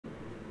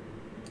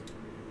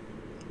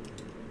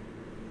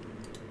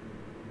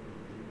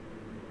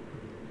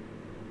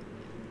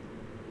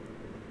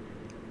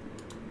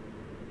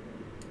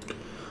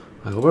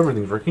hope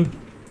everything's working.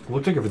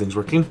 Looks like everything's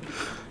working.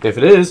 If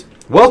it is,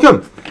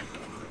 welcome!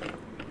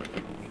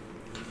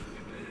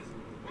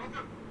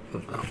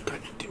 Oh,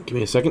 God, give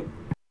me a second.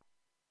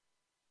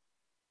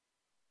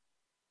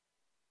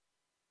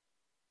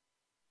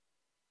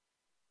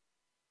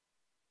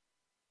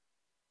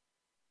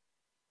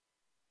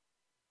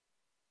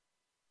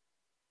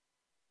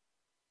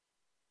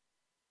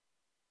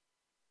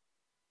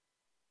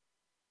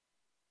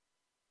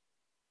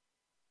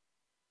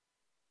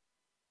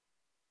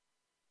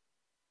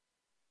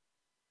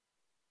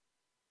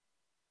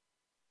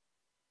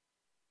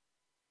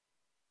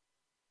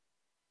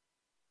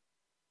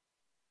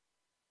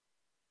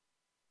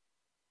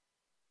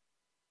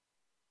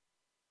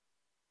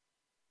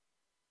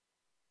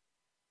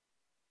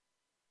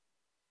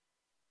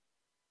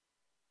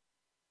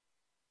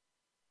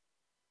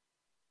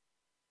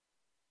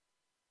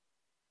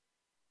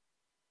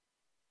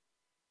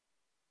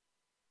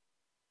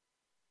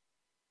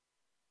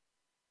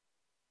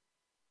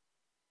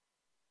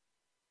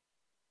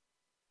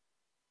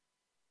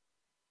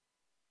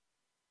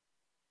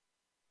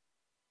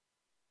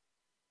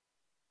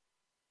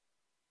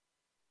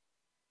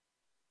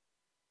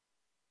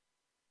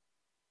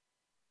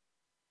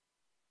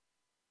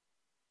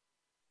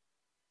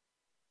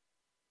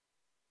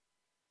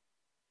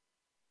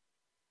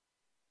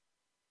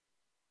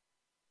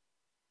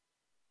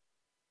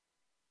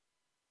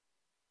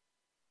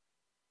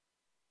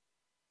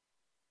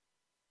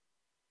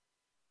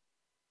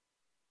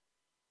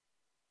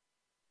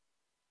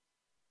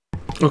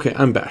 Okay,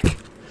 I'm back.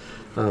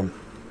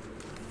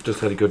 Just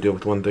had to go deal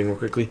with one thing real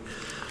quickly.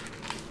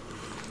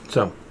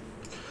 So,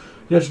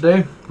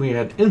 yesterday we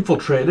had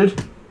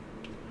infiltrated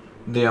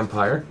the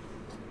Empire.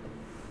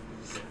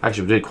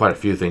 Actually, we did quite a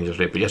few things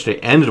yesterday, but yesterday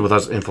ended with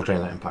us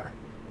infiltrating the Empire.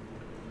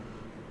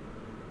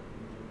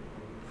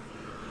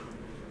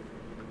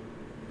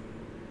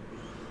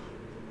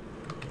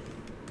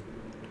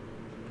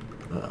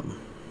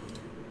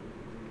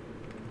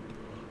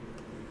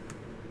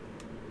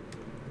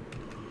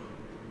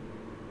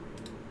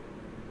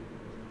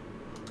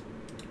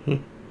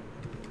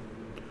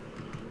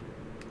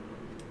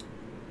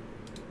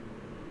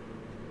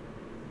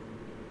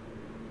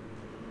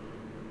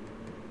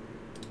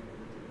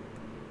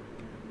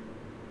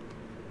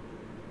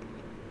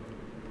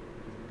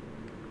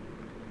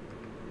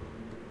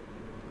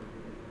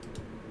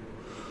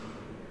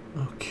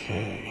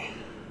 Okay.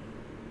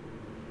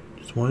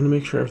 Just wanted to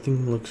make sure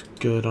everything looks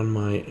good on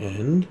my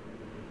end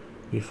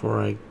before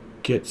I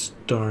get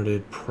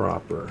started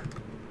proper.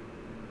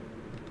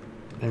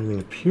 Everything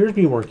appears to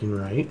be working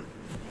right.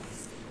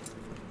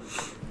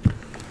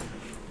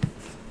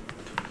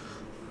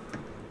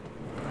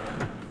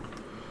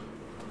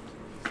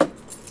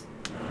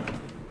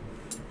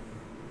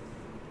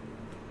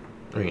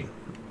 I mean,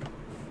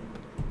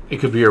 it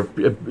could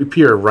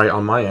appear right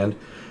on my end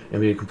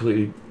and be a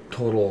completely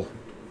total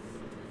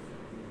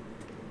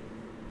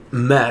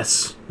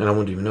mess, and I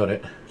wouldn't even know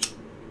it.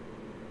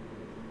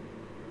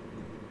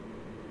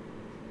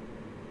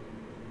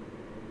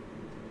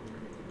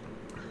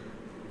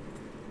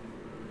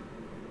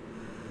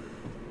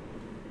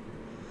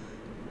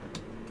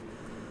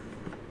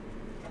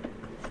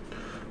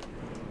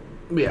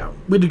 Yeah,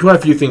 we did quite a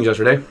few things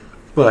yesterday,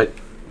 but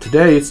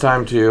today it's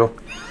time to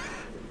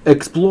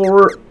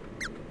explore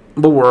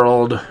the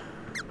world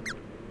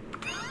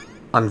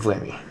on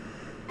Flamey.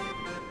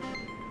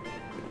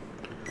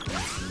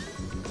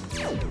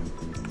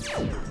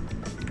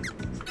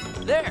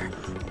 There.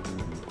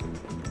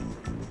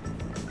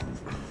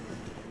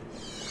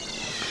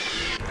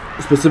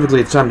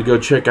 Specifically, it's time to go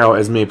check out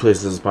as many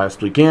places as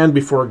possibly can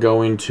before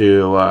going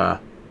to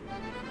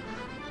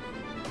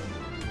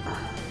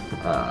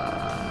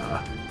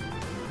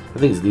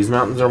I think it's these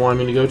mountains they're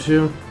wanting me to go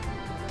to.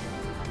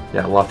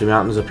 Yeah, Lofty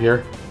Mountains up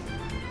here.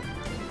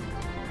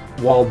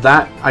 While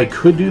that I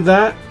could do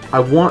that, I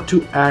want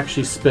to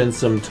actually spend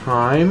some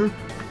time.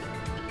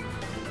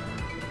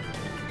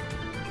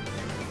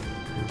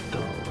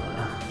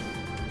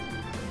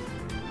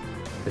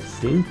 I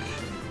think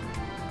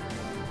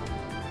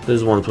this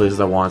is one of the places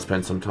I want to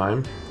spend some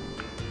time.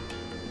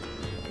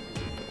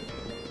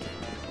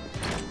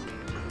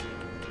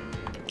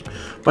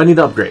 But I need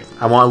to upgrade.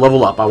 I want to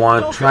level up. I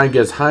want to try and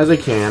get as high as I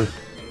can,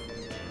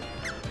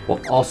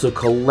 while also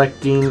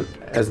collecting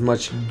as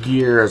much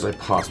gear as I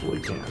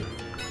possibly can.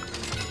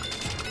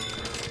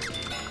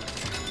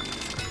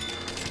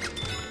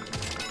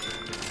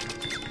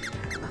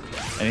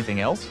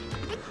 Anything else?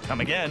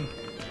 Come again.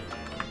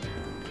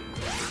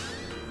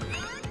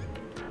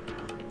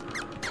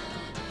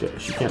 Okay,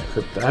 she can't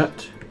equip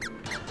that.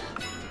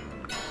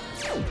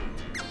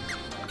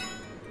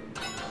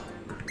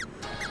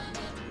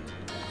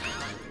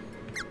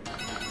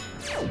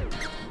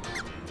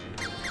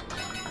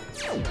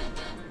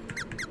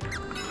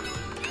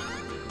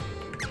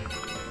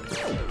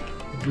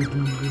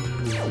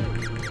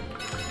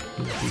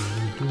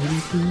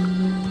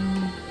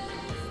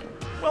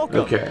 Welcome.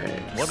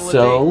 Okay,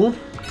 so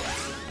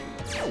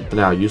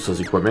now useless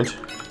equipment.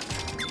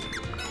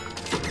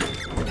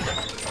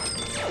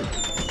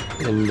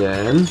 And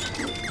then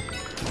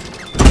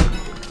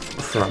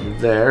from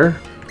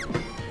there,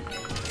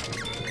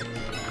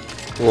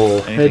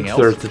 we'll Anything head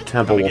towards else? the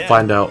temple. Come We'll again.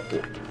 find out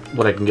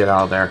what I can get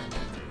out of there.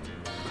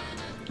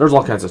 There's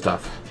all kinds of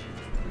stuff.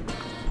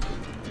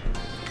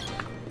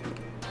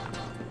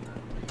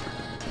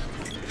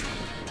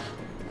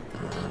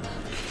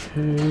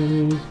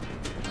 Okay.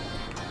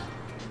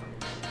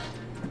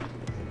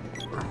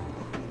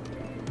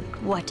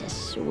 What a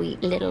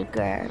sweet little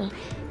girl.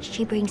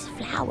 She brings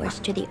flowers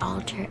to the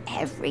altar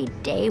every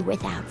day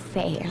without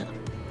fail.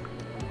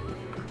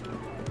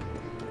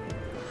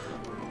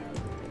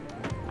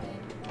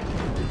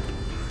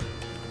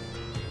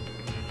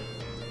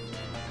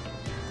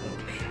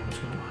 Okay, what's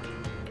going on?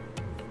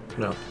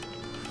 No.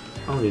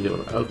 I don't need to do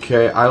it.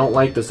 Okay, I don't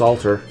like this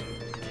altar.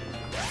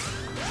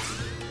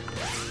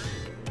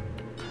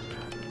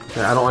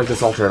 Okay, I don't like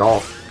this altar at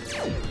all.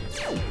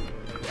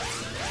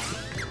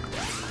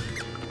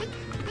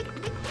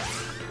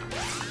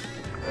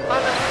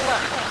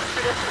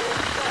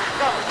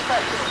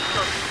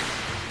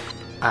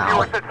 Ow.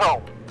 Viewers at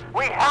home,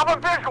 we have a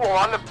visual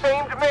on the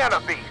famed Mana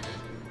Beast.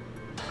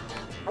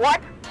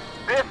 What?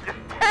 This is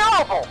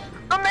terrible!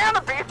 The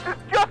Mana Beast has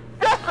just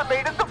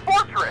decimated the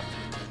fortress!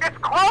 It's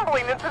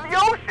crumbling into the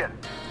ocean!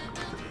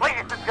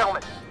 Ladies and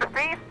gentlemen, the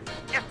beast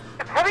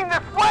is heading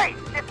this way!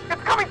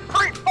 It's coming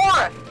straight for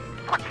us!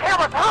 Put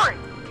cameras, hurry!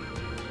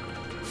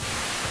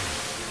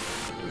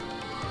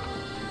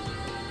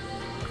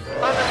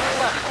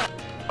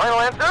 Final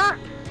answer?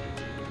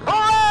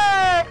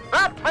 Correct!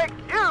 That makes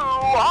you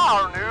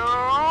our new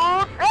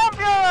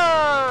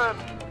champion!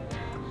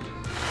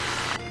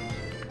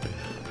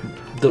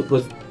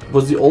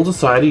 Was the old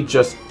society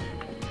just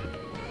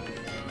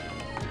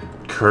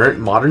current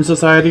modern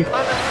society?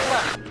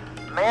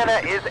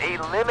 Mana is a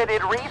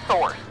limited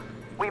resource.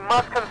 We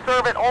must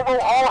conserve it or we'll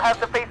all have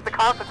to face the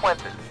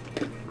consequences.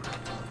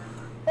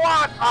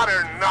 What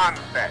utter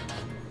nonsense!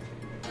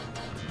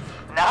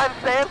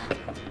 Nonsense?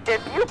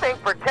 If you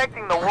think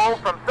protecting the world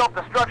from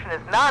self-destruction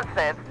is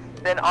nonsense,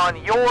 then on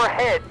your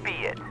head be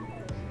it.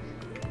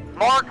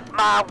 Mark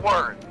my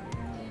words.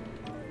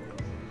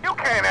 You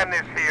can't end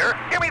this here.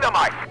 Give me the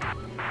mic.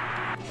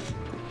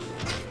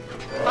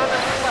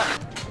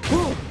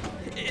 Whoa!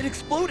 It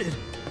exploded!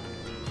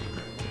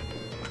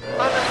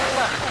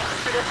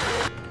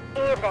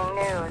 Evening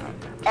news.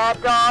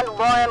 At dawn,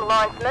 Lorien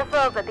launched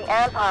missiles at the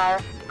Empire,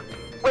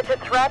 which had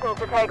threatened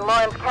to take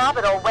Lorien's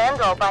capital,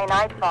 Wendell, by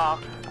nightfall.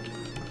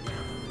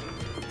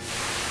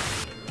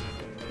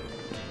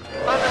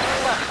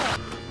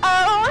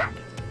 Oh,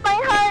 my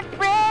heart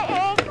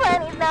breaks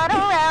when he's not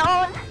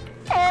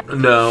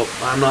around. No,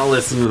 I'm not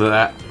listening to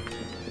that.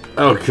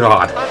 Oh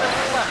god.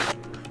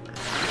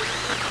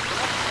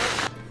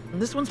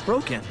 This one's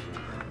broken.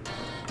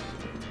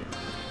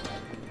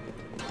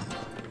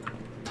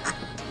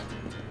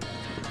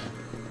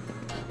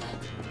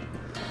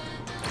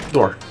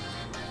 Door.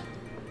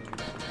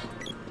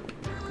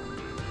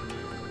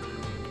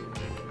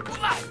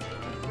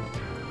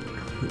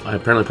 I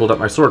apparently pulled out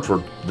my sword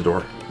for the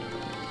door.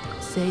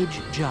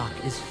 Sage Jock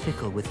is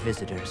fickle with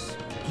visitors.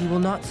 He will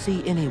not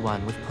see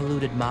anyone with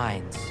polluted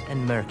minds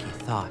and murky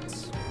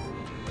thoughts.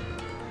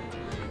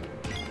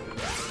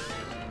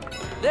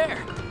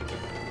 There!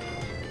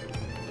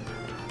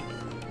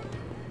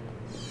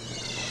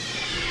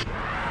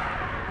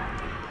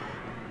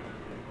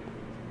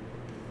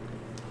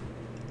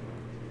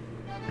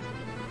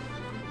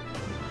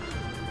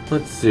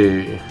 Let's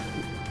see.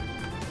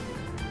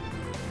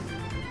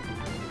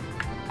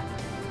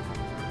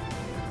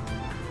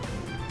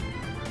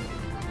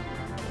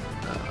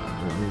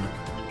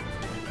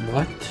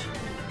 What?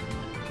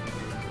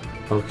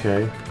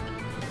 Okay.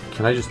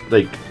 Can I just,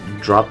 like,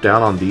 drop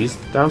down on these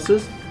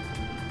houses?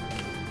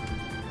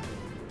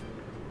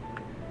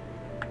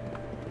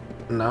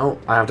 No,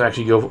 I have to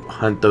actually go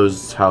hunt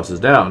those houses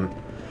down.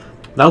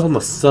 That was on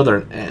the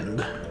southern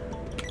end.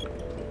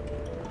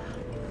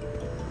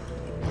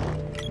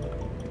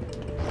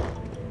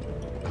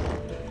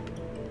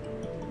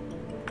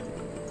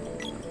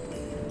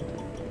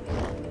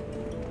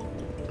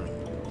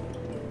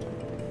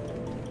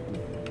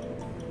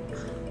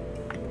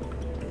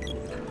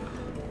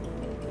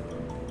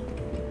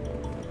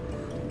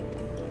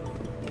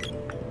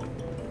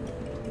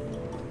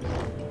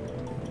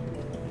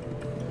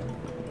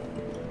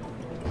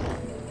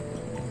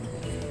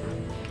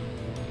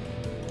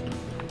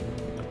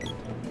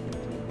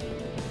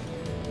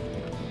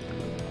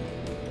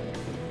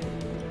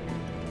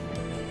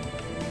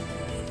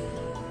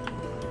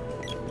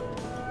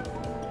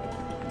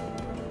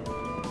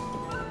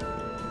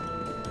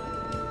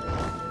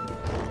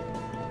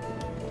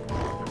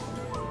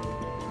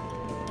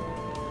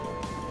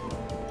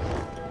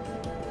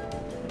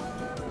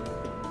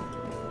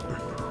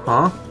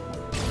 Huh?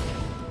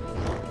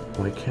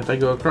 Why can't I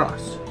go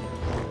across?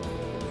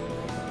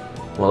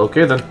 Well,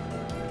 okay then.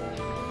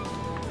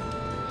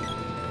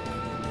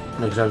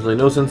 Makes absolutely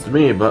no sense to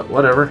me, but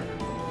whatever.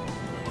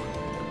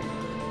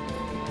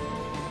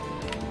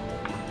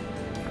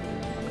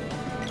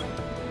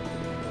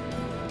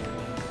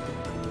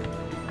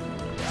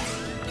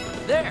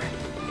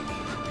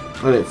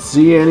 I didn't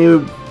see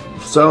any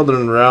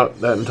southern route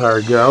that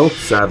entire go,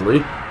 sadly.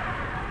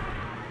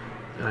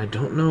 And I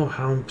don't know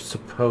how I'm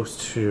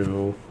supposed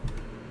to...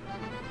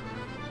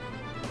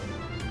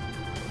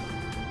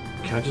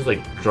 Can I just,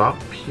 like, drop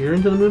here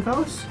into the Moon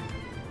Palace?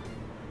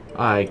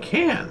 I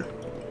can.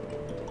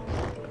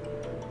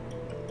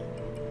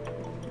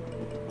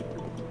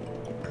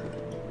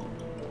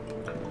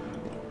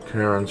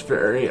 Charon's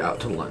Ferry out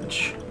to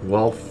lunch.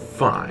 Well,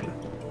 fine.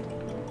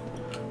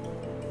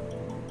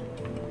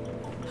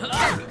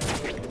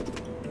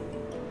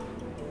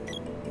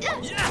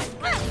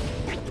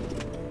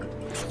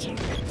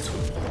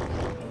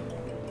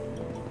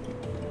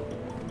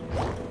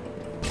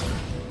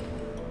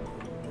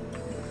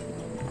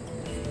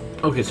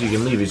 Okay, so you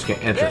can leave, you just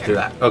can't enter through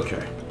that.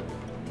 Okay.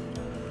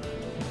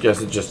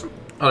 Guess it's just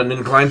on an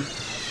incline.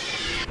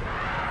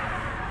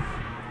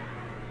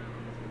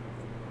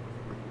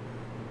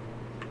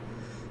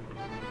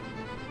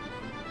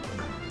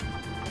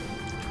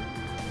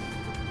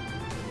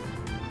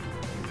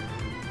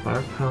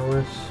 Fire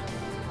Palace,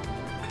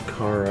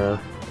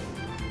 Kakara,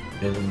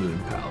 and the Moon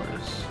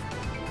Palace.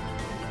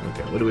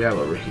 Okay, what do we have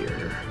over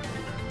here?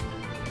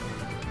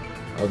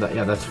 Oh,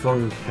 that's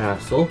Fung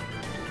Castle.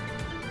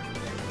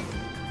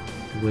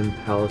 Wind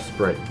Palace,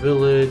 Bright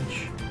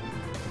Village.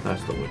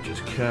 That's the Witch's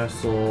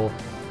Castle.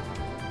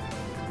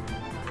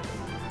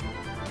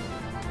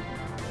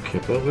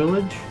 Kippo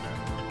Village.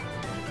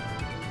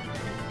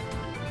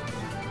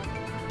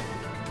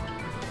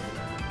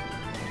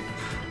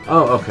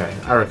 Oh, okay.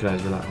 I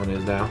recognize where that one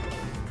is now.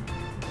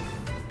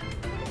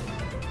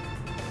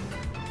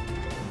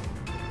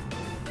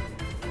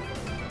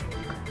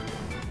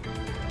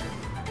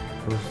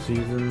 Four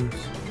Seasons.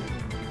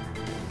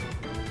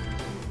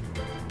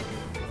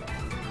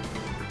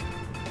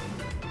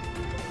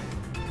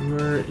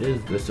 Where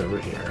is this over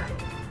here?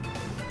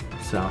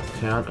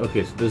 Southtown.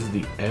 Okay, so this is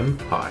the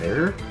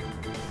Empire.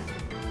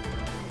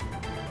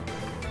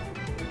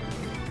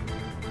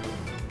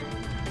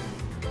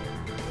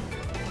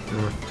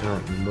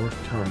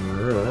 Northtown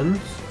Ruins.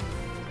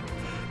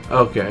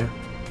 Okay.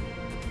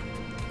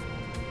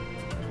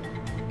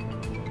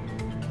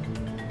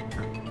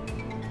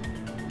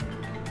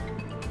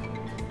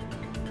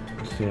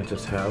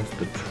 Santa's house.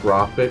 The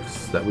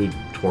Tropics that we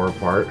tore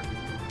apart.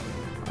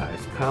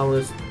 Ice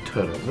Palace.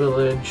 Toto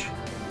Village.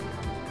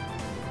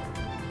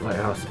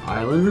 Lighthouse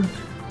Island.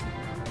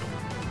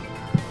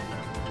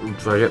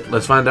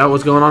 Let's find out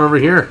what's going on over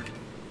here.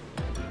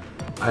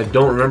 I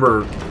don't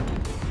remember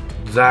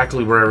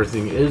exactly where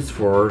everything is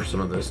for some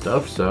of this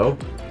stuff, so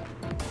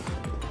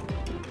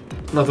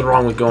nothing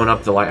wrong with going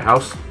up the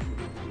lighthouse.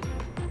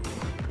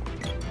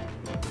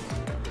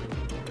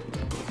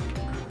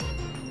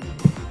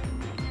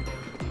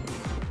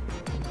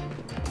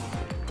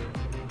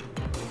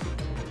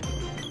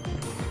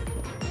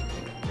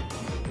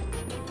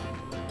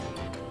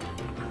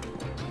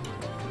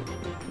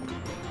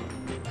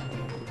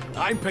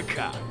 I'm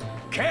Picard,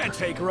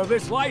 caretaker of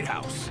this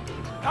lighthouse.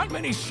 Not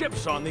many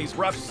ships on these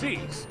rough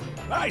seas,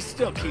 but I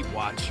still keep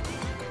watch.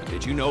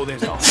 Did you know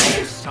there's a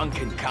whole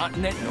sunken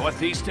continent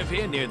northeast of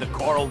here near the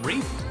coral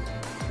reef?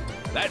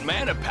 That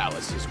Mana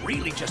Palace is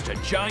really just a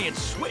giant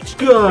switch.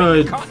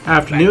 Good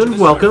afternoon,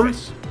 welcome.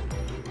 Surface.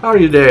 How are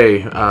you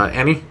today,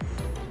 Annie?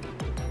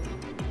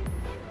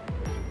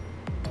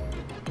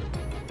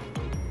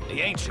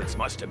 The ancients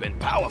must have been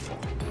powerful.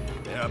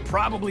 There are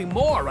probably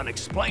more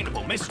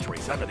unexplainable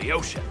mysteries under the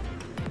ocean.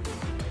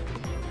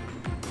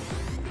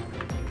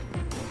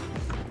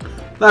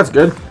 That's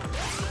good.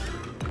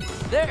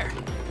 There.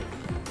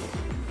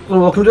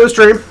 Well, welcome to the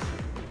stream.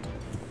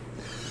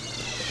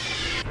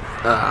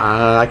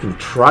 I can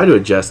try to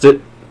adjust it.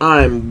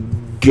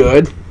 I'm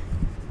good.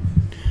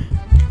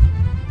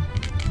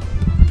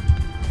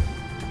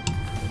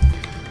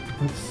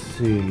 Let's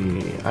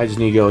see. I just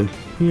need to go in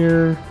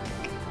here.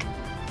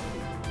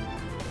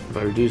 If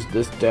I reduce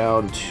this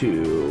down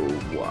to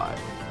what?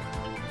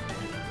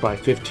 By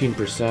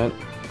 15%.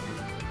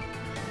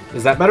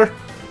 Is that better?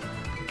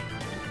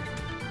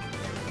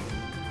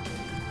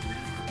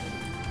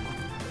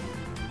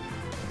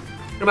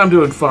 And I'm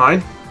doing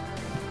fine.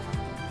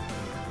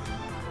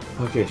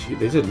 Okay,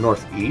 they said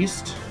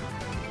northeast.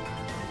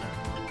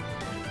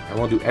 I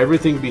want to do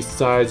everything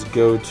besides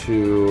go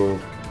to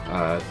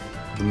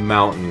the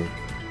mountain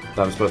that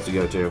I'm supposed to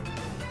go to.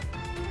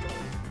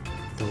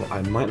 Though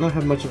I might not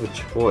have much of a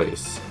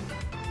choice.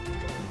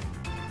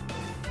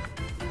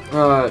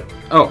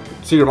 Oh,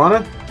 Secret of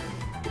Mana?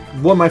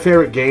 One of my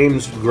favorite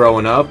games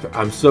growing up.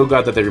 I'm so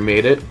glad that they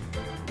remade it.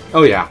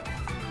 Oh yeah.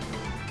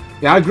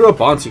 Yeah, I grew up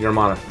on Secret of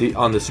Mana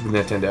on the Super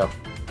Nintendo.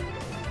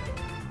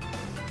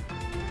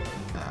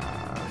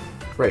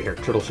 Right here,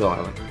 Turtle Shell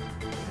Island.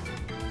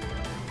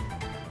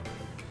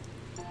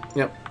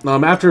 Yep.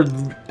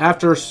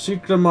 After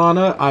Secret of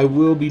Mana, I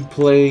will be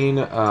playing.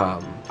 I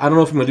don't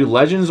know if I'm gonna do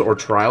Legends or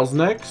Trials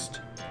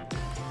next.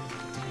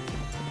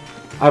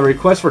 I have a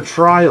request for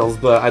Trials,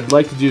 but I'd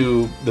like to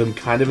do them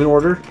kind of in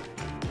order.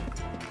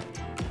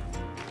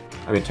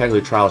 I mean,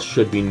 technically, Trials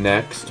should be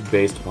next,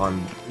 based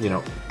upon, you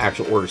know,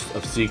 actual orders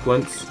of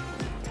sequence.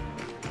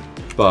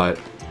 but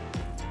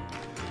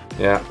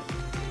yeah.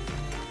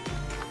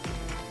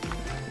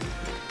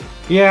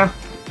 Yeah.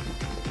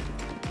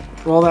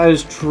 Well, that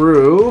is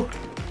true.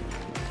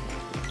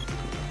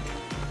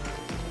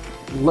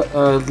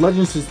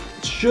 Legends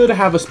should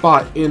have a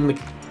spot in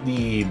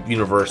the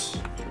universe.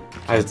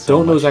 I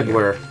don't know exactly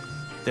where.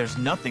 There's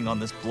nothing on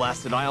this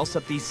blasted isle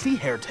except these sea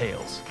hair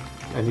tails.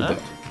 I need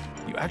that.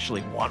 You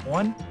actually want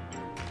one?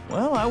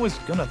 Well, I was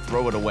gonna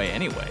throw it away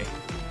anyway.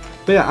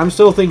 But yeah, I'm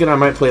still thinking I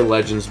might play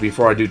Legends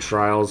before I do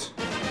Trials.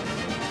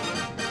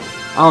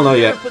 I don't know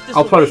yet.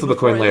 I'll probably flip a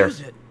coin later.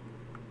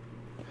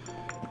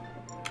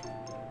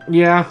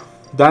 Yeah,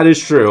 that is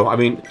true. I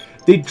mean,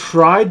 they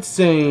tried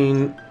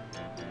saying...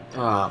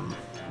 I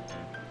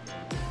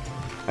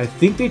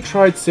think they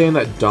tried saying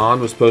that Dawn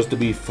was supposed to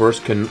be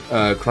first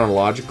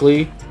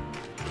canonically,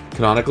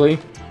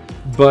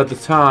 but at the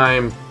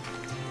time...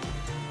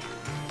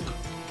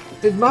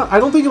 I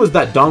don't think it was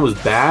that Dawn was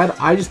bad.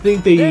 I just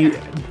think they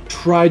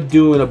tried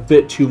doing a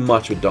bit too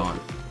much with Dawn.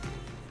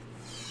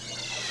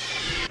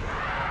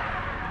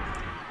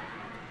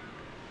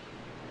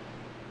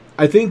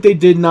 I think they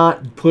did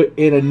not put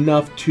in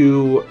enough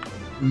to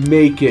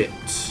make it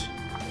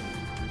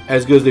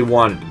as good as they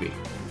wanted to be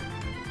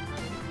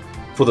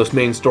for this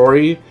main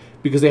story,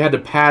 because they had to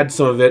pad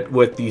some of it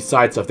with the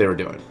side stuff they were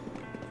doing.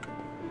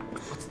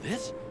 What's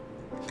this?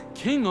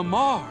 King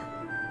Amar.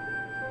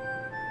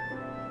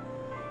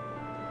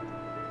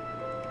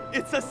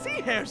 It's a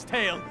sea hare's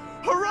tail!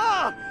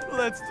 Hurrah!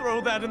 Let's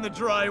throw that in the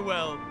dry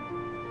well.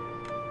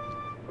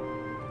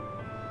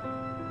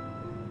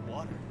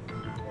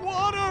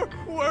 Water!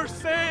 We're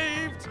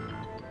saved!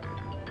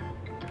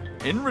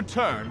 In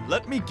return,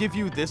 let me give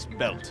you this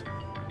belt.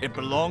 It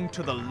belonged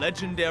to the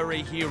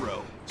legendary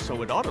hero,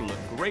 so it ought to look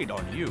great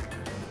on you.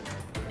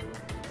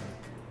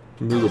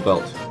 Noodle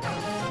belt.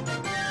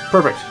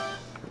 Perfect.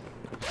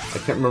 I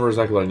can't remember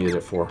exactly what I needed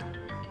it for.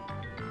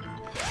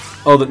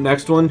 Oh, the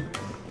next one?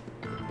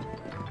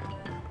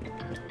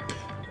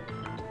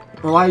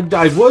 Well, I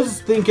was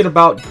thinking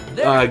about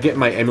getting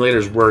my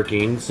emulators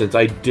working, since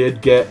I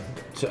did get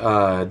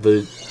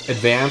the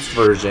advanced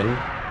version,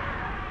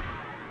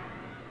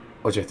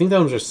 which I think that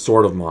was just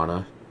Sword of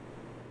Mana.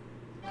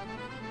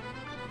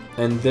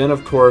 And then,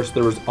 of course,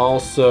 there was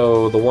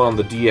also the one on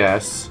the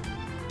DS.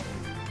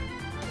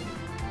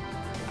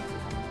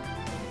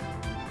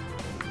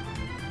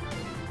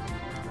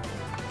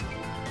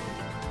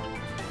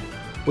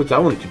 Which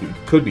that one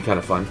could be kind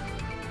of fun.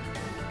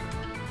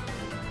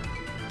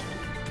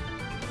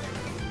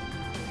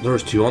 There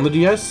was two on the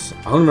DS?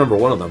 I don't remember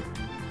one of them.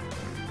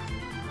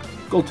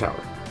 Gold Tower.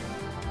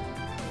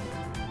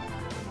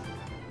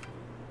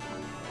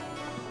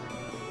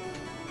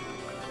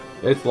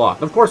 It's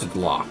locked. Of course it's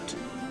locked.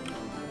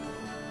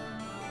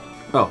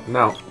 Oh,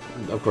 now,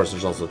 of course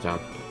there's also a town.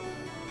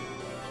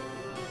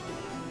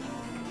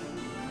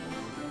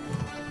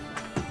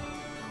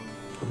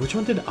 Which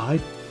one did I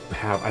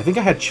have? I think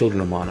I had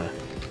Children of Mana.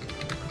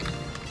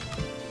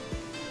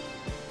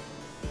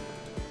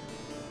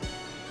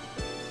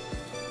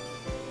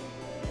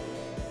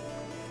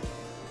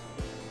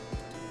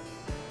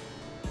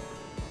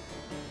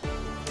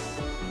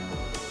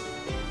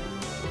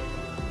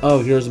 Oh,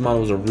 Heroes of Mana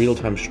was a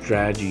real-time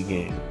strategy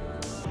game.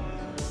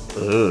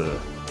 Ugh.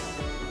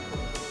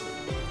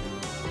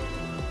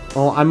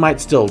 Well, I might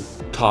still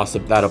toss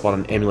that up on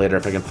an emulator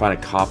if I can find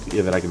a copy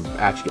of it I can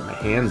actually get my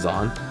hands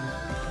on.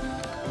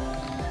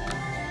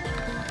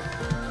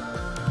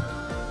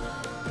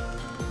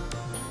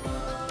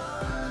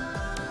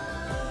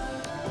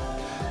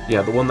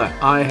 Yeah, the one that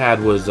I had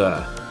was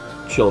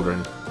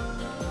Children.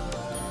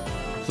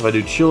 So if I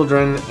do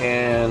Children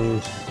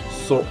and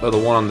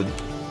the one on the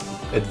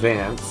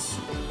Advance,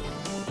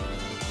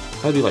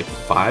 that'd be like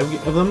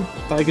 5 of them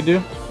that I could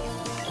do.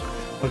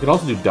 I could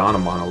also do Dawn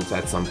of Mana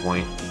at some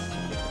point.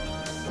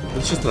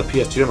 It's just a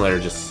PS2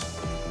 emulator. Just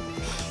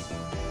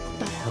what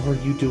the hell are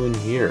you doing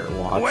here,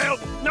 Watts? Well,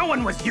 no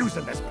one was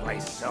using this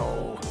place,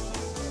 so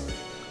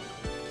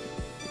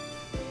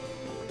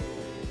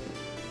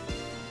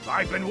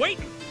I've been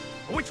waiting.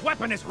 Which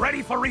weapon is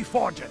ready for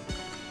reforging?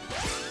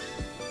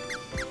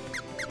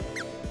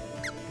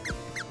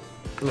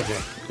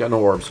 Okay, got no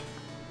orbs.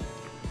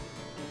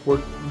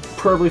 Worked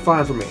perfectly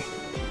fine for me.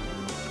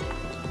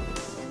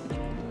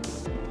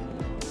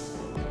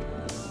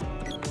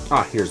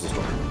 Ah, here's the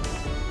store.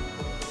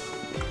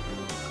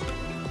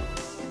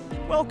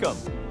 Welcome.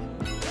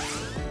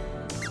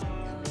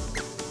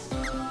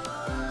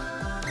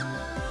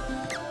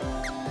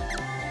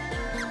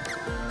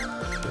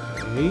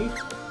 Okay.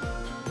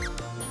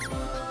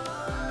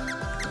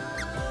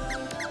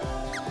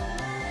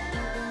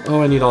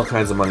 Oh, I need all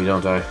kinds of money,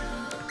 don't I?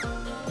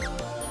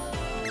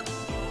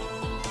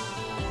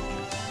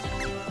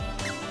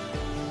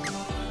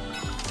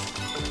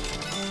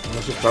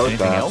 Let's just start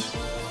with Anything that. else?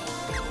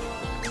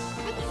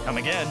 Come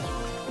again.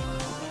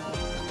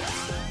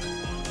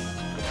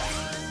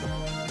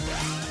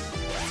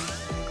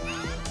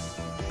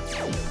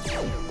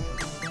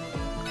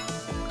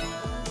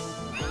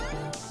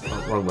 Oh,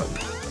 wrong button.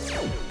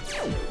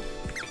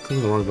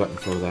 Clicking the wrong button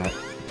for that.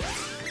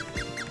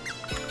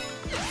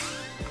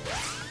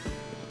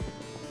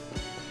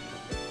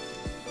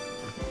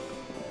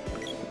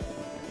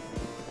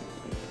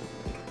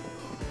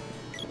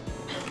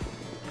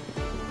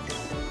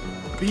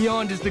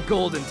 Beyond is the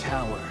Golden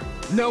Tower.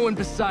 No one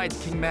besides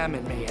King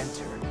Mammon may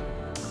enter.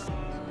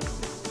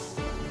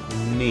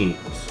 Neat.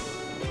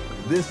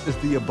 This is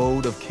the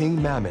abode of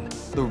King Mammon,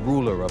 the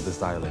ruler of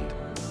this island.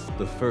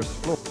 The first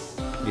floor.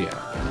 Yeah.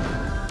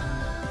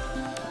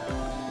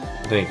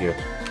 Thank you.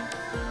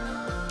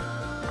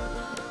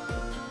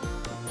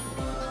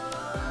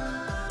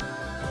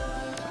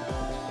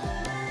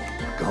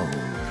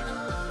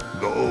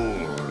 Gold.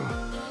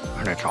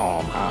 And it's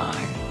all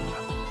mine.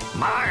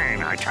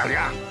 Mine, I tell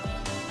ya.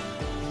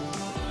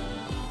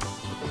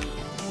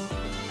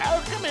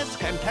 Alchemists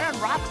can turn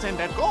rocks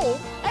into gold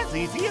as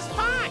easy as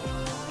pie.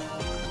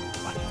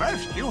 But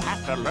first you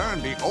have to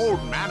learn the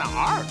old mana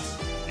arts.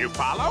 You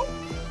follow?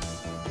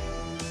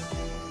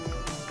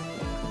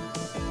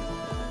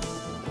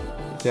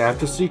 Yeah,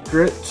 after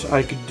Secret,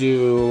 I could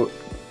do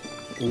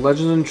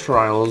Legends and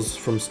Trials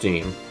from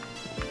Steam.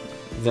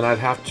 Then I'd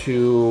have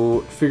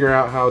to figure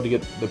out how to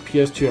get the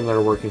PS2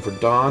 emulator working for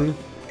Dawn,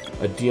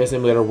 a DS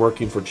emulator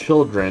working for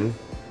Children,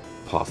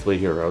 possibly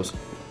Heroes,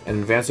 and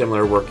Advanced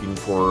emulator working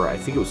for, I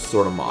think it was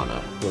Sword of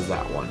Mana, was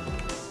that one.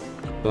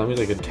 So that means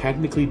I could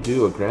technically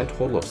do a grand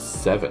total of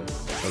 7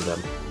 of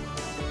them.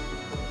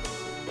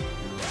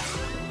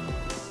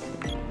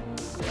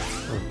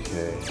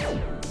 Okay.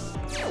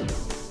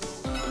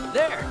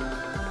 There!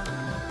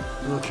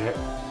 Okay.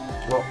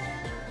 Well,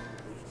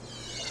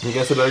 I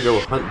guess I better go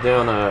hunt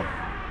down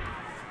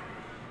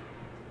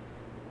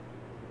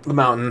the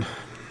mountain.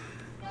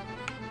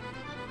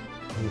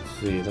 Let's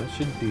see, that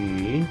should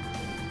be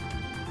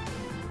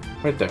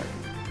right there.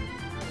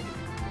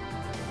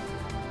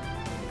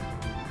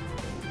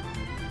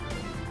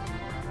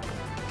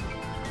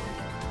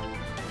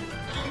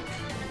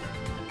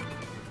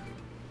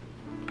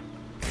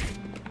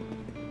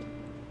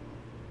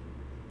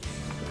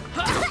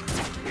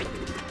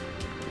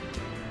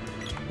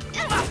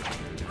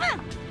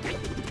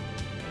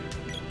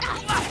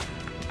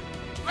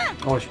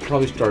 Oh, I should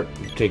probably start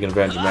taking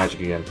advantage of magic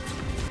again.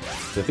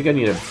 So I think I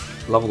need to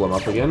level them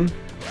up again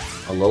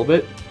a little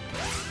bit.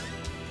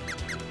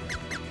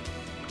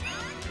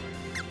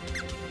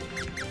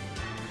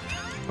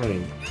 I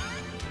mean,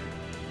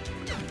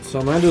 so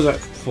I'm gonna do that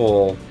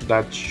full.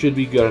 That should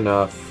be good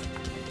enough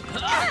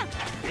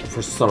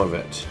for some of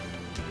it.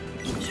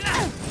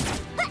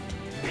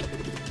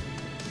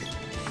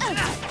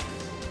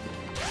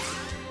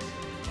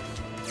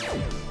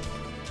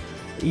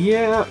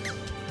 Yeah.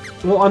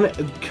 Well,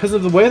 because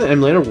of the way the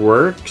emulator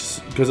works,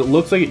 because it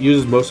looks like it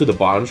uses mostly the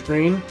bottom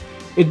screen,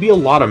 it'd be a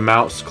lot of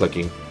mouse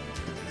clicking.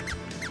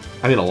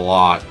 I mean, a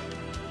lot.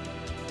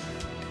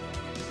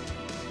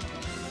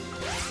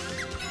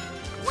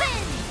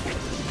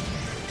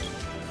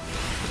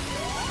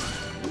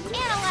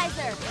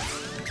 Analyzer.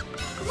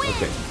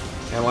 Okay,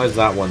 analyze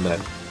that one then.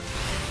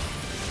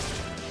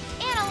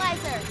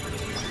 Analyzer.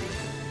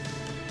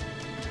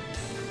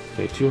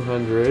 Okay,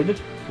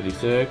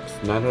 256,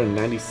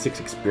 996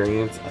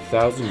 experience,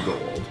 1,000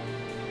 gold.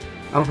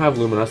 I don't have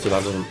Lumina, so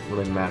that doesn't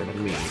really matter to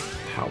me.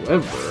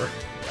 However,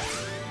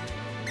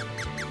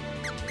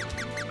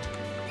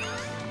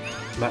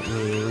 that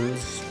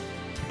means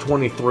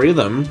 23 of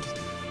them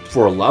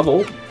for a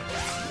level.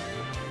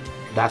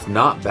 That's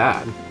not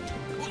bad.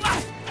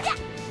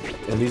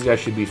 And these guys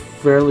should be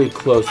fairly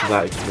close to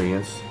that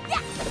experience.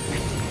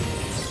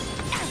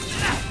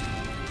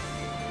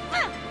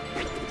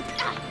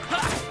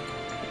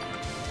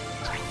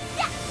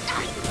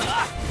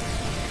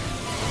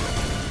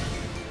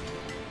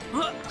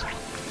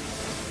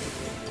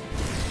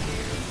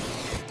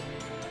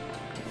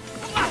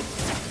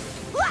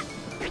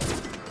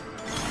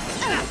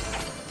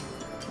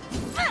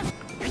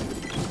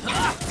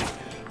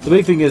 The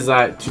big thing is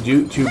that to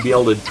be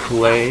able to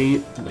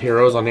play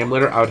Heroes on the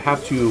emulator, I would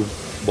have to,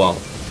 well,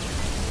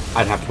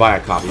 I'd have to buy a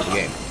copy of the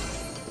game.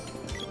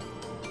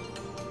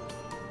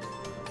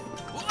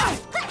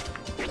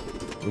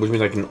 Which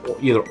means I can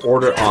either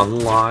order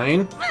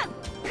online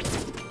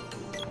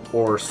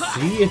or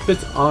see if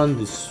it's on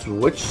the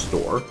Switch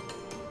store.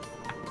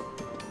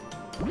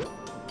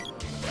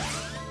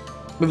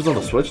 If it's on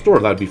the Switch store,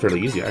 that'd be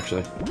fairly easy,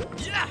 actually.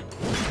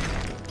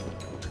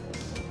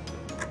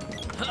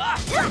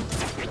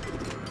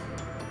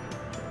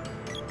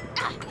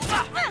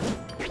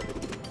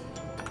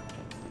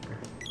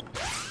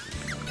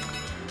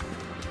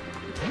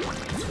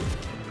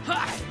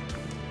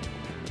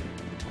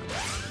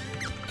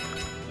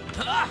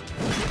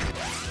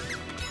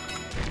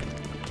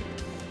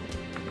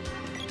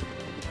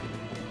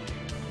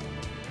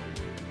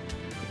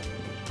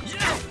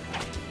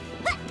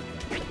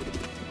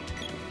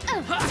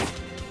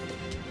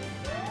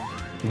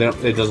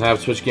 It doesn't have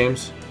Switch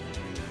games?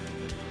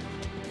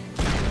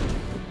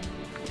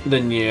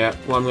 Then yeah,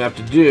 what I'm gonna have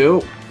to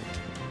do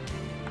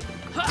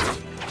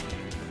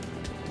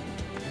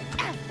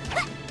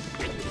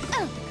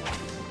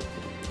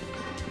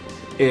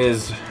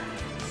is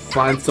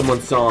find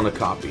someone selling a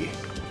copy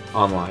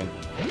online.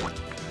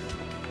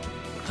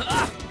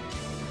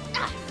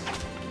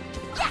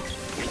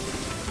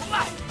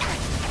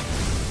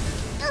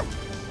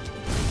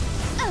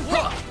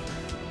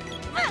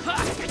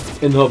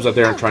 in the hopes that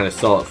they aren't trying to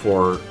sell it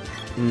for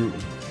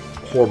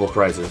horrible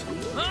prices.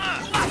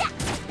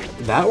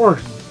 That or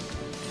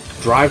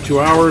drive 2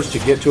 hours to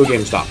get to a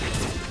GameStop.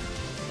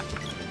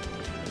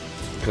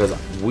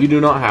 Because we do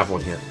not have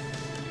one here.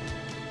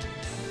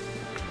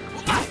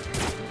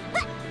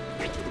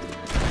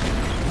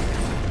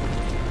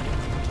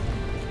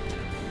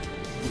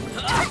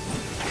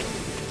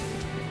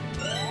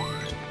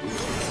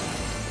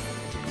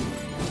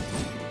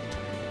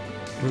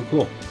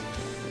 Cool.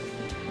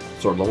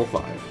 Sword level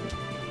 5.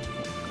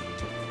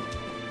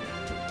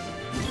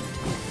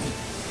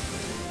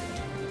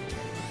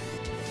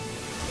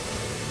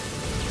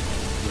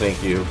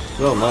 Thank you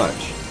so much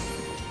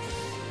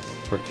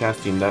for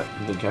casting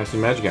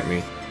magic at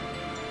me.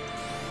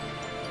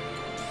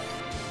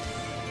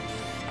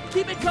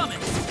 Keep it coming.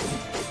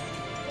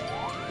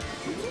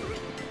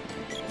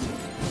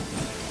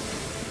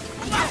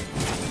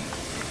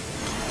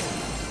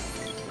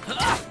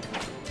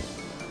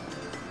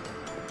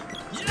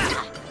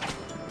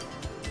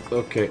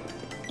 Okay.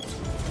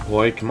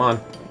 Boy, come on.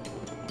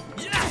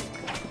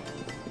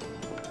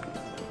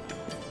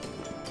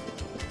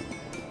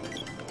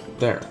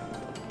 There.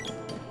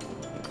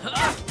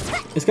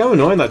 It's kind of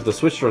annoying that the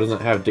Switch store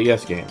doesn't have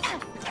DS games.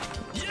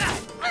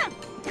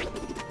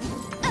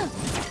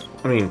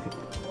 I mean,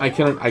 I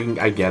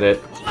get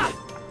it.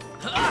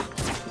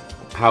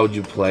 How would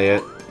you play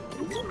it?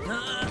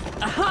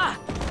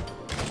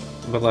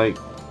 But like,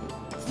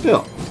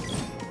 still.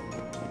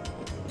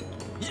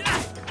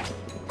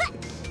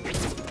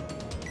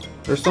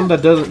 There's some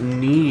that doesn't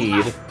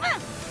need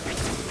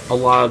a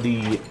lot of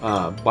the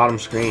bottom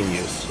screen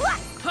use.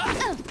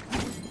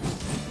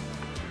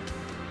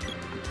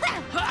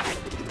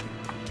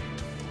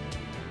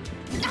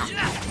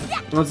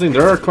 I'm saying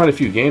there are quite a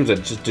few games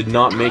that just did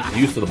not make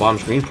use of the bottom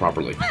screen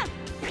properly.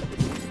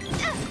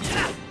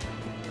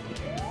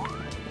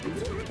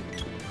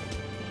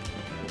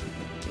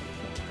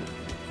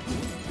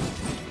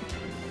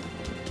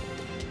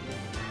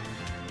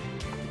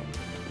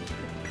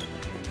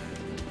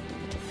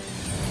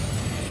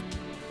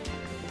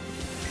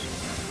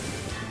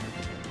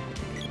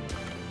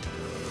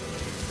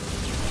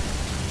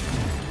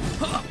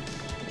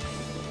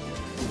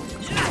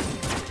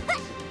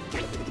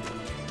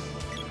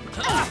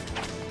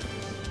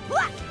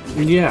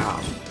 Yeah.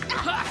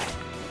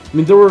 I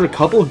mean, there were a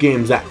couple of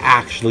games that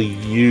actually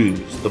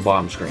used the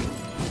bottom screen.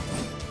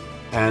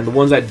 And the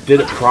ones that did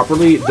it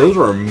properly, those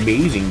were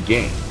amazing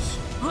games.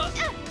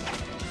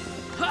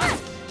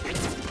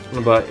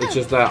 But it's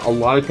just that a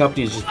lot of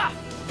companies just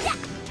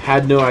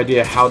had no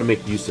idea how to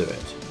make use of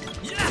it.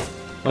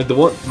 Like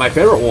my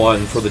favorite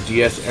one for the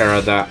DS era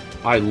that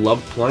I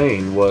loved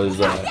playing was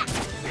The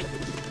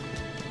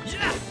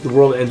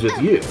World Ends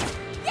With You.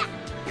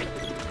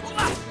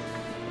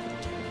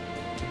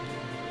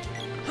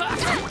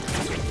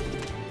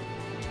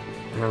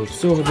 I was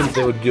still hoping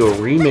they would do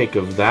a remake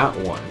of that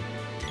one.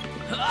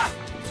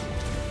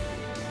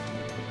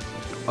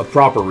 A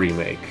proper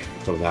remake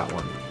of that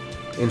one.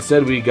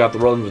 Instead, we got The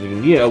World Ends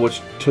With You,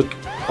 which took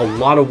a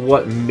lot of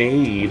what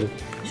made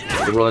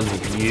The World Ends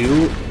With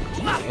You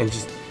and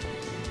just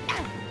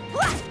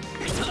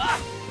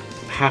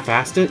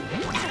half-assed it.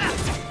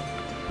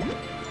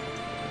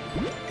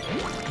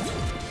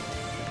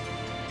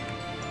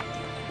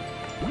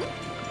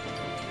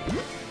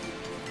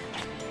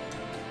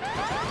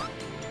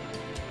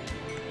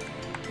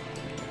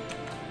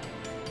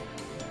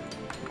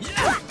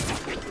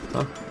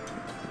 Huh?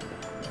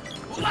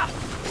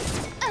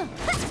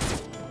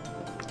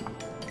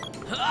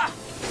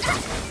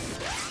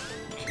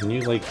 Can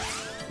you, like...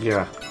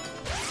 Yeah.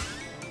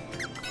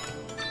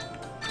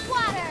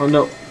 Oh,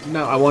 no.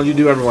 No, I wanted you to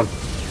do everyone.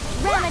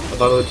 I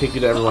thought it would take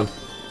you to everyone.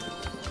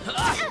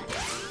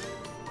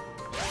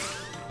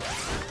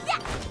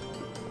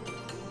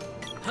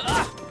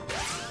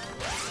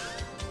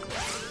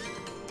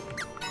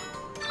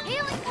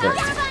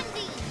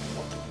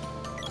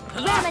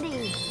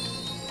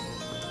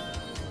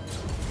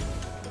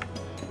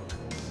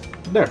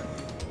 There.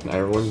 Now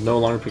everyone's no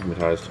longer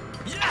pigmatized.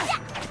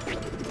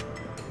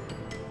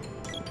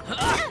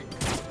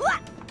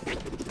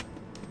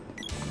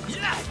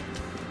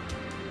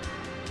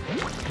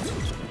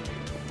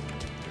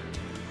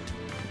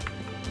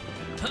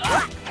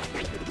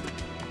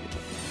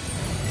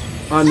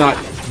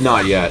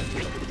 Not yet.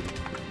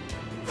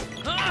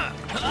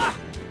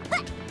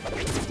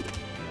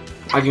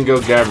 I can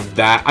go grab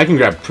that. I can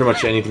grab pretty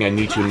much anything I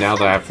need to now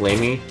that I have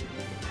Flamey.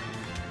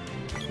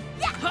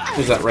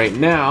 Is that right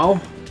now?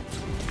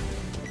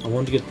 I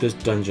want to get this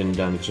dungeon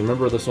done. Because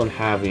remember this one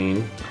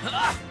having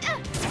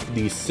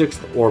the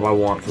 6th orb I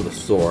want for the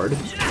sword.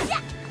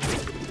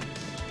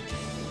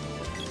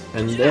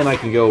 And then I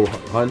can go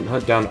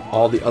hunt down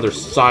all the other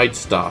side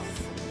stuff.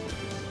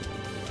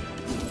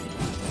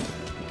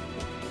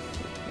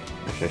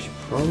 Actually, I should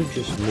probably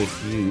just make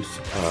use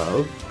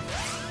of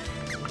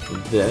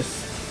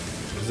this.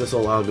 Because this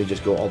will allow me to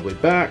just go all the way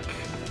back.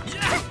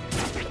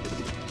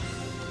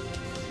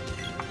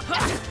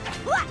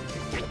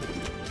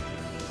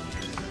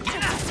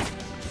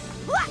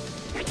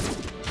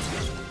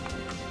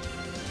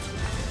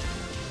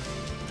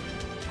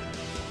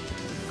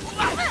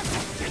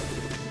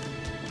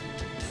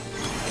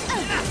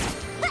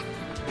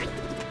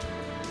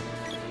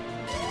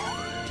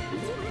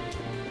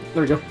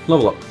 There we go.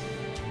 Level up.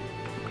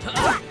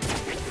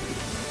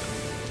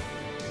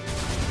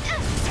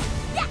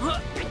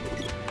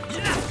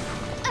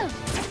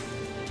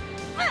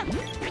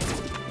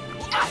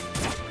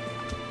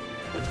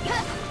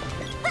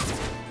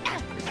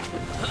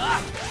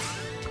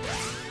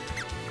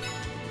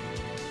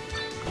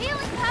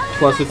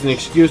 Plus, it's an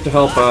excuse to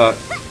help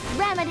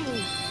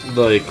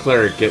the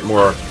cleric get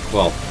more,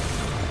 well,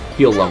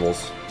 heal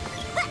levels.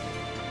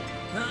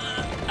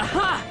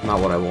 Not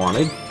what I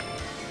wanted.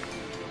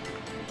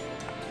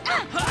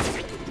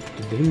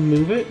 Did they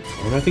move it?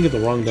 Or am I thinking of the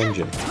wrong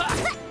dungeon?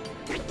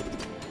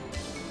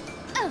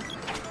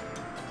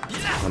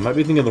 I might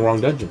be thinking of the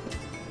wrong dungeon.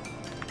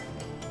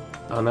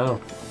 Oh no.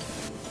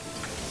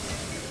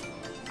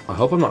 I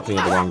hope I'm not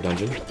thinking of the wrong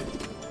dungeon.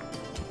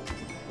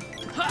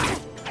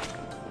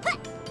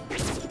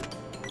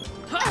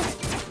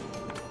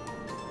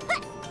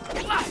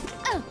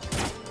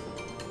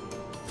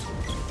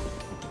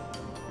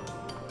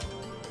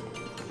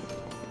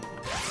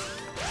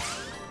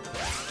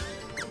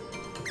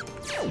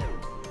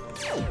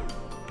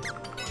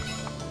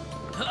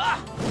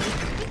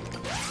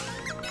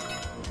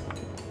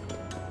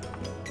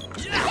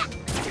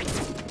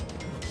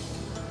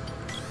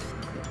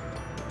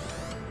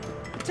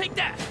 Take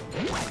that!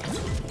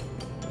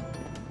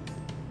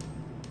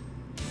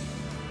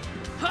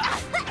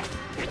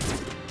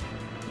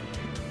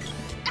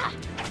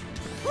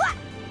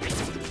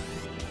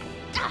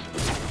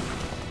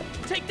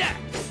 Take that!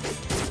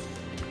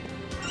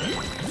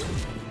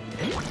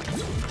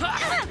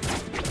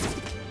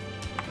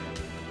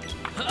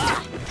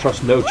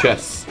 Trust no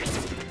chests.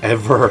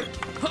 Ever.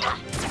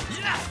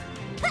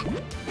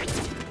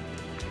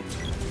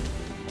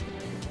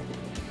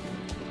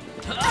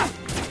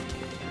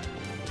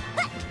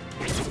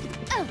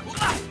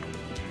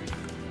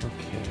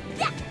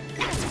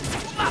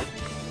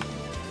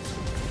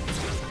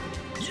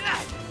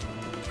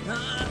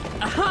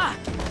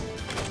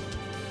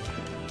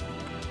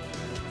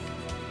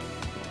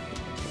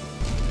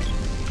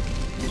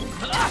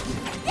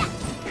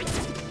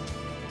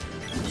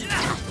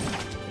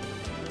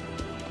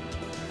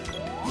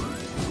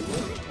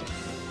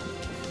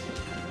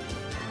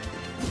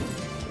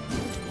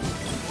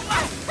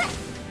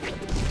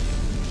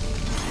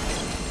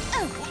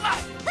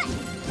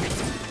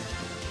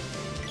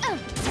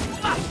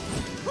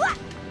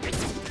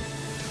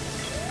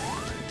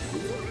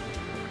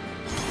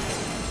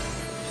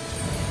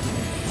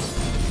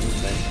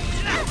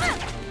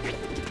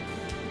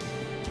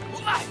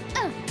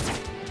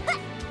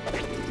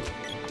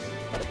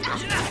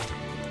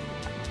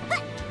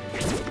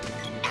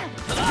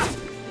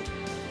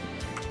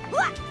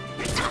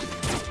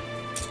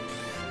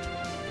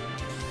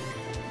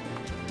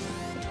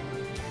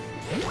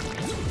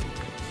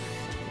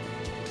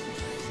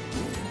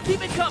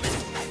 Keep it coming!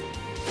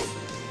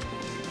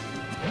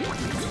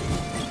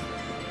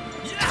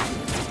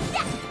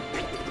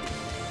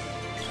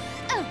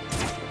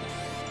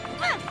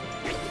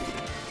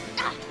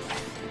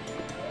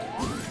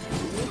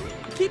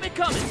 Keep it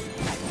coming!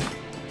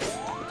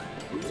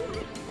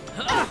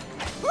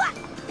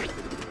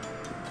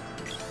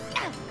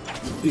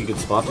 Be a good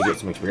spot to get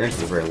some experience at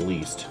the very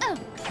least.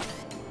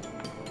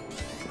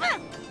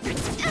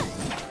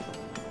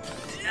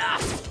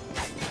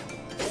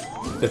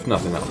 If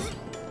nothing else.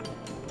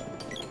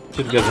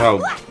 Just because how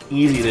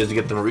easy it is to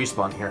get them to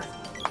respawn here.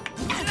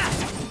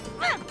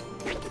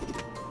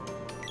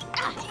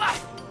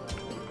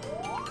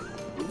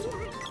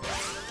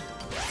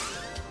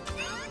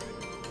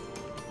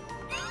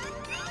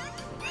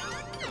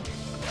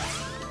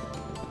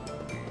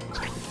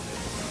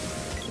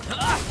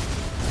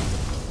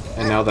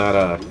 And now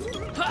that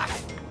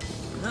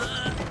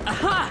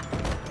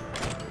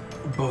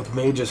both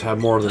mages have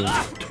more than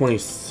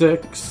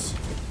 26.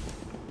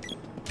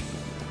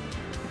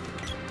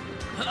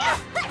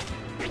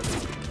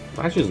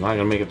 Actually, it's not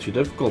gonna make it too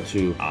difficult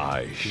to.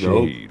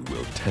 Shade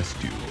will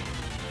test you.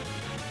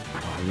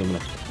 Oh, I'm gonna.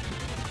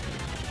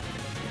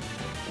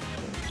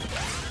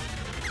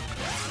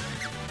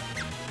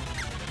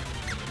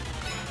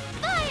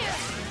 Fire!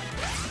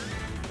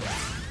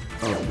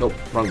 Oh nope,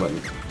 wrong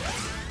button.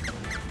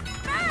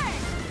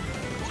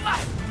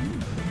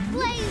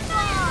 Blaze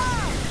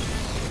ball!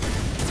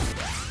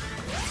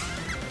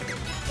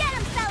 Get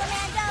him,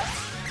 Salamando!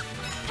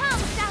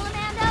 Come,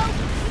 Salamando!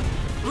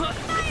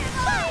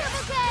 Fire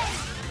bouquet!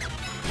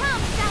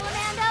 Come,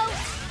 Salamando!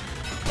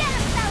 Get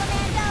him,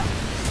 Salamando!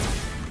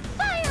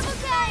 Fire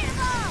bouquet!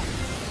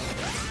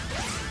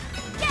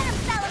 Get him,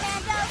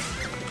 Salamando!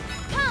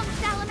 Come,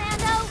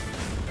 Salamando!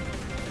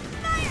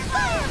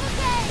 Fire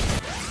bouquet!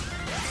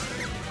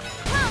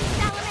 Come,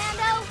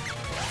 Salamando!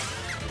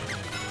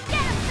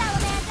 Get him,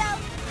 Salamando!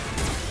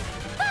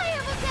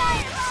 Fire bouquet!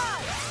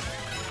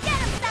 Get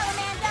him,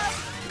 Salamando!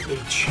 They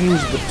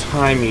changed the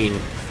timing.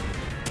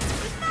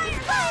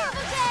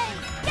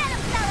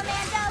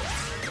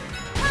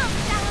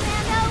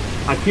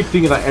 I keep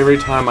thinking that every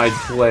time I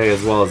play,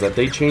 as well as that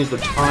they change the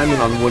timing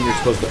on when you're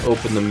supposed to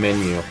open the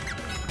menu.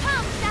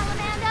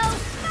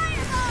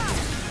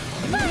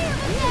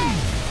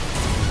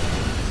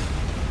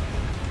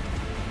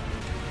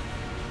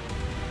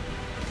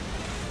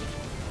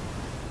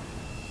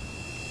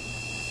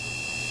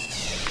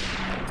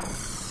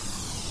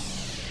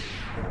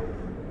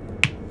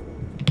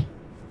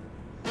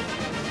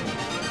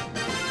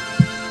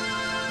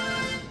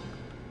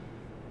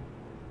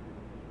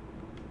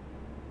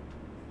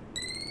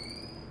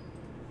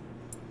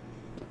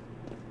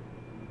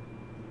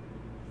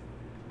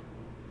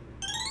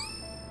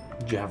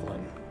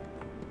 Javelin.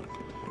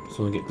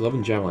 So we get glove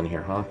and javelin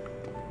here, huh?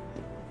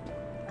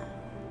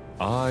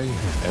 I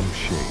am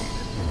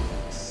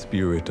Shade,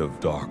 spirit of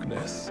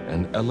darkness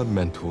and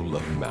elemental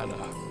of mana.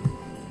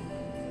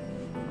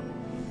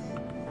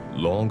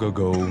 Long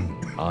ago,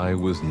 I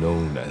was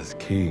known as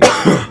King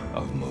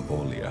of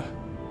Mavolia,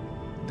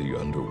 the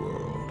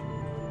underworld.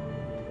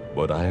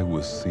 But I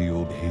was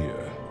sealed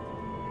here.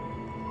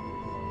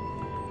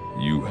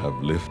 You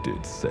have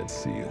lifted said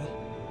seal.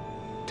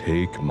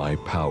 Take my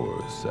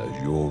powers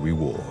as your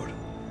reward.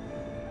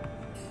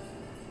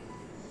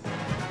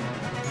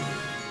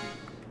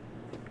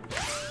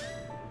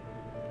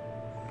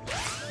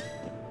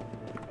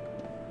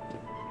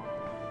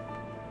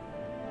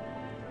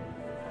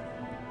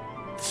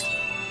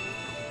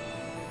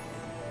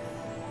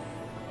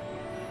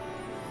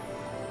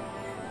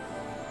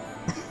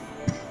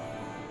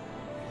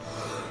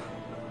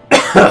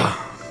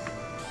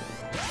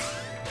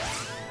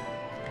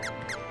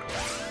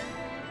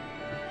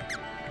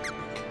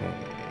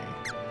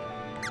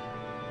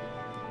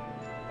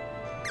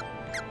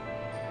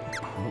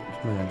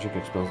 Magic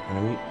expels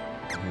enemy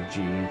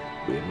energy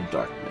in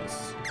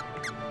darkness.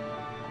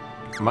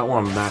 I might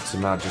want to max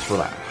him out just for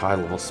that high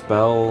level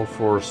spell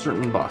for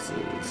certain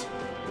bosses.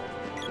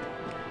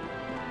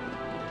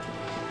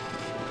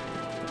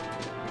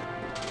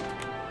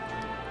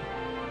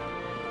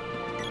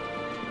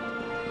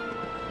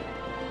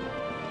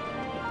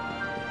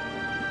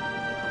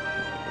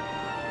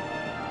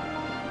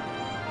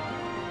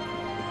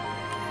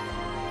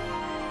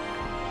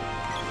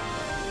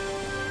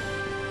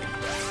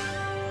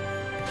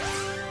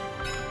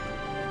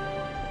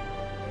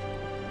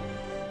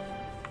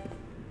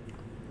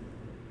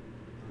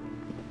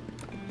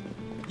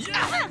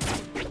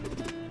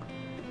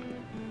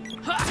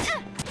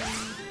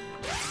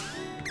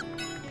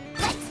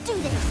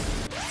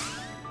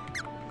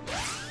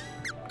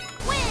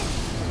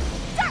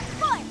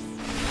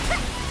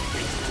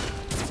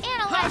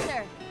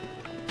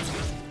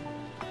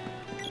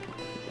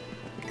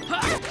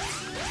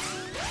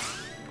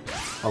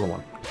 Other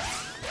one.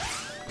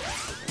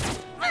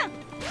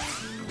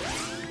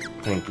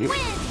 Thank you.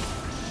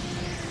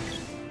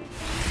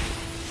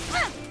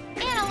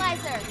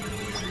 Analyzer.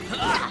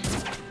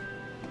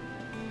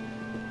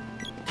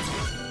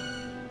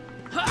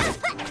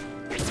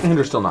 And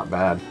they're still not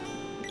bad.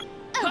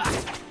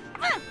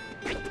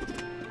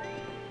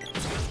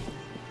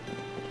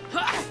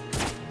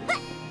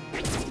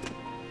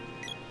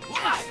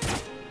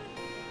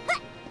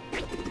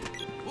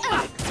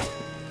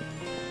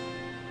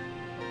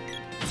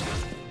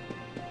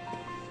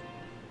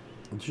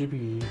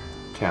 GB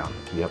town.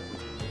 Yep.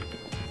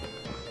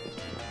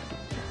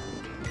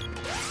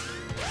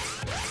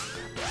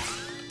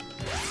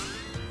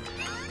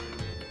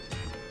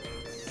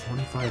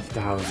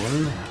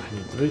 $45,000. I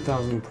need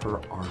 3,000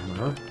 per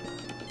armor.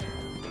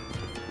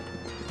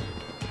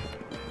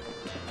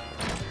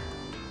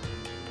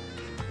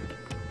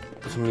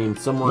 This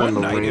means somewhere in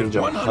the range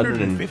of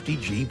 150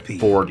 GP.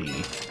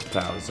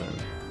 40,000.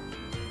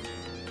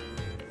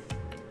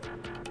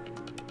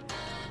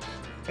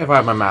 If I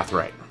have my math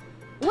right.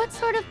 What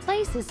sort of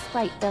place is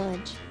Sprite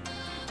Village?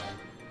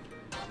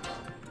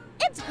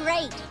 It's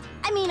great.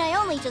 I mean, I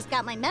only just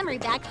got my memory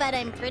back, but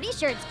I'm pretty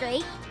sure it's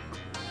great.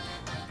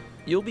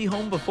 You'll be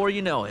home before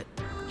you know it.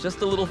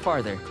 Just a little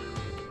farther.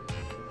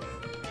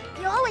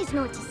 You always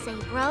know what to say,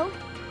 bro.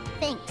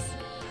 Thanks.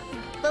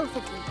 Both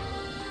of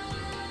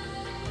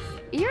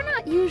you. You're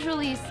not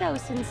usually so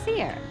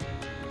sincere.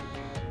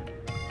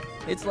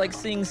 It's like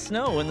seeing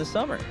snow in the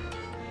summer.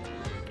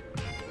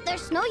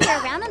 There's snow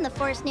year-round in the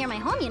forest near my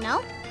home, you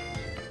know?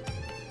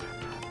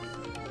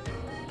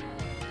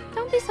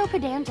 Don't be so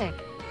pedantic.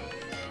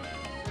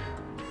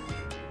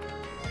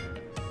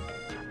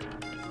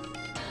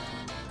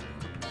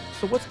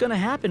 So what's gonna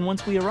happen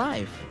once we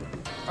arrive?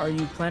 Are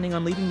you planning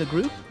on leading the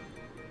group?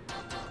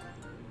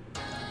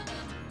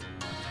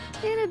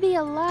 It'll be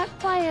a lot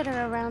quieter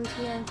around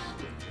here.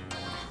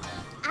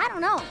 I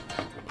don't know.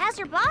 As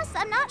your boss,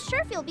 I'm not sure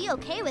if you'll be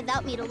okay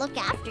without me to look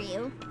after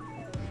you.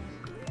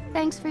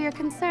 Thanks for your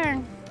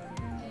concern.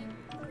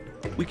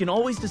 We can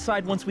always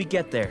decide once we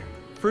get there.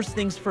 First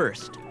things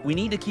first. We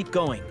need to keep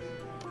going.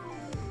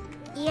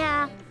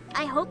 Yeah,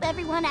 I hope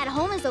everyone at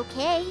home is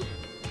okay.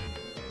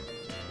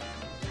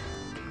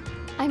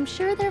 I'm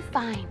sure they're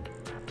fine.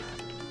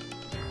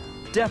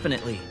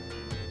 Definitely.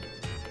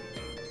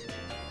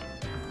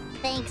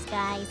 Thanks,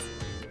 guys.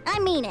 I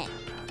mean it.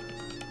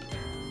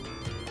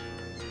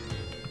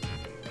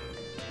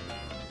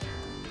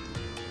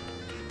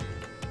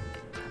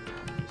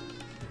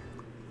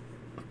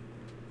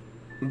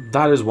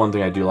 That is one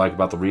thing I do like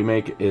about the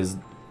remake is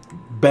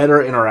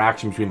better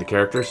interaction between the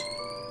characters.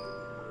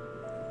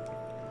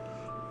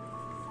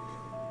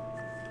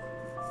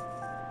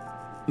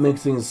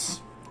 Makes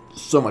things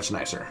so much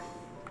nicer.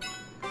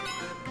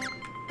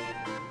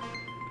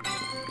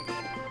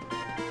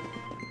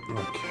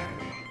 Okay.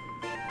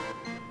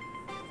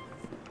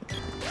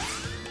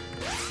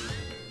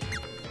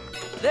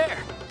 There.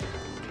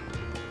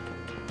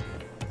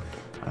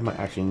 I might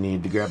actually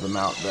need to grab them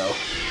out, though.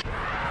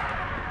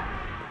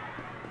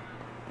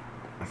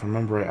 If I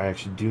remember right, I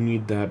actually do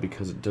need that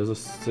because it does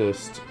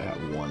assist at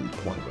one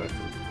point, but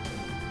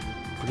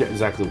I forget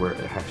exactly where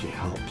it actually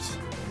helps.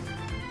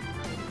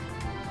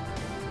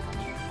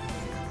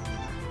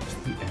 It's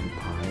the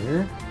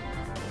Empire.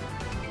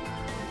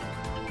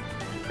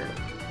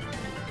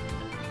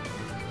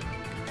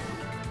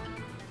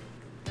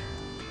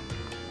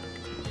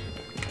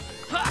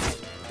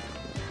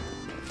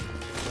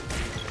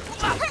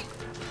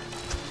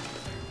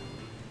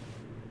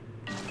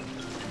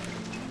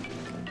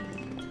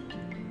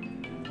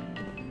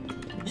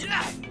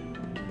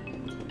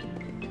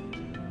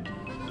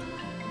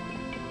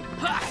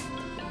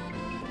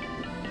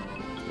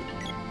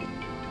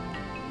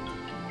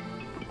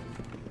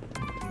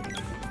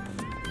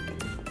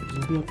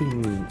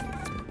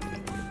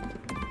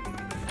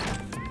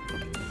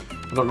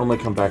 I don't normally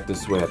come back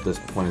this way at this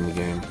point in the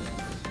game.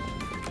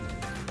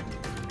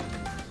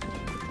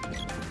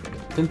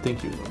 Didn't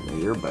think he was over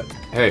here, but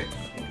hey,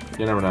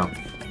 you never know.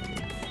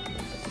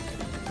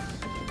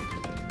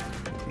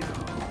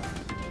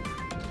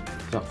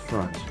 It's up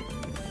front.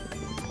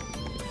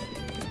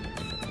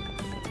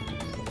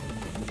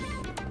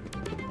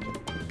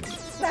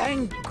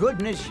 Thank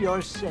goodness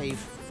you're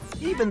safe.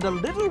 Even the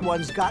little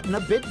one's gotten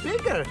a bit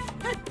bigger.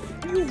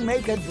 You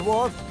make a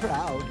dwarf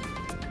proud.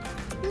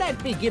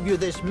 Let me give you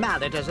this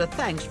mallet as a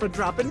thanks for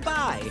dropping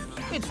by.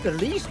 It's the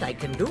least I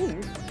can do.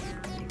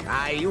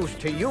 I used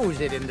to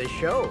use it in the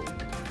show.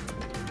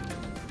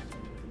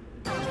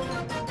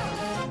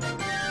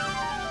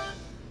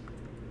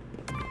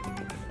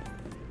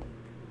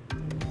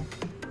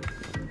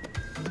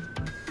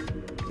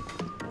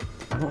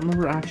 I don't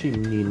remember actually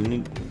needing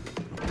it.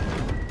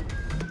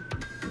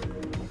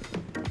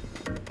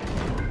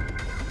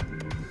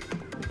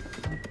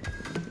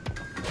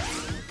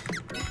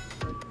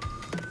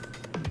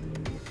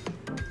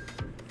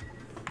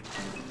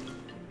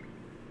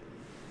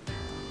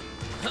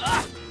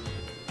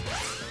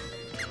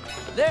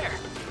 There!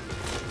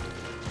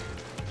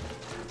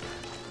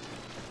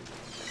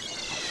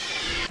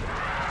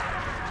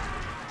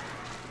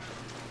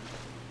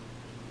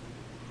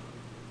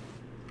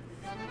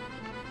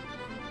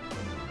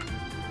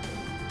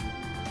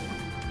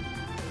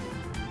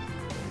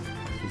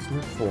 He's in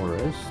the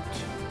forest.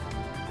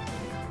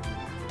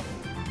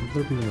 Would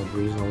there be a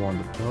reason I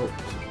wanted the belt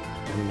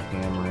and the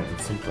hammer and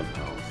something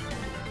else?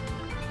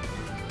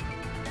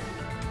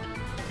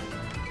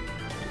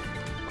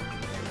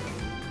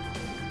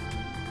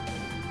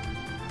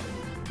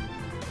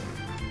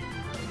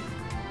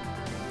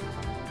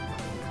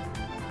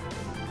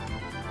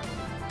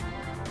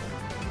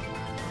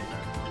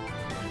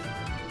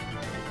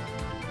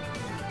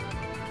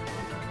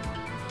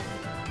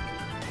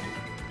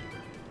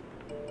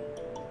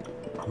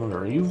 I wonder,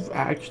 are you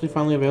actually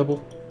finally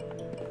available?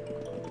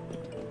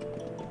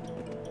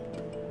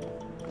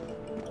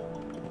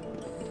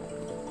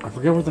 I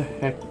forget where the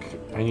heck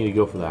I need to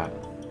go for that.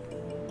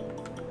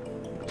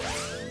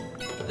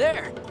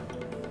 There!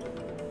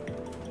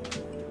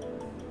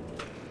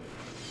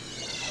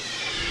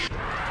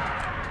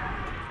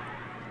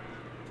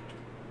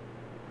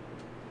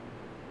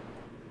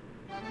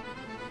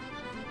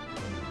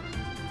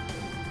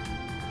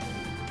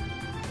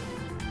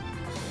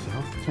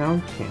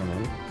 Southtown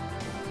Cannon.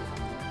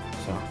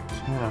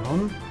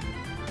 Southtown.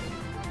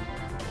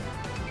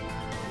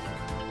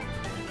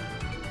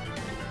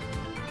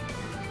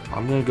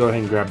 I'm gonna go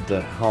ahead and grab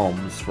the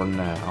helms for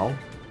now.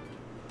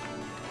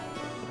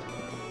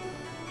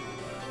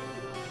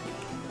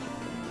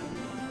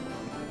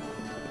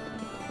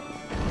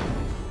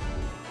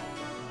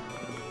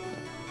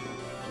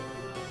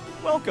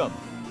 Welcome.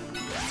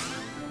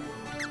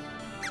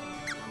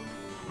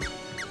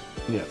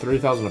 Yeah,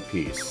 30,000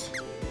 apiece.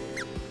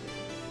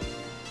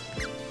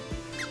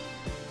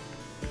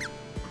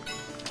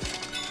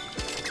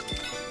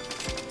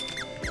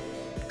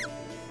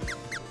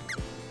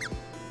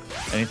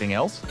 Anything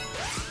else?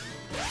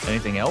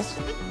 Anything else?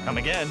 Come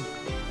again.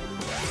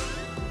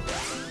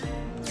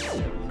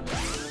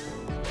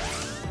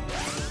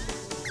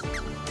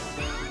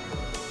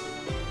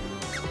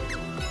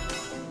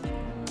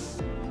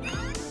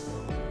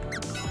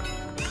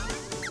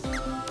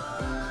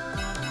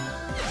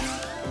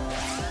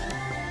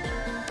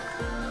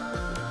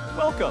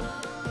 Welcome.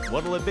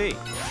 What'll it be?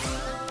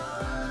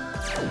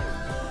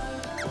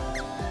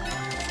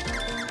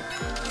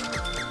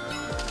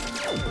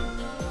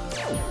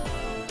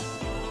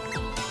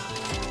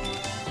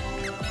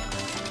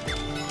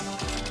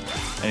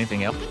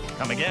 Anything else?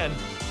 Come again.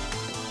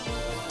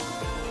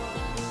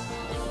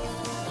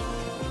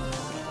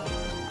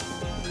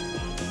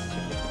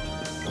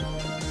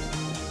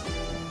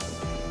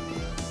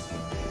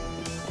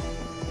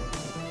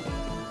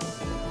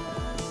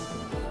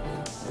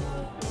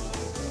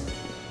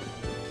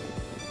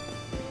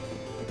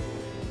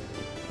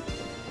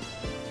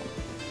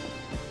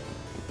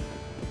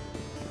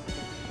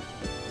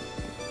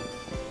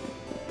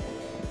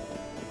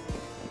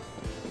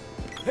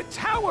 The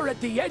tower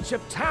at the edge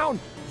of town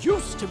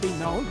used to be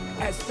known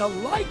as the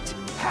Light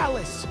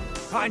palace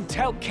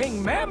until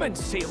King Mammon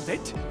sealed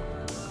it.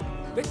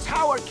 The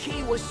tower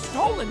key was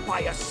stolen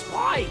by a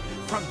spy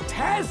from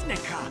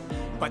Taznica,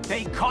 but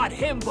they caught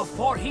him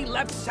before he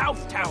left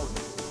Southtown.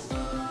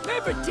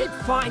 Never did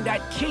find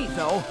that key,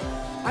 though.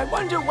 I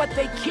wonder what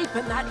they keep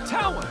in that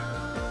tower.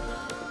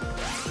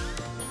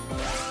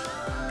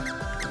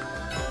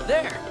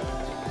 There.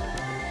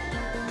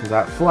 Because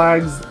that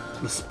flags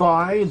the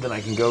spy, then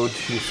I can go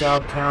to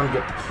Southtown,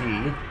 get the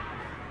key,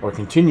 or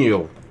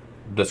continue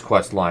this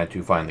quest line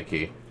to find the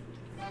key.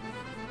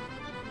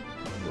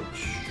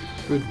 Which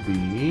should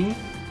be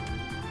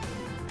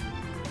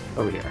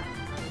over here.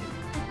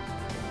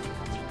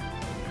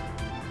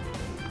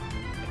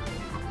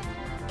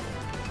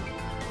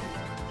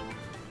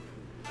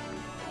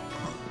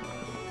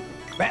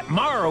 That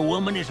Mara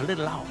woman is a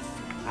little off.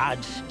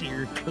 I'd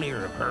steer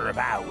clear of her if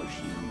I was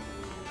you.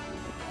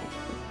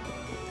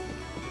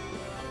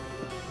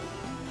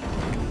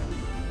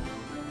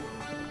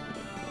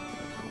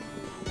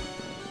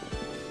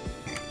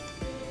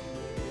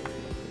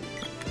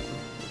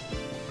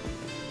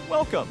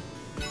 Welcome.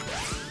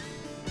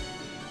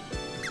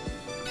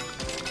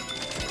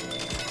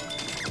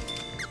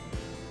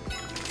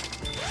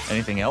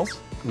 Anything else?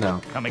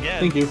 No. Come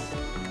again. Thank you.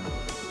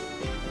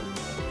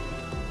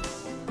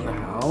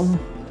 Now,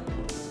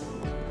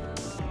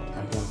 I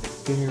gotta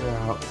figure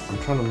out. I'm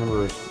trying to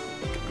remember.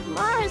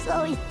 Mara's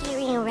always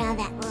carrying around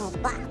that little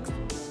box.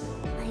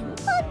 I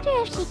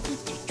wonder if she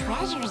keeps her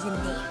treasures in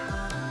there.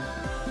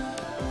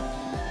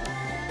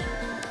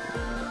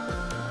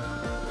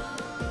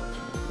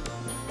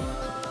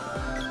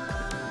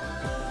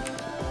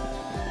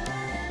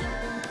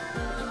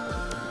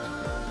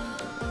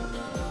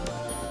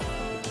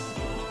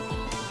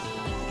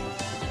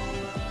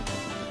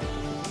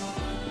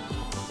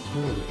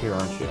 You're over here,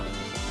 aren't you?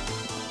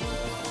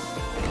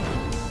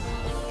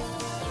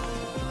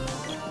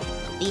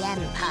 The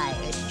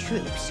Empire's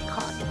troops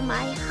caught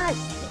my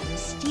husband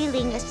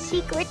stealing a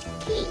secret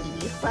key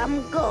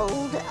from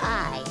Gold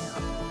Isle.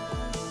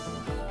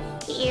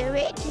 Here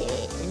it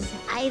is.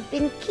 I've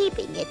been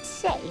keeping it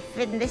safe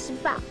in this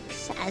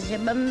box as a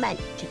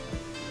memento.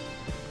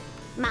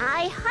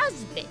 My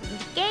husband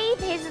gave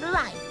his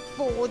life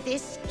for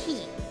this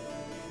key.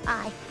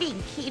 I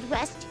think he'd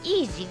rest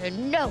easier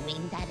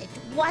knowing that it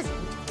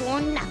wasn't for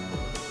nothing.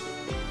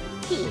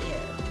 Here,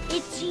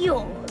 it's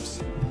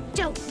yours.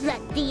 Don't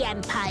let the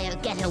Empire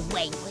get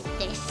away with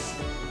this.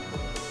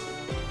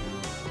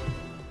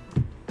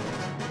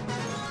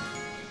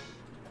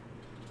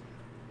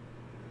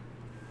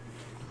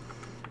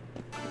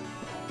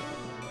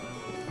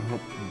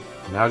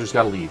 Now I just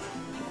gotta leave.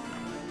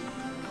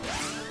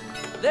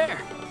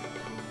 There.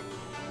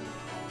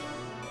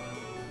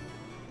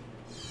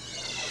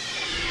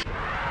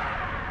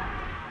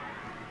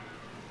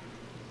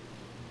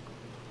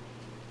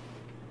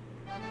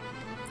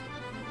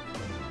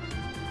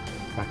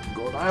 Back to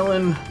Gold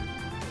Island.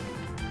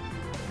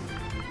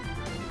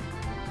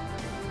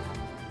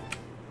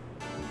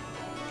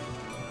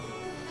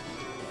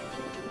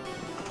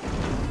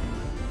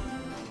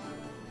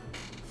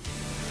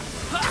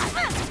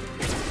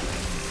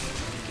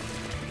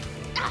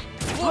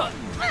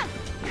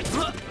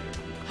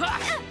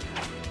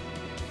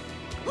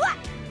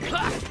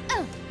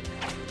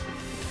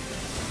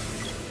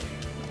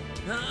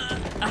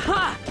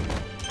 Aha!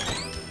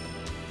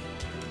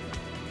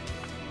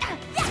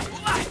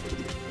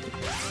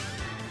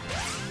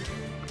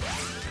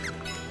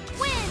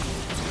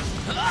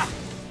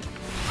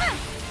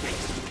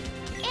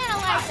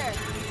 Analyzer!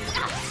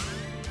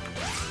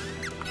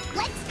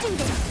 Let's do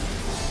this!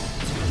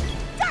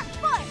 Dark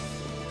Force!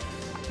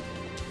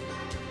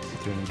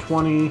 Doing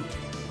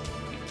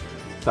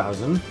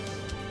 20,000.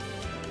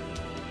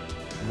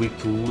 Weak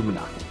to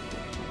Lumina.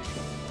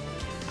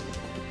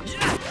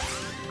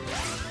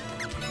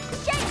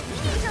 Jake, we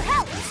need your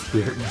help!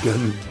 Spirit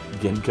Gun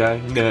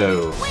Genkai?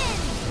 No.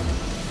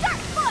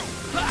 Dark Force!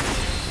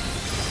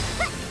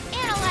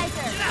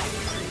 Analyzer!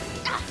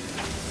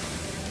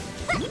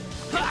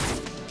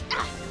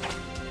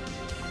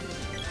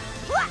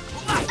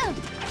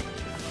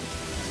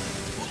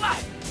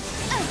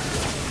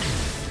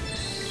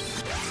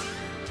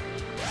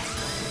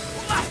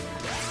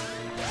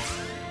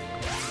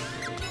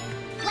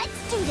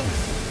 Let's do this!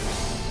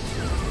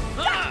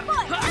 Dark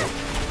Force!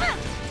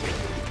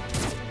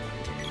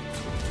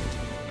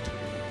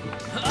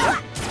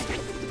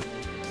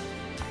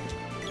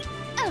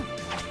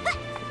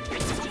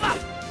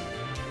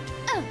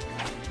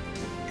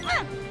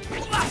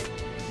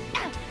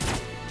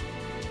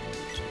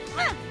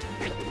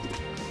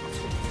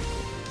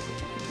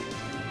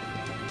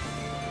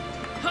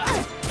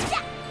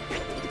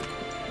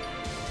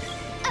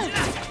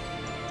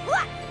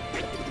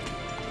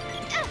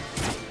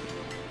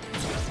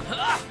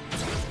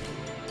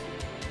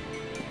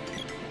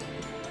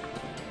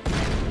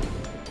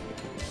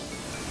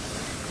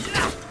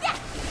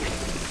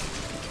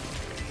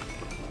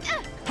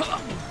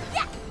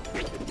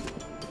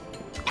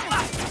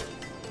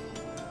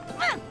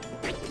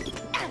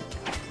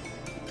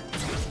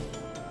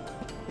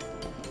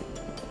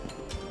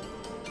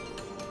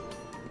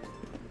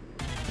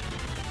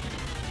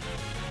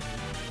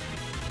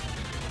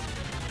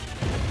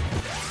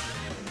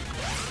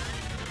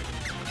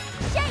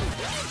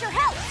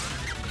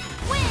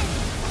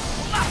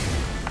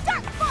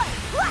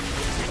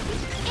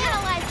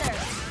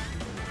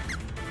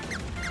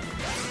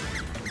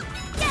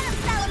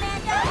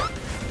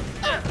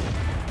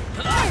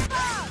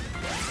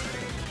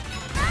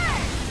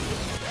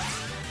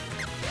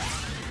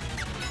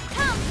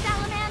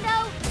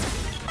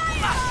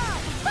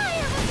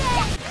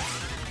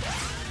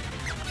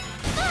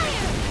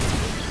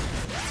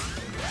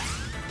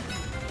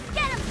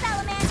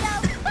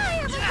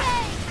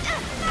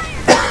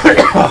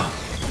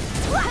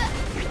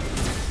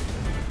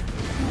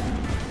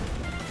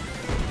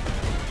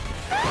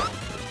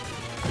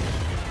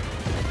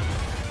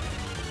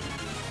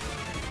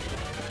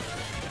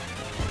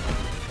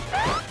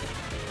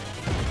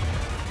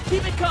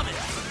 Keep it coming!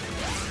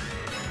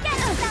 Get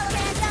him,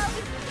 Salamando!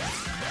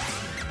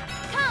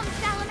 Come,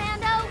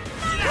 Salamando!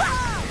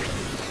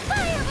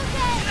 Fire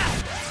bouquet!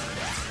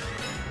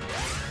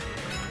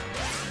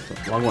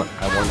 Wrong one.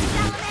 I wanted to use.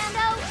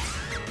 Salamando!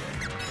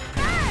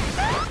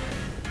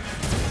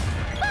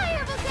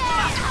 Fire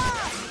bouquet!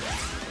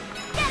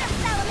 Get him,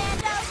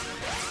 Salamando!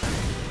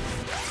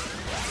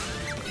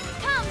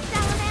 Come,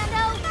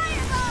 Salamando!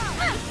 Fireball!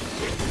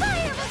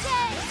 Fire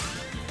bouquet!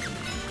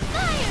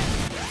 Fire!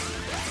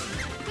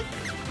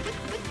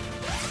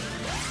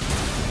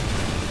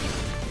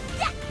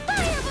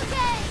 Fire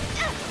bouquet!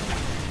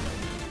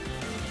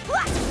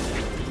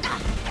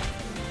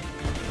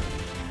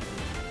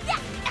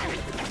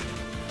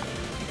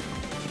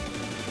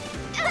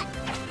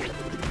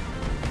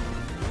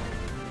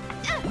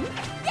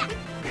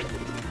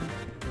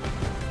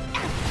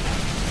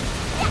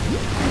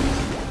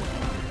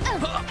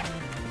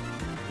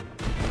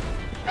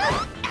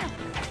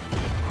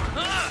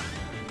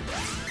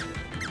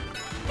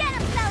 Get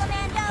him,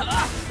 Salamando!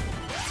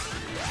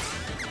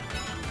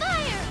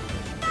 Fire!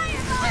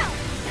 Fireball!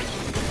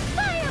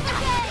 Fire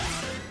bouquet!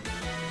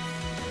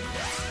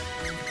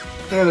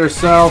 Hey there,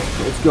 Sal.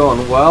 It's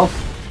going well.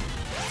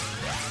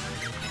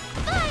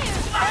 Fire!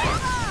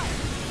 Fireball!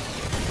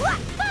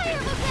 Fire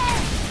bouquet!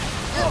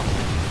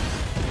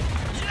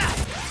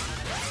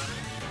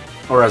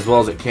 Or as well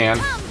as it can.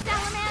 Come,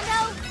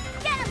 Salamando!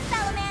 Get him,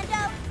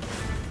 Salamando!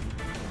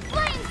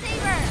 Flame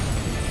saber!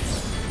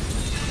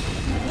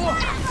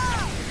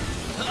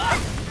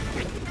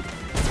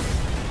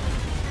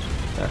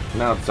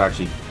 Now it's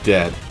actually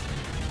dead.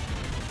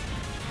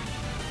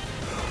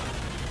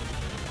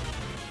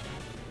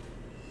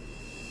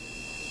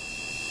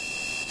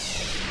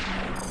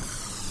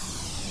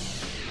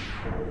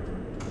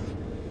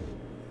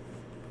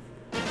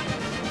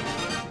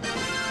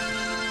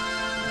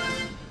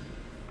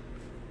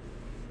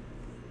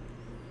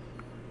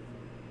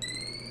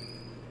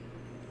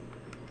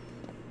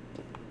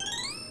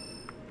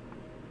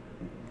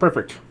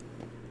 Perfect.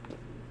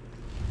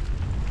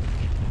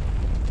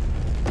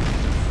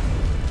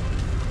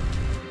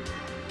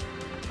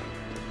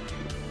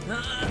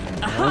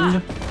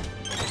 And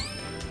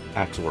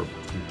axe orb,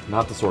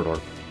 not the sword orb.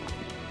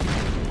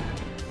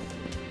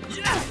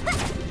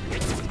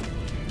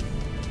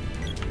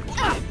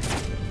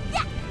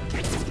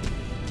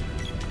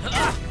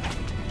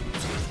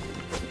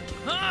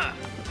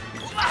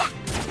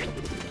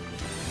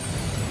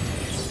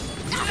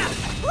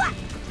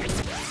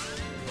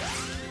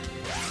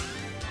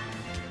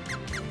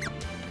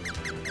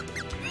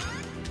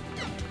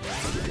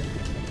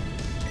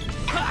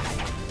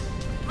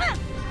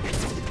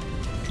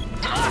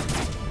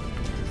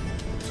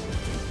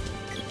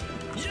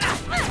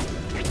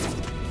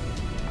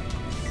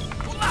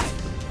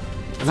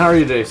 And how are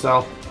you today,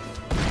 Sal?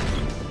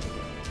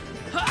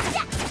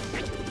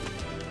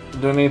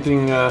 Doing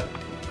anything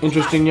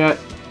interesting yet?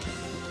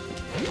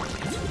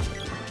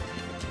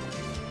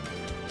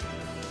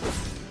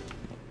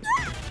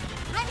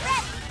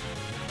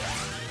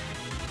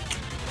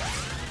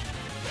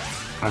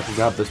 I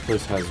forgot this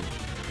place has,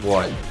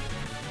 what,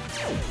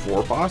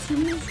 4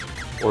 bosses?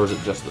 Or is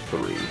it just the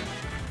 3?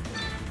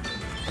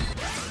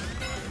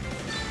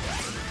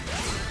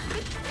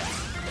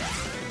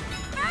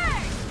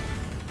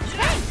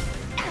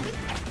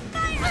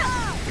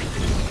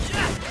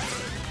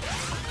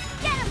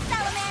 Get him,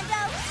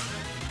 Salamando!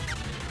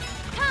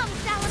 Come,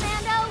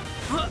 Salamando!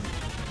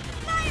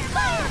 Fire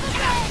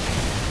bouquet!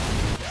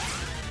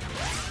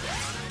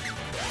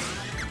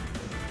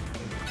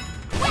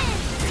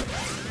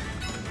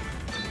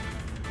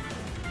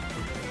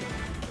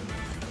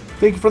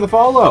 Thank you for the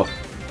follow!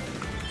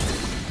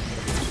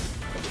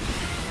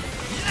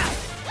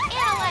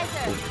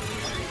 Analyzer!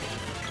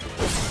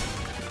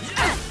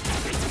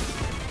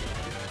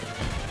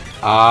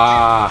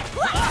 Ah!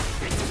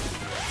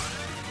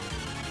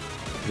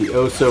 The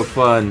oh so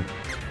fun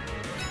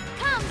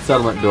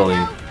settlement building.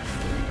 Fire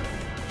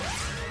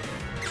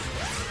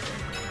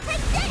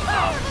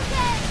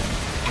bouquet!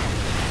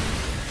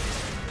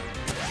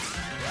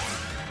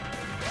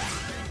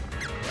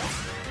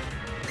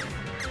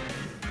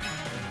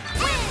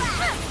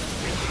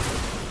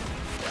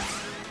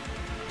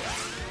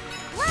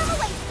 Whirl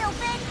away,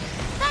 Sylphin!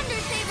 Thunder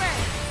Saber!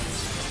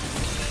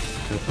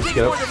 Can I please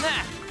get up?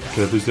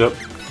 Can I please get up?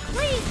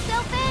 Please,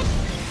 Sylphin!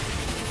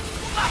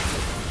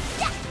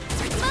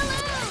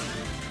 Balloon!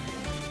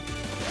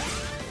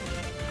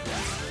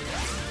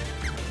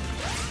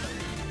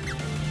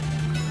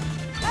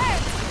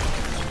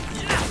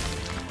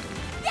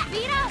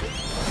 Beat up!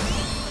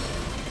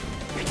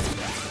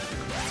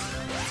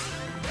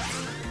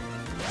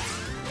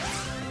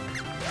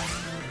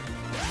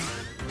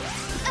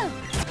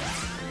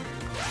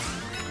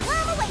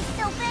 Whirl away,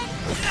 Sylphin!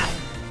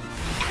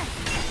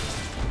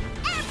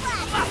 Air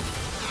blast!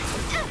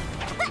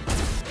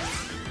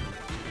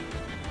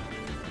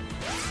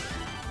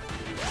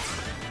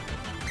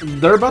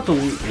 They're about to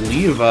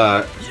leave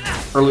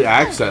early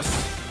access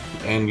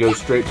and go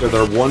straight to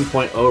their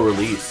 1.0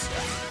 release.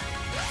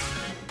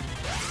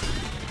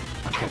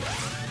 Okay.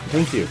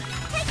 Thank you.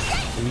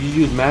 You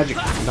use magic,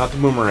 not the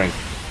boomerang.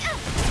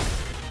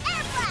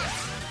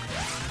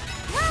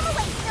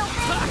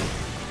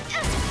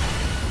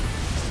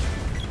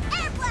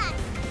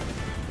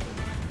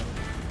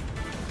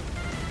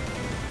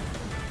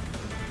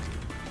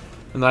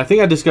 And I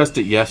think I discussed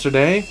it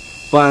yesterday,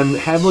 but I'm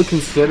heavily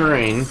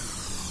considering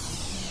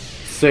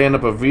setting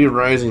up a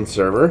V-Rising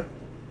server.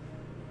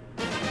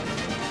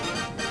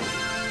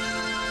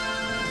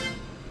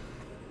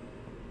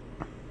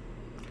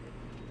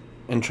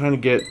 And trying to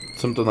get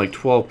something like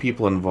 12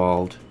 people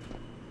involved.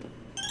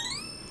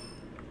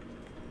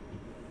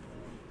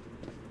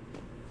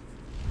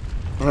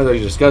 I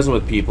was discussing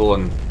with people,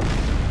 and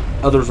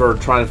others were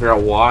trying to figure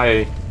out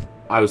why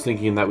I was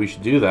thinking that we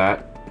should do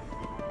that.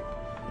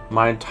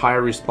 My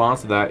entire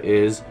response to that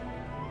is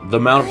the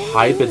amount of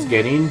hype it's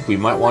getting, we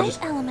might want to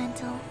just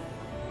elemental.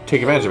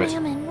 take advantage of it.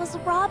 Mammon was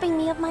robbing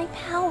me of my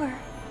power.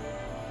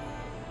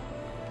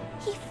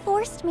 He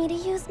forced me to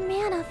use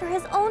mana for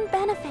his own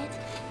benefit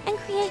and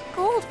create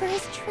gold for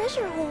his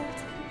treasure hold.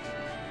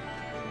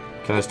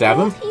 Can I stab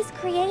him? The gold he's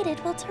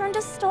created will turn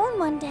to stone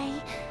one day.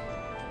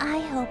 I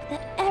hope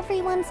that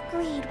everyone's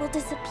greed will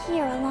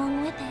disappear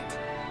along with it.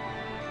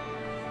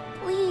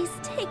 Please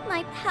take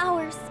my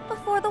powers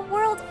before the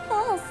world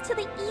falls to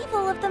the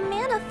evil of the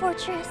Mana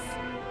Fortress.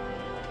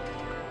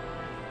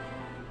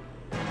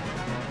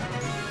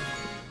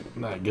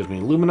 That gives me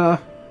Lumina.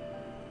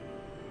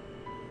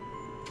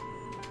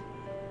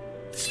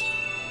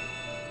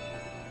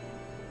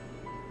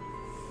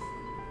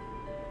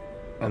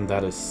 And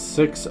that is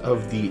 6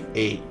 of the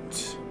 8.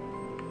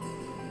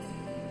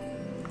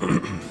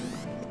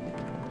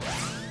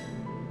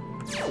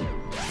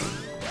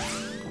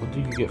 What do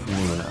you get from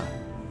Lumina?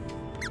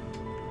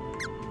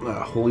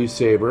 Holy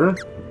Saber,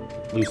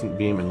 Lucent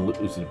Beam, and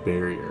Lucid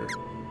Barrier.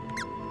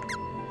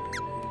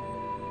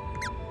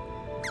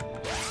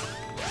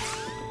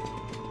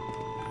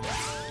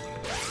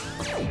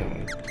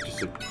 Okay,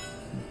 just a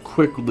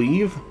quick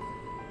leave.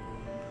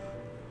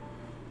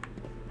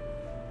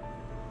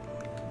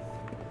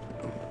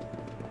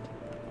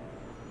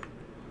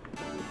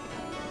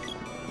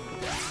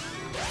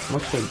 How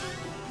much did...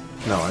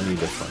 No, I need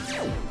this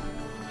one.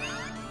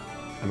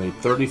 I made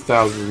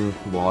 30,000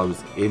 while I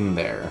was in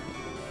there.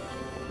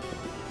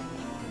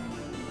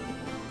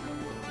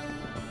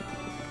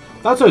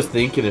 That's what I was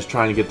thinking, is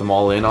trying to get them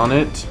all in on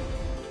it.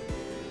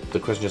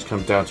 The question just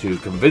comes down to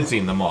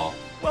convincing them all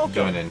to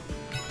join in.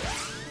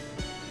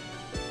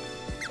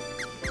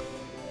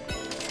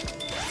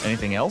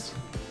 Anything else?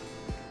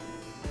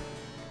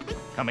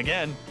 Come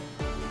again.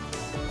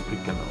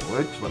 Speaking of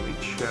which, let me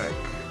check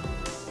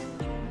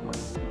my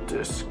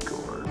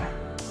Discord.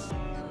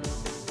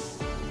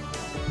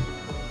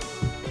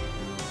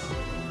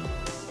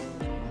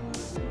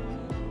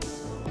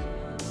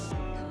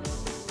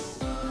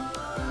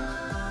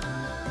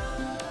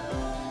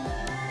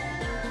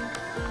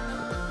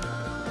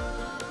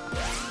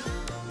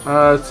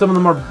 Some of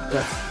them are...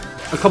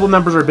 a couple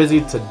members are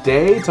busy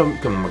today. Some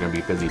of them are going to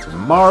be busy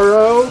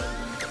tomorrow.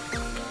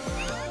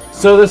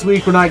 So this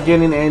week we're not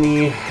getting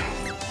any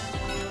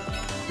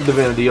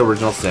Divinity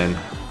Original Sin.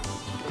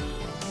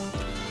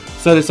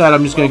 So I decided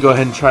I'm just going to go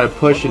ahead and try to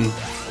push and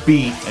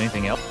beat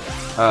anything else?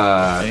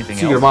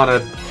 Secret of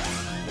Mana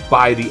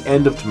by the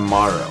end of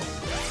tomorrow.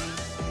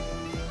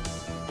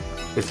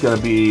 It's going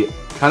to be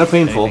kind of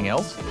painful. Anything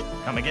else?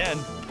 Come again.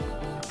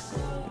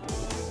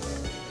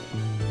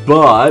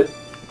 But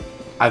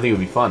I think it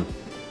would be fun.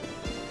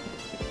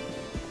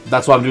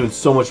 That's why I'm doing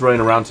so much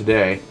running around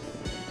today.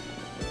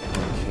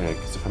 Okay,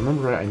 because if I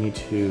remember right, I need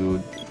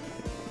to...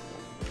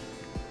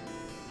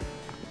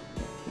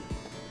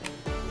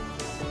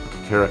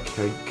 Kakara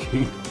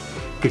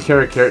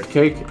carrot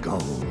cake?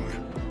 Gold.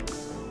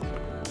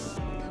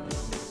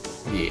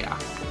 Yeah.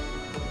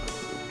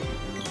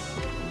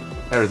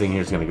 Everything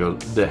here's gonna go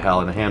to hell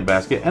in a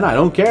handbasket, and I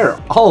don't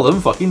care. All of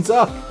them fucking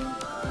suck.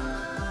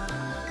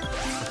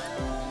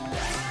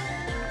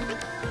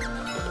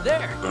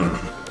 There.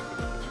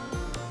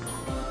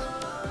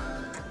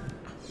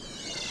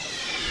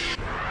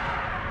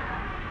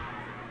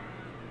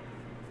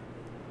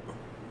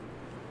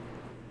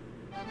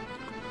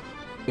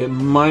 It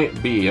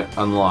might be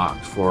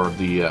unlocked for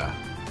the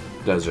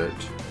desert.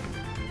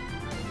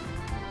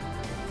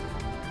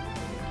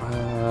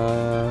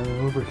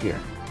 Over here.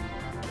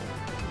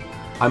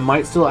 I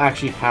might still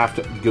actually have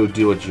to go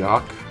do a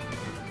Jock,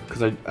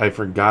 because I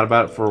forgot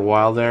about it for a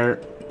while there.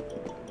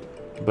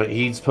 But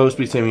he's supposed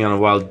to be sending me on a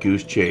wild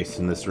goose chase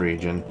in this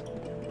region.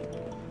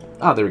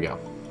 Ah, there we go.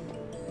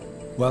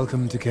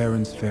 Welcome to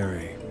Karen's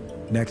Ferry.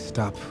 Next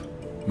stop,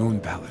 Moon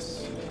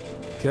Palace.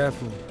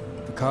 Careful.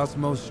 The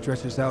cosmos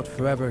stretches out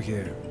forever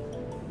here.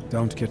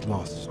 Don't get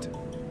lost.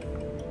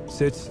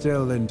 Sit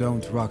still and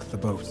don't rock the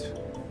boat.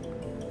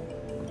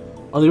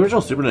 On the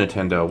original Super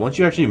Nintendo, once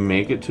you actually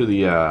make it to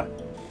the, oh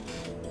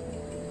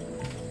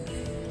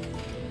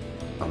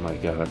my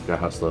god, I forgot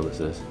how slow this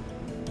is.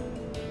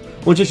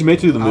 Once you actually make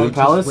it to the Moon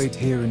Palace, wait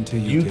here until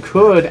you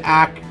could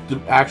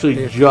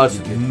actually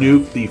just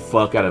nuke the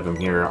fuck out of him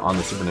here on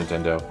the Super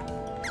Nintendo.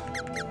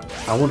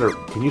 I wonder,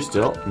 can you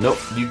still? Nope,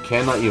 you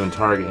cannot even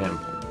target him.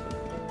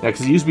 Yeah,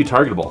 because he used to be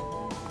targetable.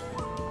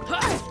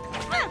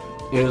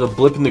 Yeah, there's a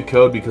blip in the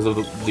code because of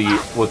the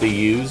what they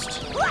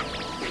used.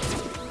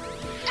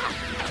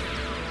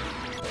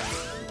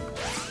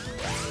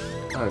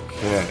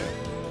 Okay.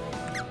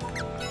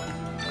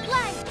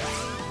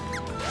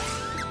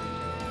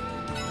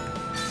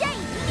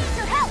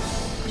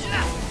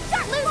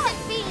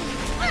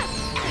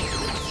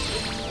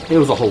 It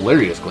was a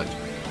hilarious glitch.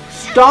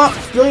 Stop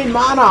stealing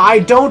mana! I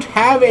don't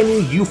have any,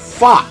 you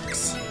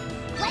fox!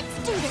 Let's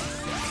do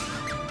this.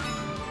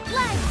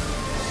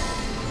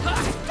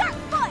 Dark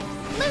Force,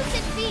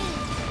 Lucid Beam.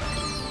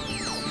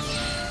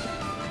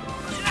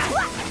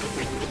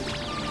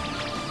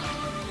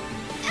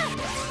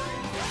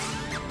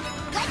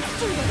 Let's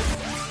do this.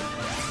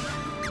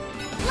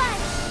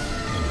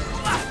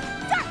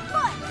 Dark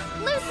Force,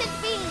 Lucid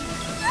Beam.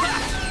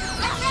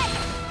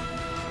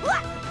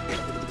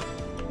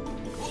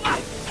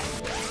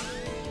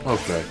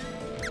 Okay.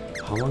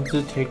 How long does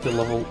it take to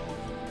level?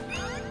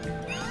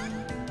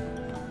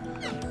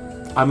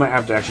 I might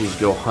have to actually just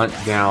go hunt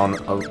down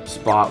a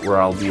spot where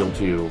I'll be able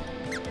to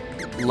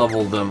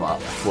level them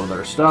up for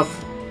their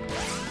stuff.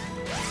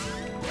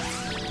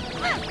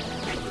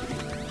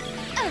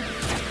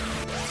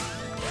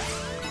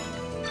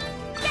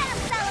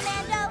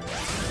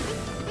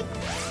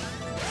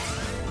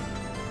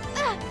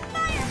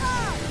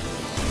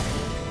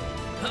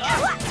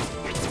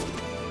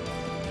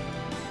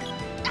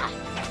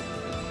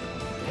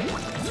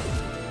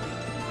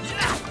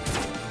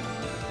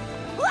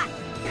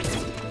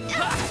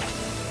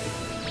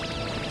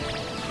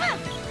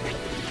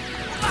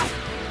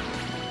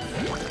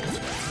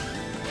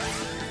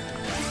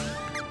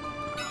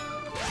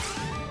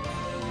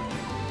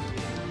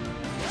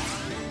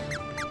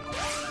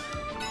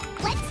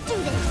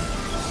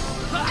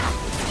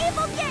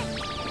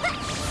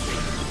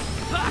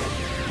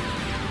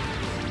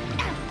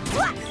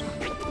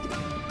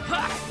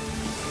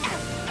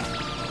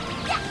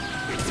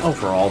 Oh,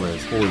 for all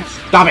this. Holy,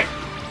 stop it!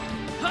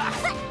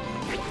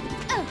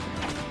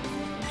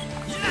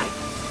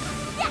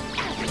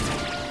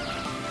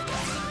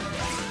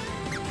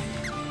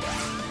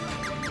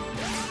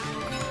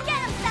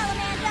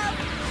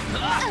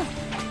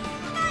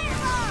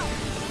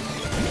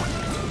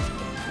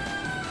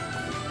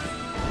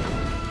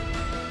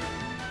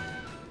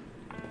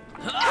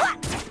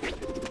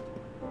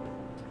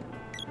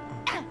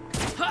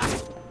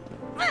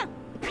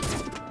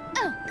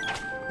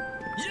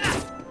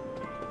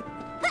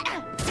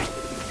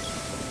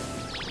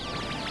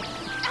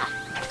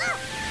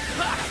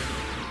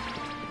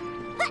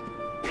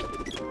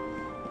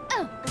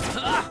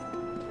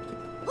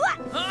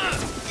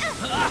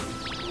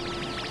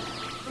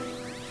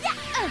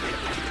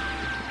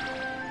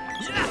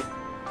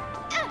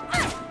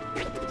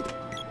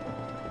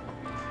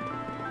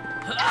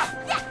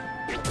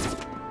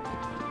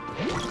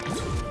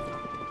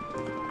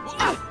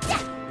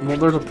 Well,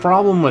 there's a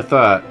problem with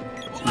that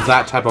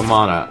type of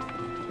mana.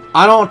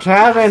 I don't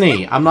have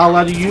any. I'm not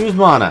allowed to use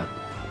mana.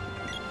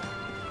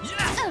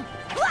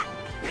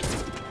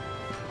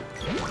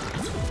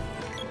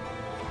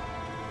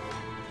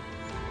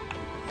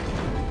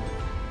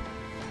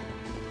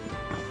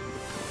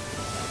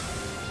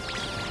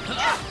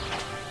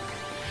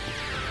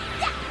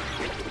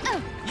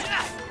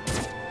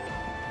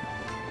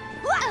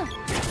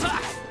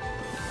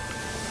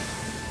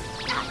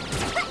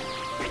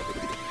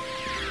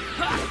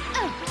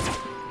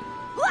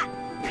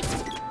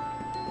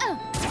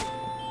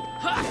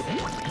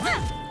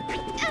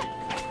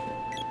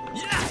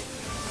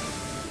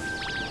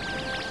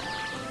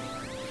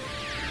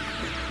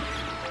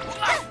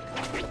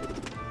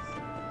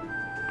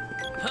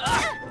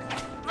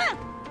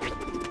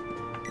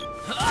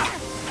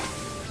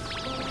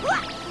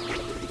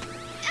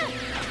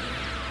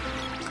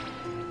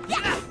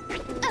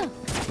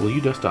 Will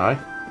you just die?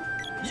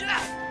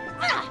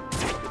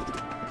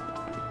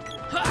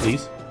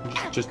 Please?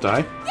 Just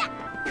die?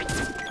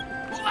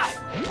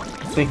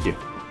 Thank you.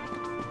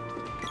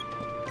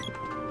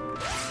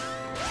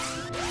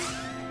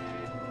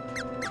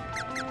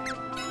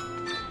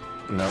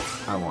 No,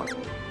 I want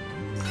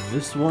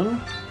this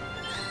one.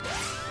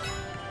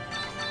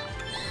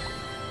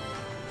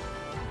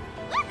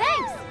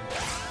 Thanks!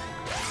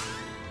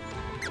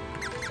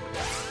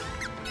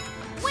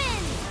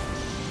 Win!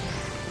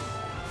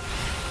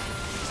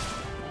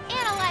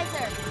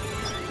 Analyzer!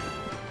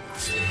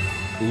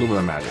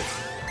 Lumina magic.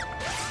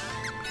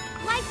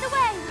 Light the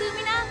way,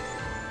 Lumina!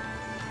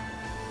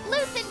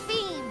 Lucid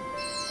Beam!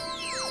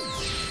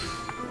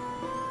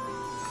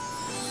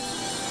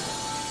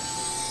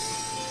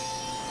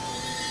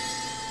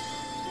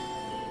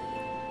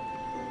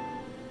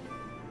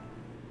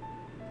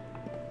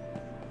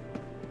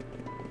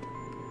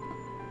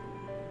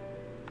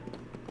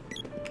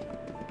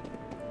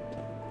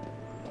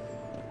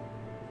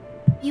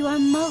 You are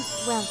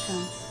most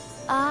welcome.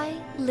 I,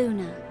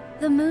 Luna,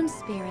 the Moon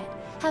Spirit,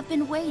 have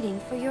been waiting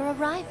for your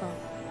arrival.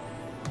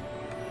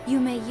 You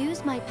may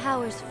use my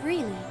powers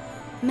freely,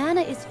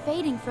 Mana is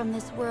fading from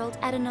this world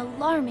at an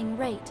alarming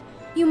rate.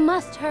 You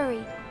must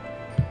hurry.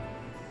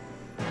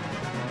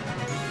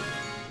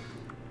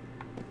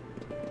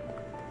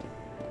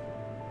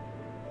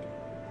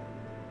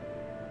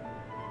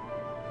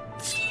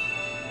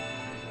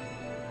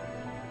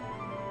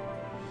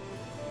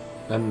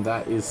 And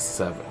that is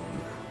 7.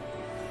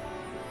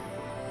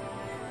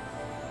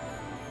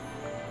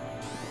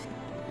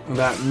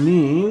 That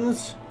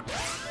means...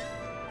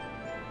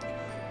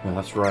 Yeah,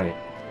 that's right.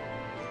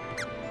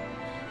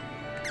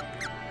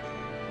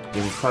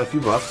 Give me quite a few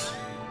buffs.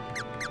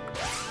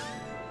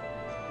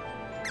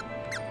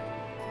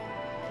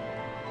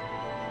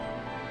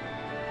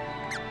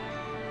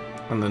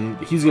 And then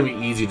he's going to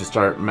be easy to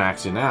start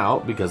maxing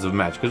out because of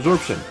magic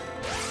absorption.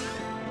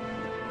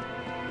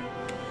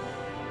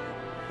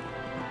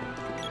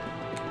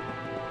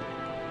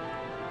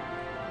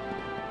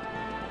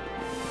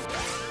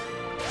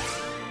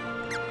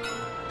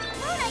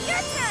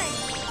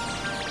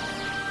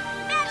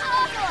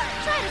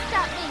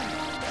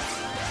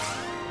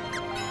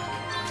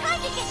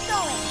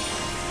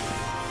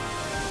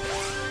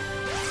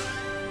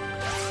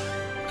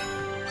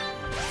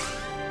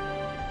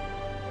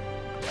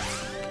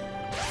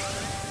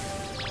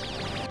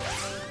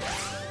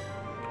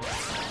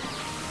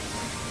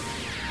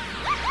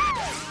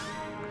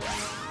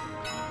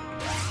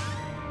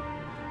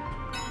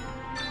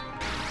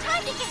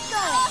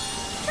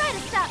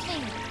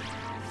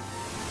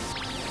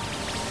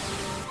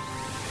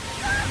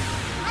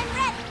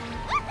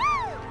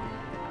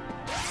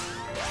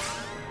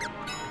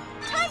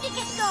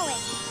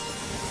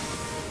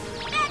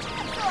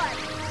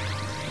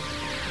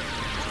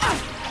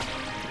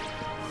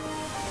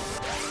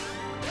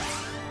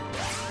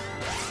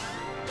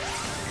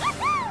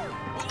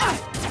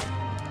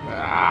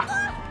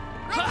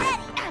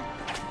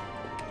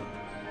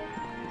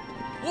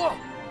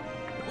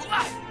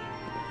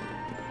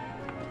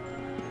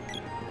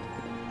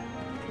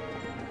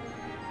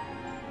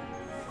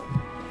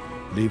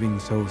 Leaving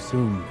so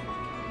soon.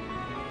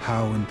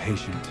 How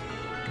impatient.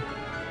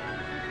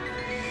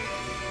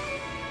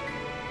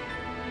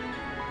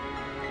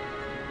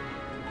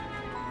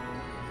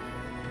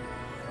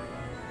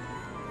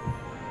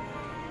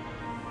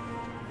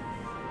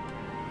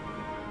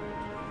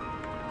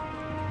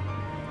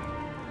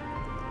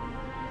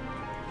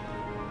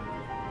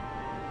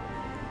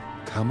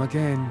 Come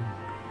again.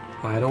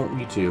 I don't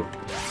need to.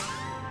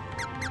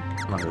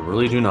 I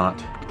really do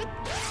not.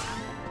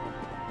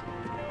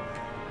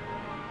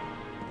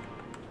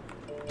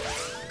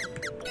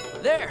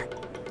 There!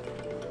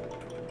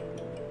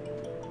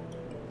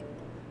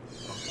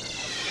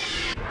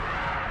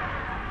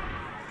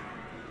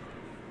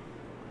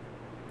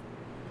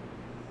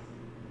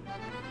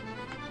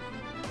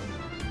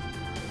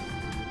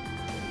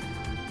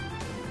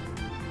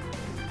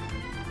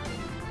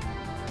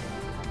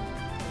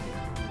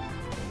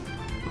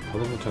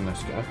 Pull over to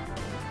this guy.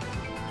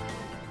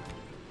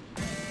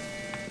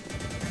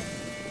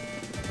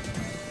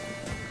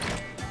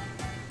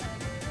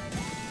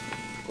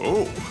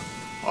 Oh,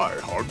 I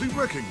hardly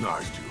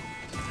recognized you.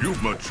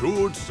 You've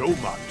matured so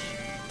much.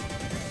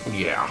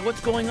 Yeah.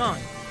 What's going on?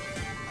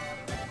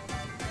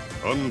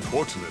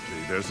 Unfortunately,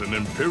 there's an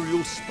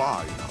Imperial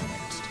spy in our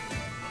midst.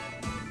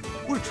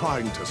 We're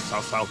trying to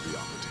suss out the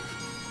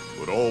operative,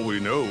 but all we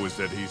know is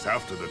that he's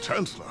after the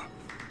Chancellor.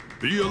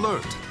 Be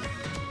alert.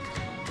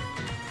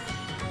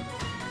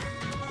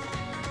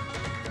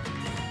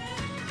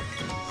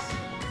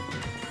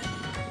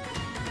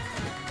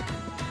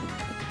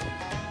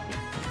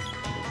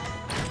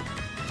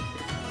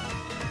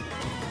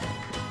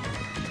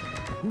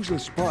 Who's the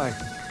spy?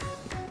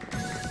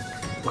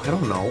 I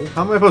don't know.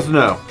 How am I supposed to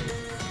know?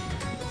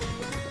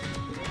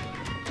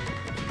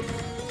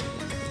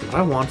 What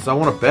I want is I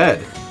want a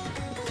bed.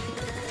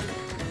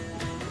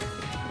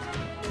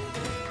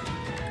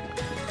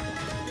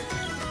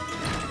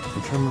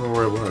 I'm trying to remember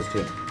where it was,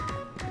 too.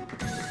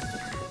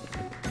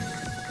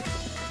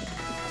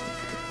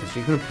 Is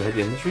there even a bed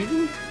in this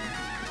region?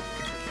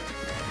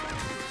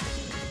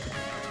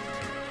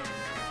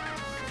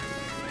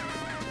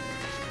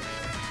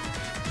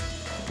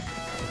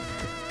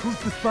 Who's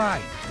the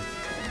spy?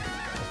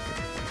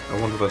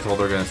 I wonder if that's all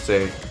they're gonna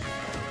say.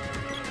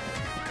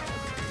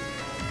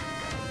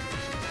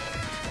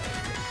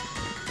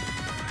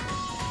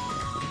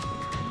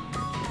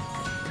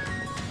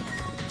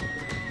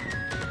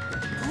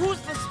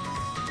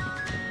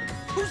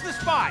 Who's the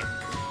spy?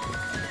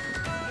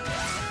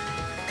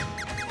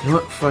 You know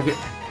what? Fuck it.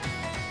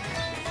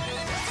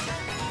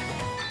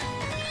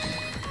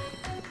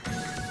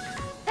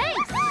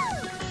 Thanks.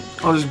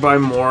 I'll just buy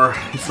more.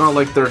 It's not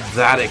like they're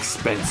that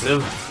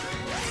expensive.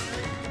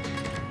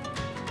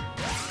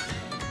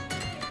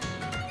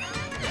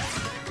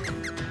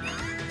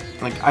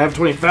 Like, I have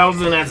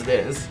 20,000 as it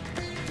is.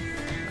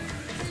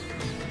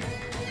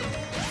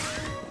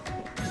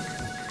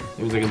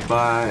 Means I can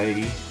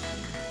buy...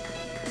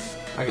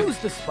 Who's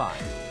the spy?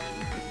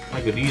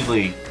 I could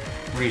easily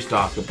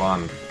restock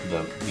upon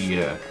the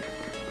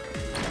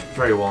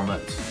fairy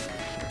walnuts.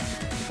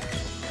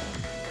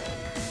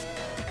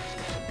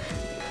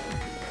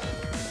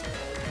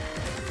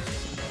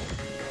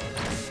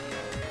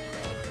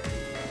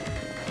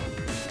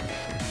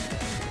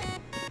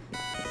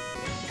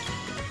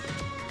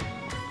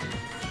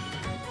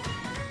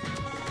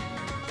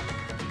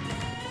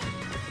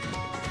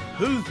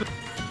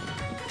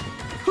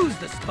 Who's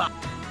the spy?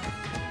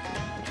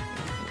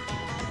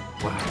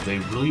 Wow, they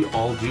really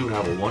all do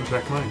have a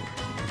one-track mind.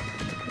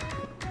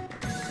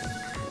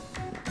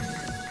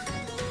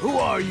 Who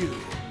are you?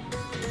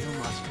 You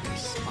must be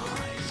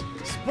spies.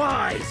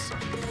 Spies!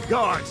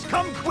 Guards,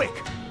 come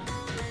quick!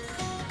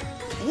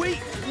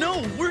 Wait,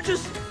 no, we're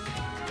just...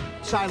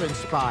 Silent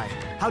spy.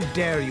 How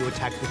dare you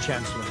attack the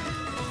Chancellor?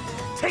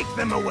 Take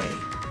them away!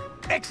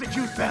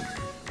 Execute them!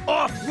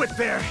 Off with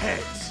their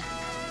heads!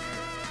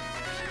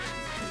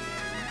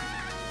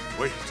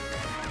 Wait.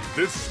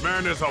 This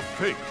man is a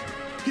fake.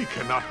 He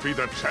cannot be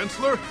the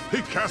Chancellor.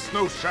 He casts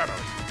no shadow.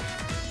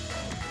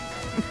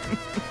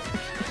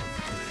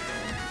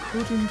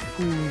 Couldn't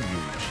fool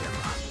you,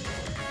 Gemma.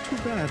 Too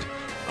bad.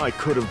 I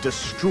could have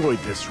destroyed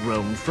this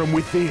realm from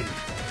within.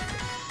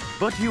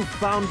 But you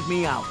found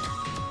me out.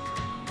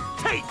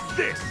 Take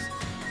this!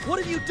 What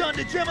have you done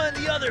to Gemma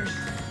and the others?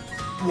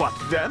 What,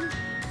 them?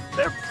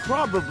 They're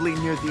probably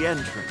near the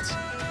entrance,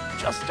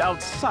 just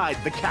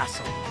outside the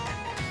castle.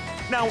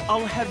 Now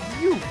I'll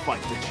have you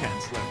fight the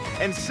Chancellor,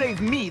 and save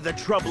me the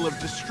trouble of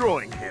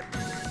destroying him.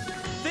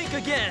 Think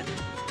again!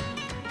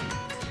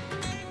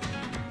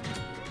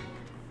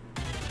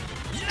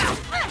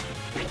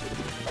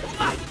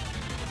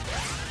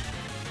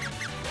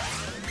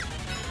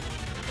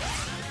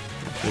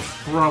 We'll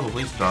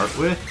probably start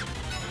with...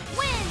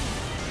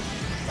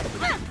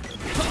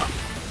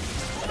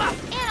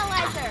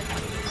 Analyzer!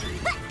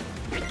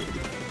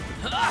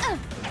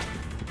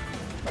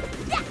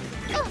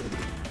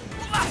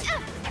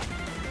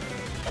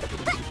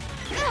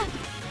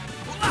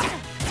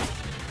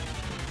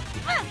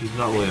 He's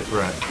not really a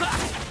threat.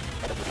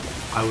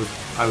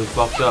 I was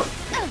buffed up.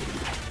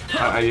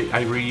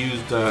 I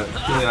reused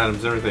healing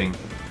items, everything.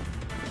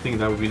 Thinking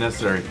that would be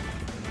necessary.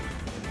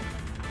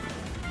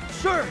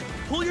 Sure,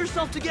 pull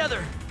yourself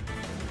together.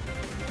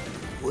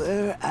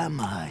 Where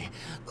am I?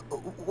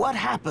 What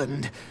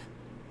happened?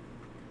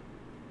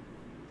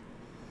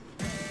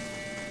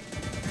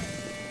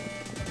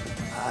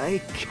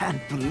 I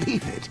can't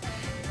believe it.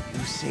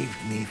 You saved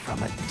me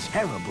from a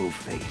terrible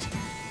fate.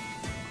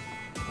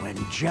 When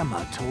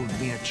Gemma told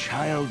me a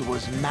child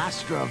was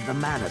master of the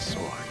Mana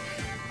Sword,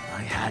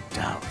 I had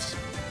doubts.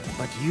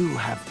 But you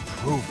have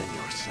proven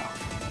yourself.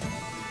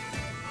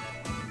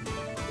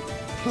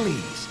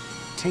 Please,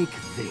 take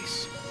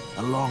this,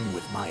 along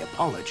with my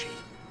apology.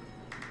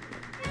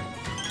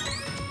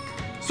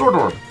 Sword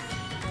Orb!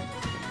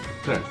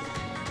 There.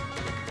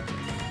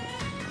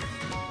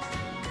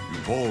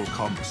 You've all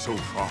come so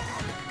far,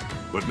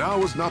 but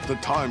now is not the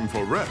time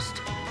for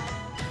rest.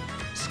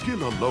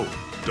 Skill alone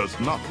does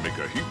not make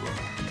a hero.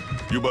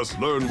 You must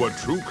learn what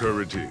true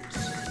courage is.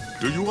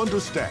 Do you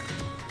understand?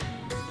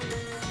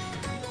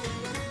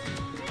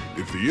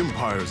 If the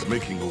Empire is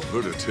making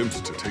overt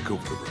attempts to take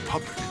over the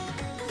Republic,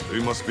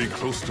 they must be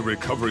close to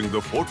recovering the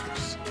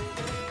fortress.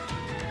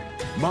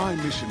 My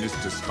mission is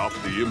to stop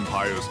the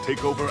Empire's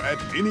takeover at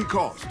any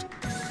cost.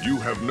 You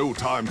have no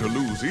time to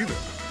lose either.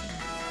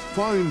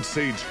 Find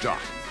Sage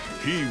Jock.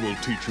 He will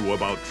teach you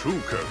about true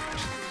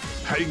courage.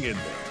 Hang in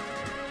there.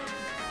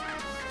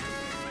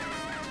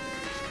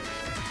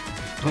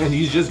 And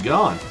he's just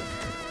gone.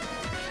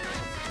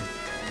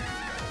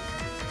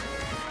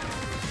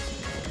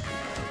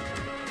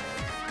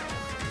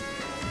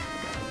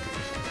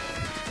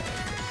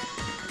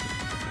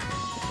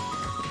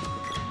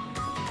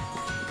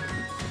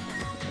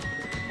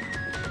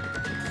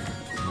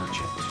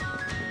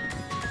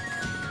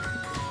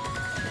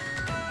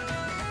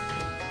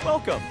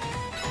 Welcome.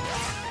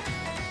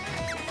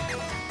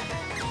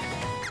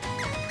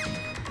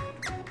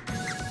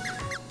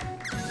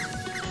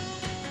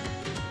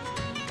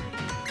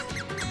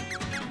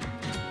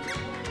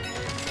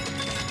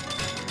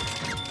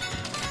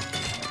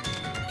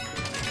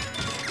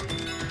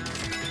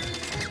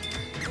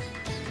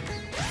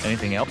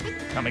 Anything else?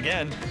 Come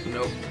again.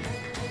 Nope.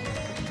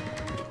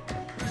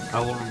 I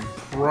will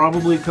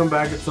probably come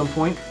back at some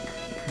point,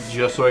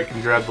 just so I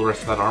can grab the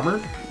rest of that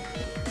armor.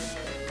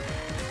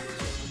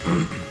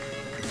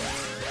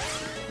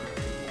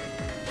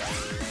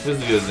 This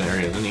is good in the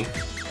area, isn't he?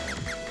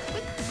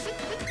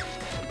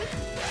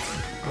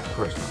 Of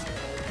course not.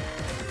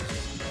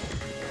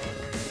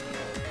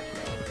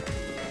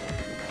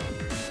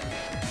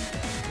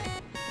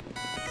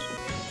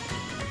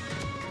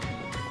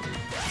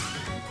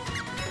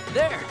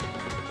 There!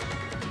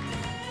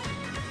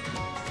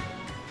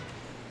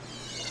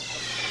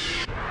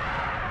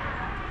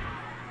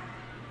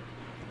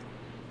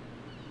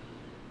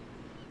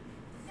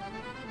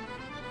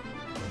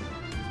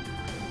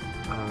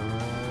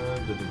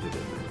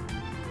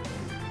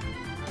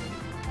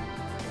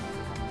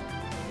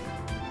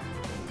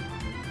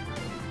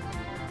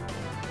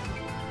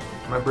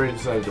 My brain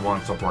decided to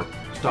want to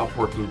stop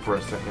working for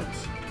a second.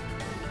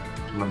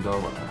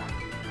 Mandala.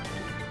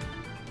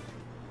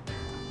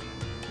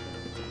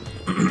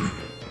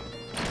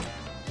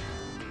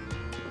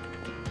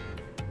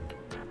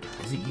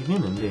 Is he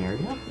even in the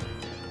area?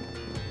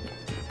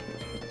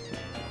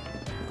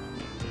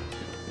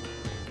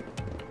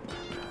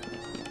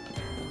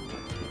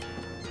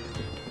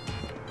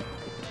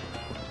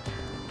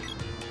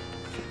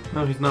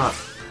 No, he's not.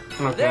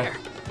 Okay. There.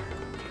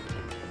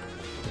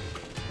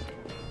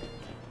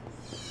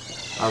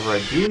 However,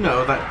 I do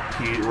know that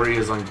where he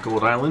is on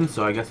Gold Island,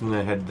 so I guess I'm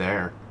gonna head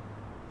there.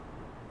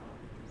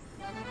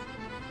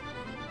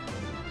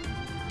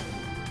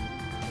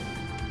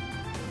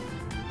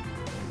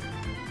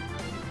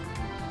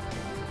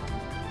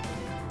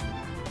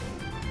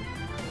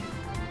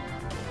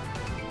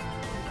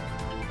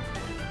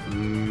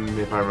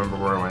 If I remember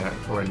where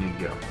I need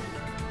to go.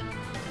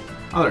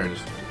 Oh, there it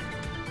is.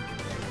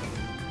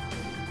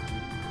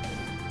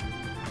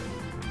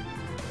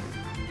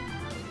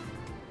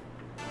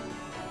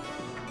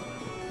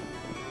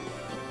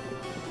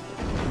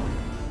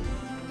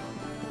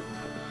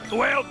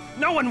 Well,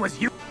 no one was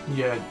you.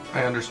 Yeah,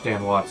 I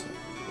understand, Watts.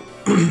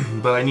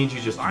 But I need you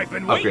just to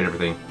upgrade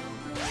everything.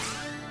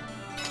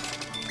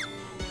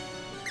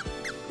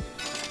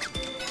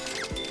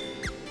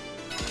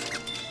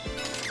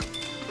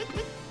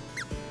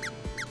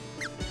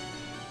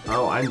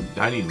 Oh,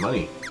 I need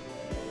money.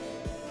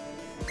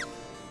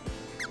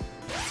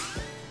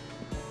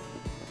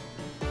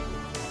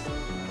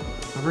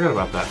 I forgot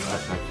about that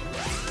aspect.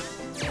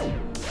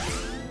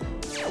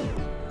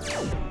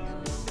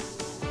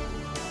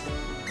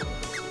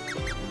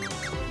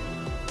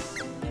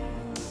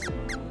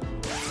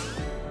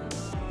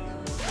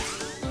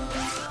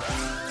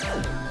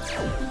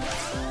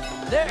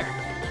 There.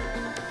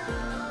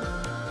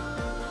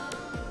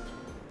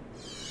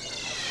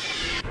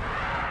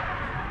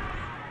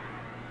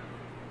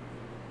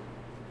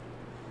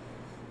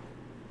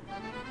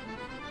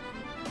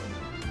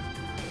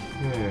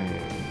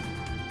 Okay.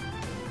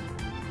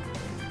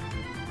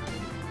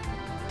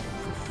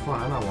 For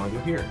fun, I want to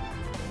go here.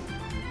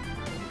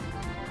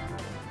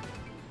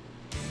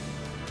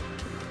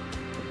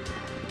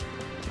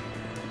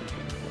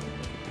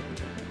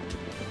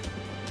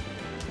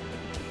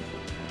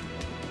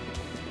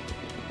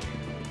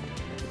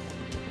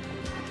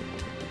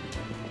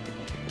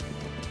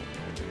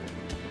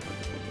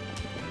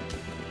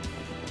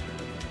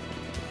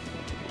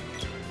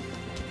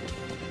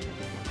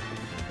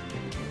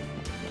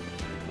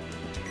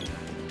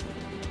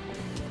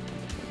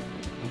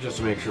 Just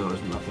to make sure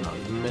there's nothing I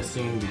was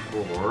missing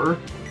before.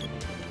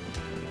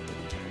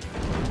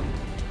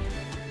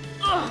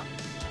 Ugh!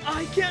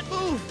 I can't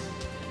move!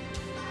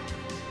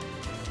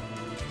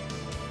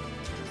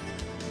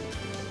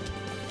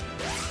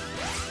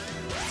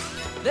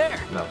 There!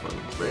 That's what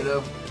I'm afraid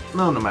of.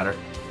 No, no matter.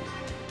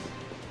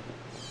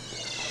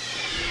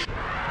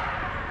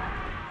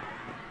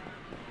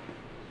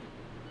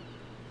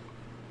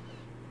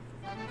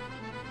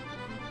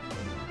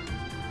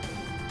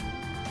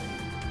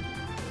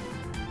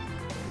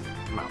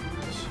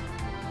 Mountains.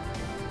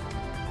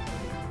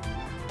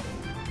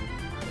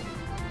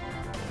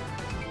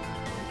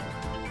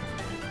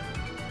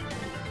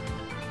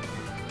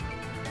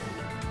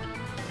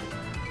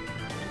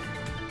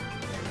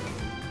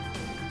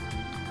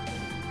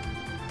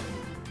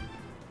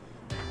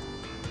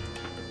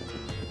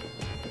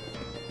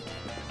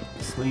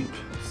 Sleep,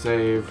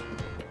 save,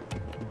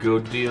 go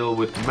deal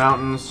with the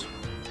mountains.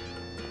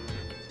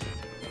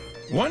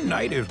 One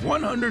night is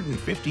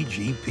 150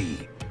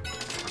 GP.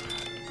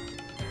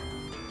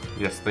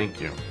 Yes, thank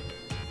you.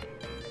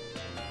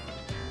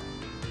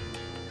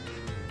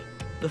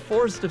 The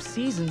Forest of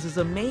Seasons is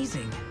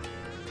amazing.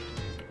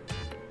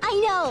 I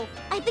know!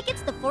 I think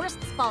it's the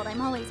forest's fault I'm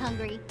always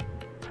hungry.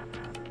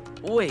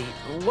 Wait,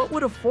 what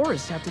would a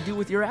forest have to do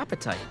with your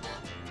appetite?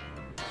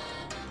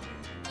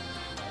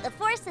 The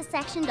forest is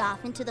sectioned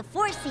off into the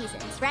 4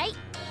 seasons, right?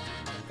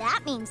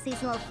 That means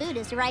seasonal food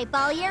is ripe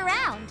all year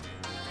round.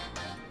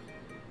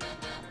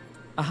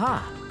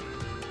 Aha!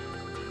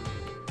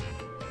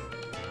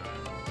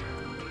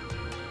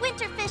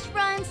 Winter fish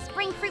runs,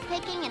 spring fruit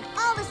picking, and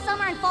all the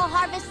summer and fall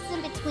harvests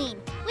in between.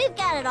 We've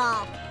got it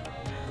all.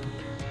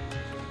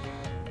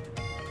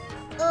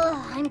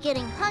 Ugh, I'm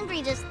getting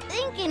hungry just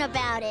thinking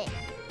about it.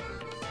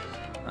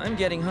 I'm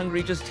getting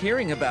hungry just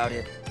hearing about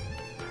it.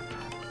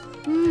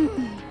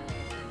 Mmm.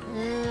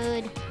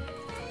 Good.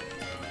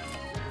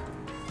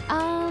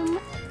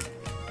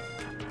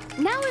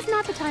 Now is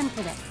not the time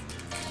for this.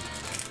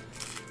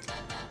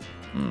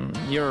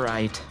 You're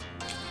right.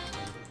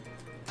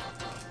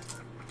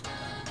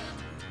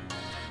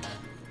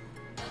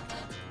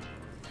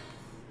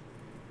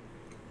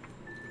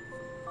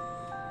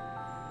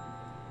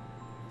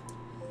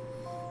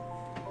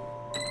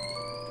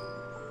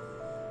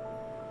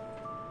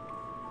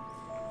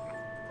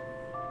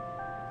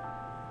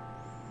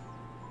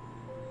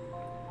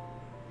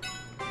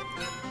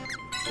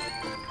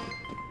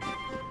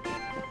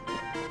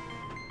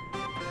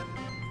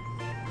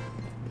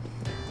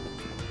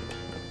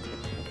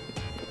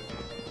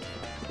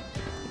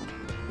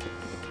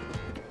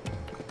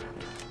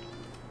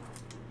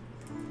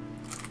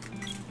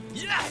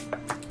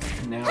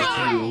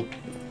 Now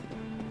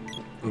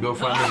to go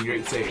find the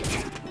Great Sage.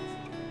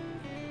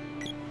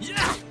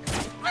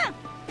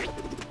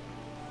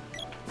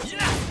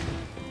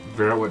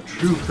 Figure out what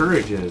true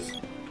courage is.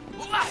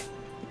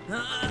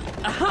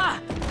 Aha!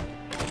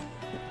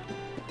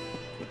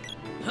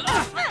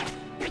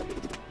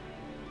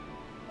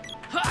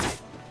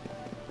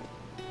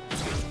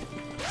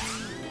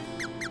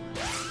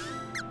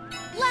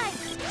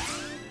 Light!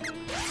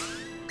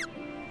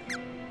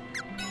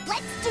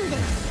 Let's do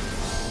this!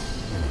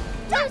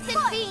 Lucid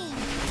Beam!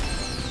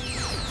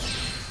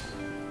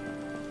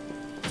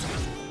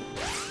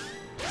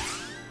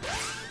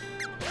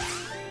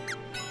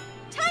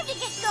 Time to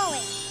get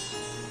going!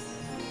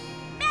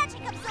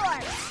 Magic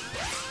Absorb!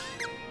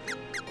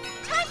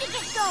 Time to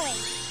get going!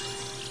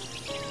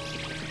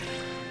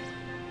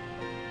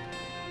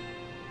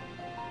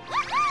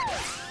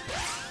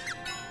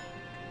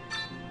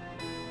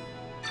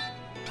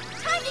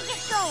 Time to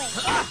get going!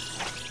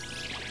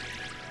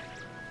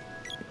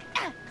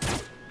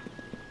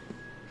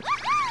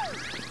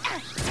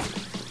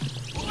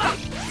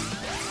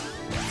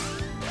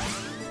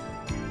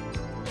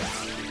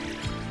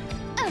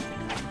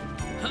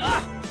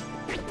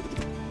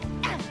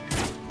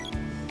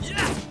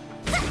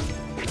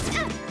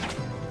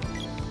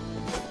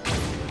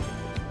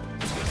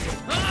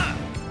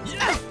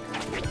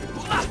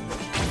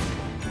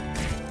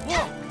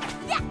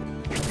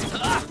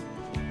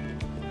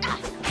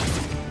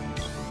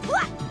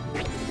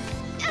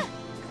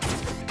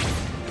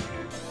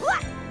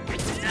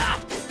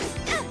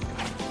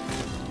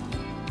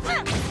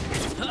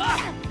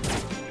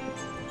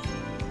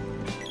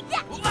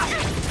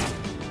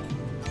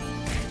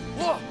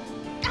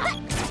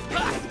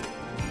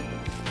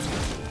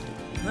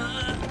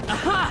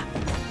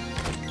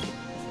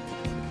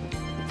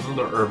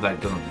 Another herb that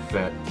doesn't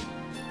fit.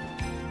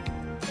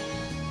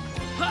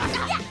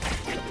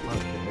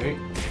 Okay.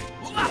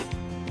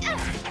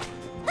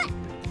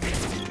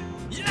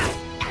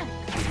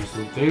 This is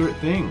the favorite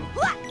thing.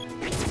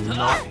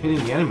 Not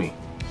hitting the enemy.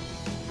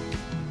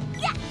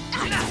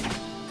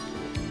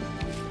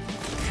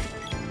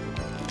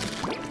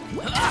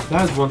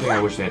 That is one thing I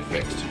wish they had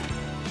fixed.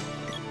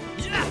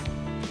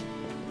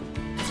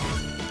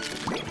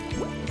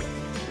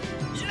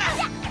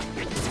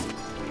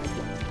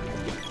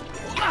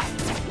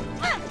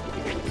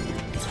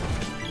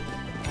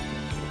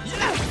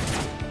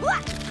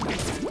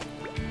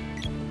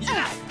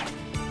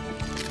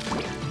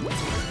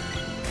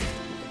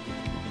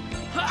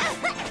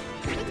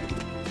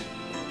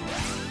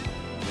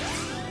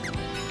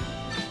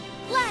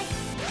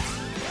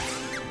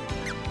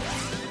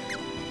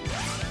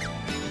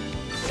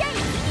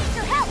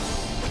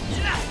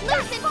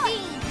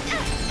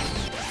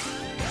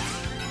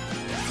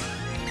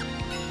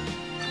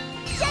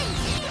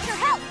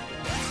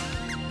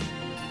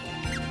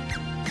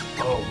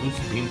 Oh,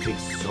 Lucid Beam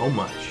takes so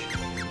much.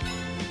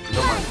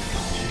 No mind.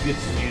 She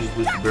gets to use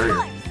Lucid Barrier.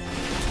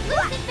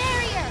 Lucid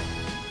Barrier!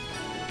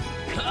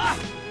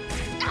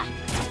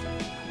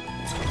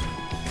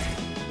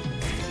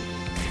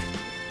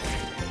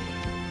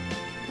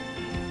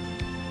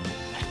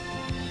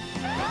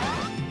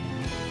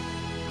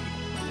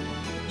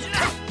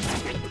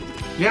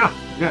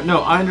 Yeah,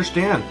 no, I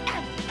understand.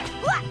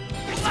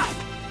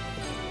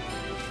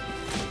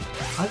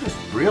 I just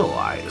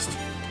realized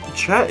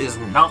chat is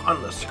not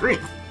on the screen.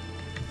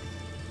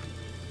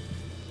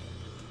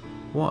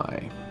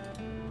 Why?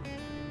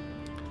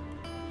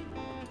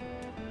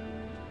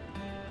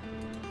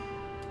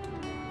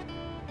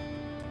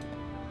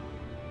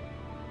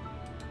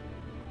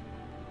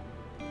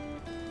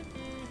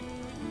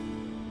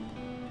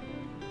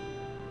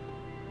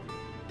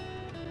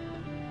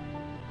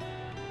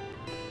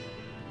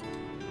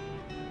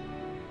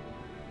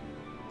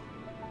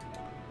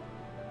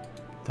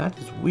 That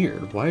is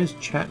weird. Why is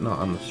chat not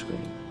on the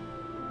screen?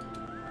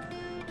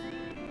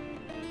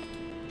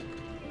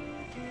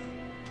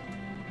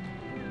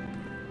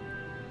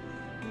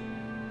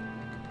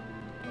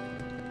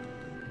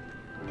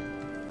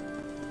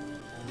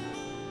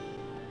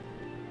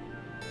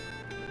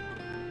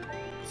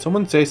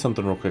 Someone say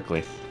something real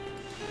quickly.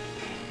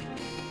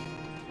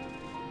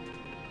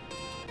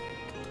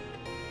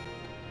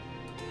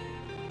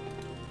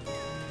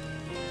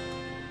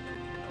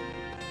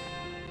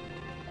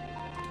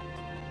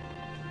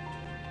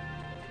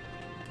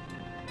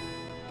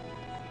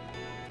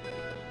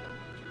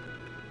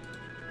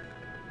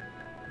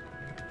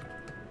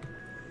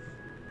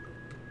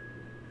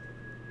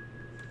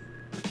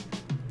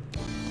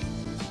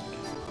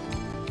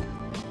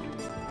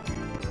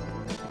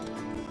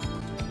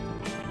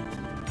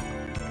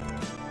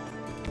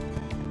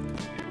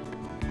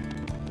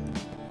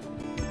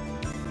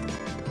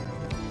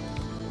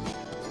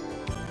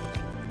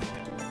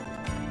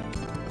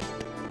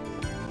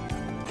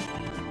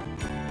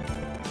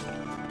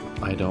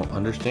 I don't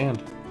understand.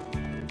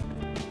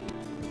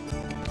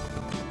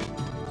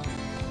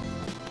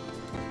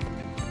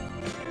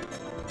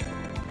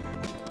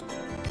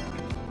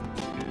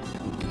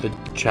 The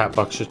chat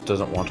box just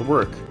doesn't want to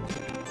work.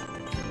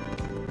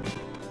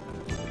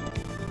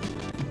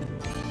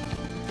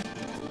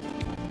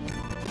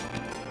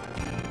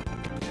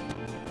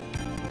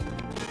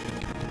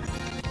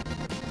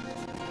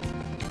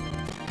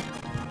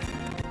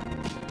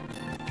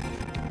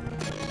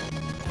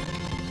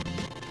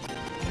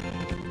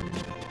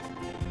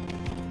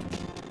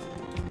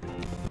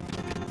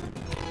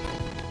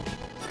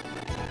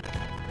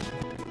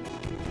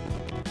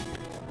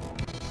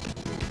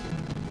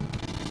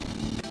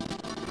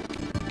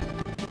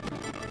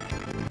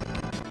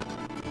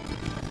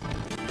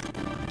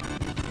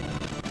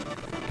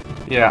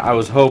 Yeah, I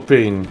was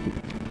hoping...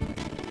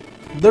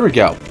 There we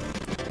go.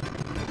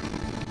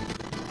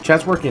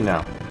 Chat's working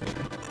now.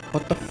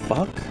 What the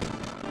fuck?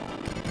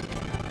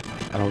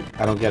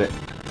 I don't get it.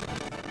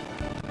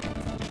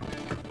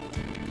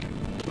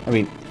 I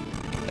mean,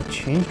 I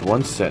changed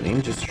one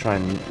setting just to try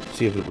and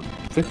see if it would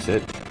fix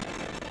it.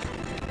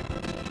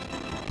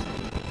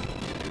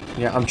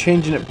 Yeah, I'm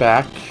changing it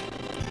back.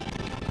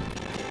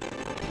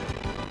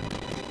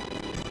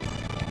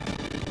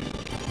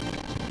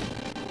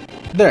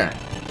 There.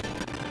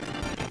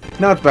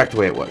 Now it's back the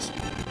way it was.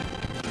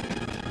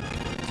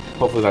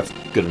 Hopefully that's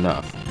good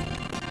enough.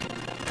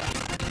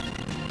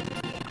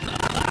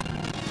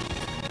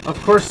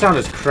 Of course sound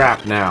is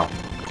crap now.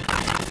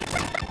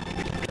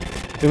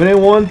 If it ain't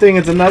one thing,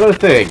 it's another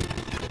thing.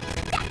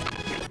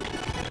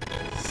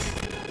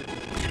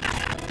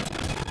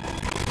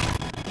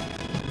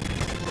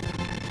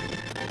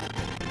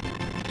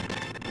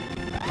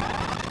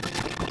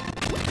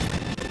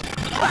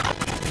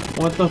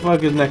 What the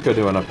fuck is Neko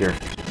doing up here?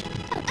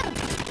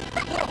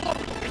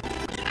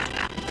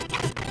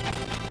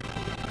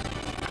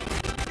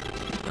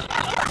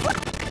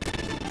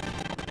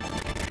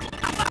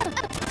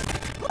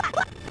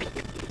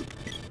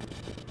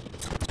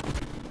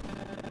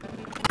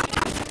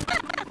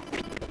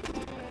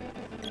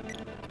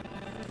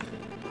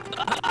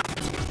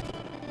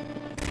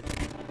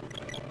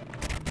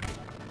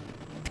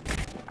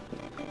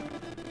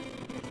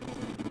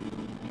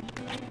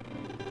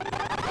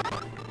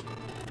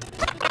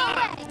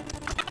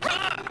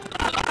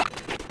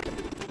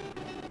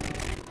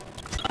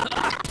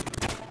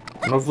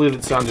 Hopefully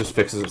the sound just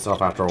fixes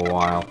itself after a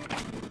while.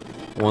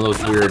 One of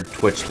those weird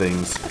Twitch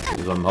things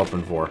is what I'm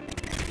hoping for.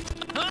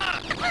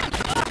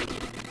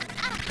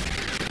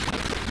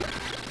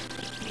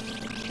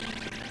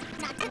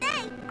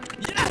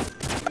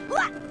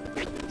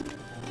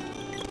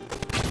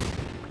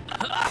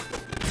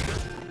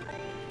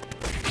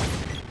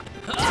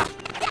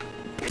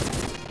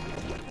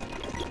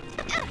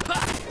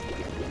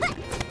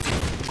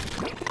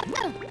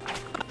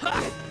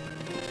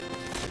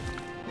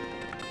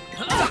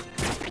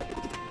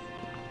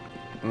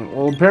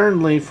 Well,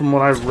 apparently, from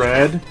what I've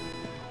read,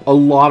 a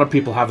lot of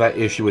people have that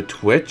issue with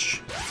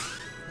Twitch.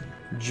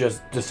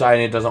 Just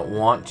deciding it doesn't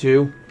want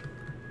to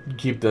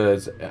keep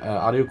the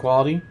audio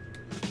quality.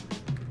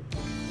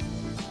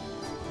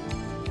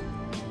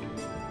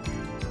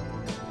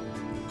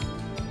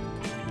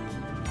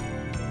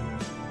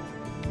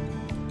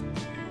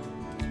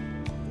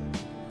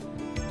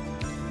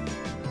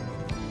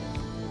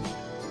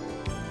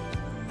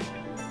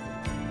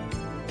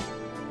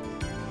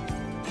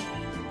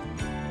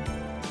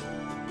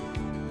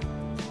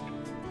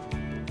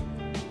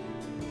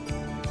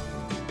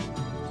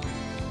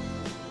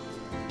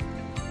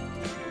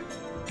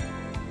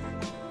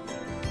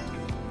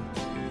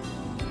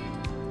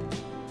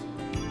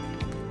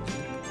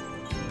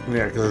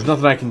 Yeah, because there's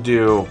nothing I can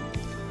do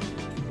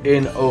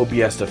in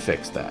OBS to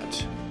fix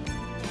that.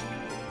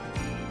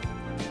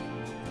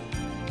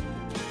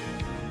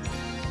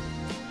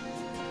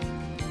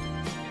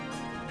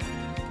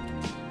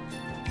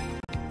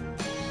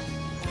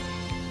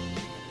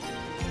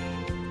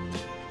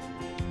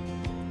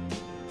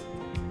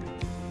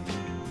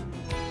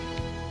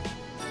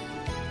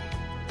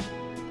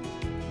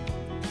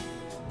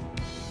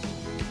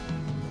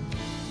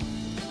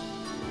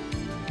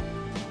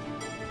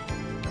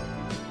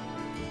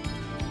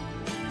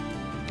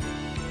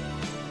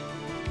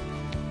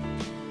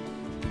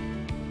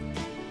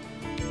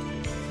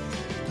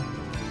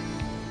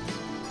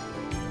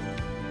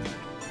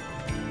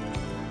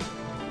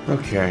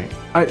 Okay,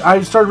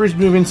 I started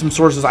removing some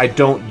sources I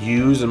don't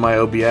use in my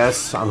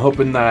OBS. I'm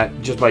hoping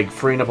that just by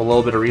freeing up a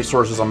little bit of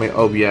resources on my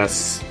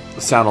OBS,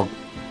 the sound will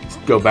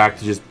go back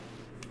to just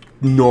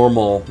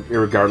normal,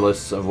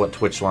 irregardless of what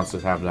Twitch wants to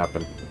have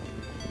happen.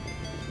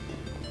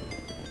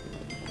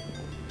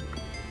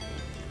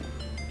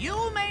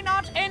 You may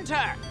not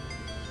enter!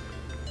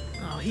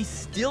 Oh, he's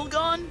still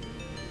gone?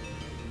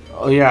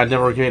 Oh yeah, I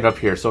never made it up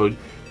here. So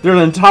there's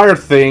an entire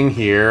thing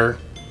here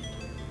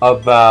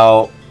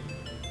about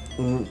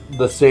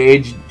the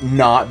sage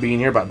not being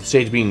here, about the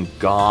sage being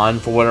gone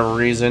for whatever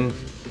reason.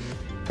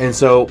 And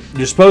so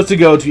you're supposed to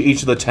go to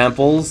each of the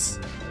temples,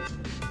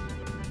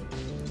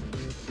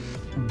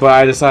 but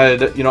I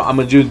decided, you know, I'm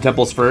gonna do the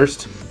temples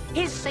first.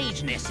 His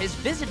sageness is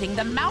visiting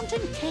the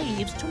mountain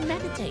caves to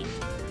meditate.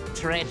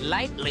 Tread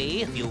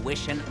lightly if you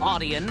wish an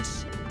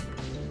audience.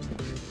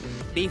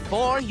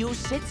 Before you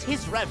sits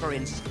his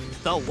reverence,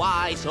 the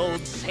wise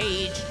old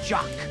sage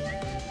Jock.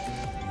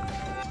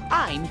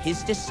 I'm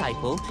his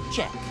disciple,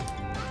 Jack.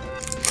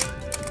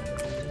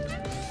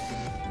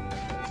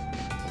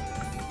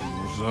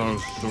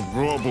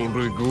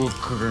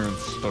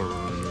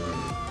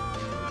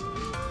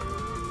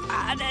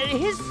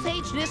 His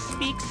sageness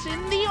speaks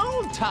in the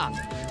old tongue.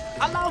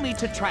 Allow me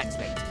to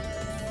translate.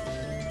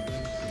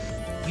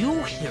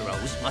 You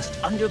heroes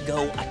must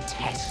undergo a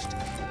test.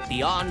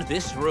 Beyond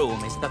this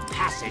room is the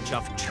passage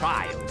of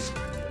trials.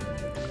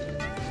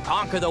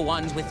 Conquer the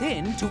ones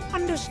within to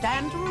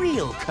understand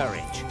real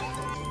courage.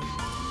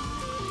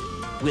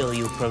 Will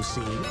you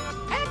proceed?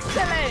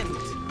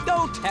 Excellent!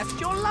 Go test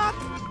your luck.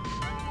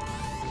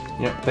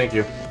 Yep, thank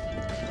you.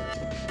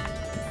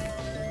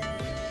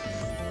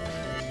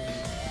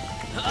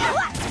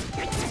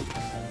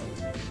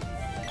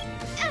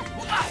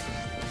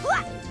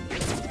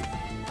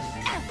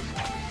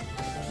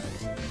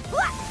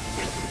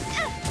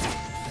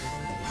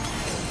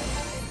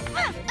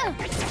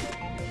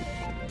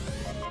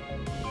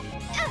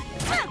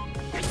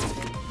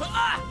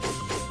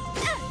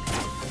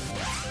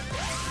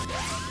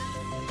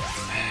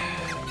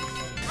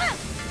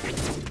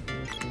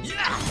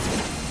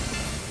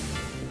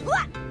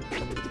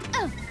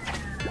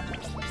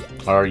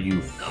 Are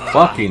you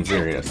fucking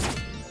serious?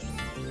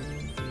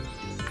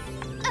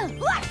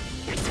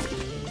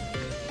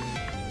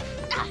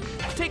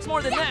 Takes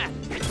more than that.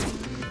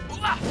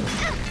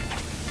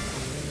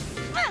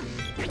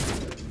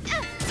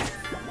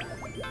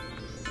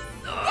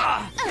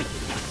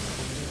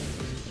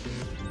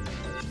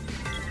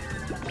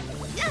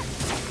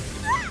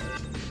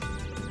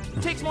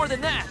 Takes more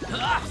than that.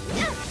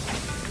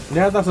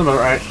 Yeah, that's about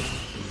right.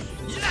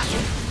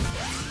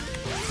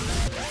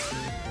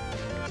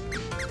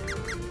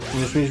 You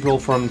just means roll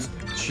from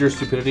sheer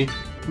stupidity.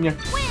 Yeah.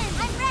 Win!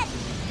 I'm ready!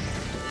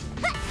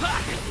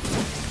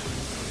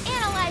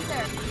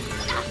 Analyzer!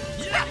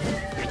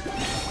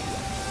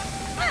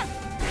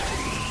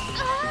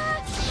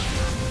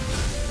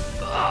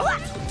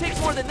 Takes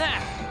more than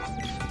that.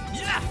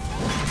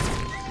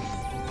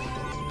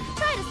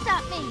 Try to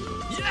stop me!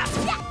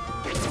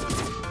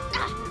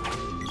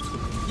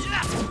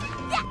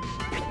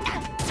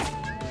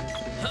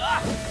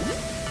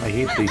 I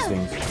hate these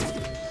things.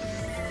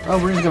 Oh,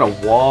 we're just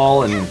gonna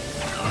wall and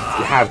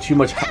have too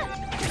much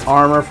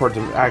armor for it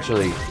to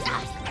actually...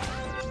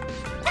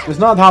 It's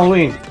not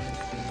Halloween.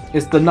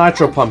 It's the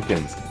Nitro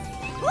Pumpkins.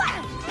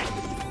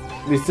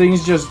 These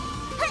things just...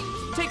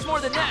 Takes more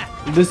than that.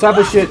 This type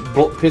of shit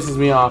pisses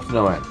me off to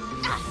no end.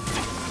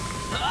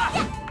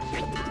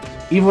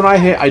 Even when I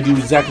hit, I do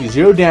exactly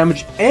 0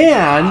 damage,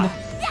 and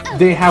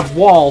they have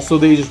walls, so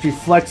they just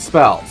reflect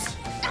spells.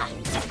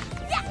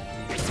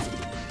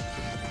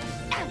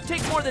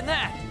 Takes more than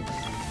that.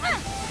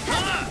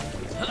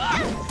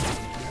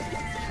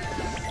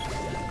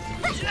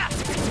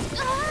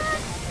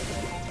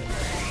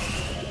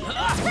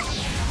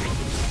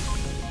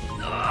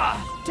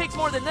 Takes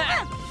more than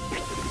that.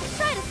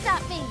 Try to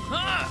stop me!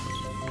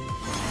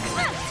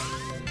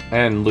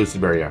 And Lucid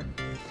Barrier.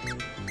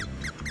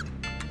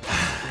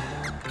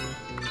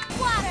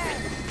 Water!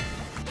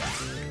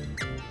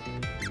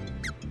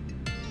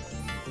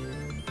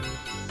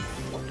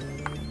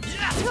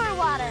 Pure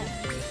water!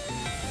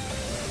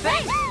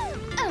 Thanks!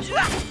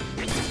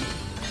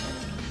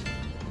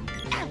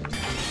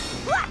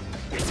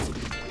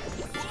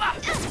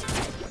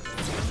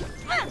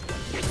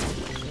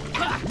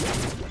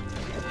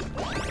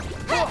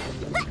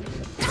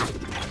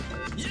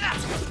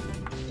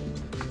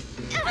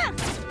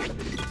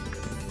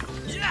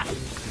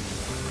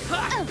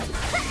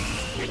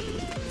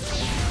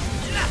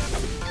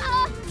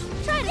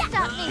 Try to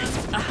stop me!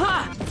 Aha!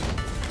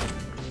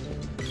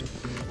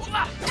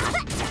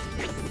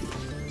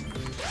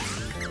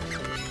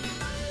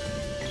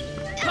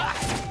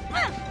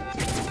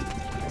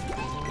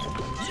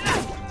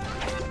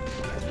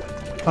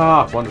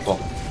 Ah, wonderful.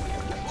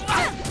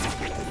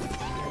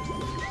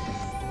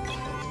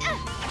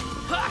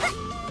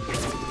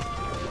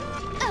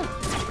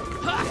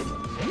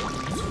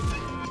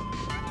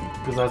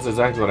 Because that's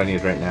exactly what I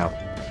need right now.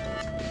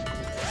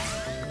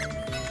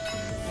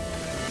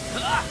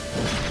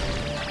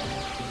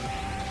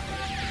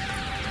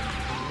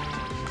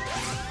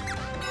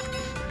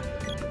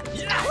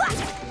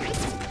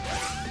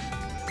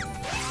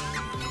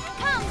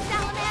 Come,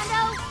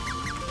 Salamando!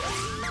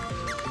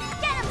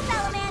 Get him,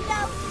 Salamando!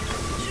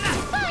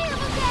 Fire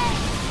bouquet!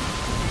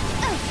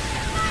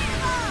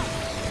 Fireball!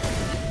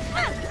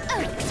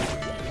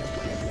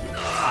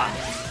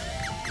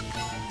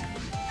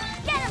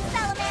 Get him,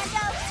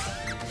 Salamando!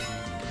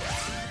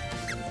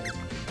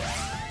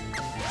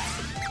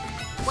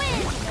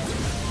 Win!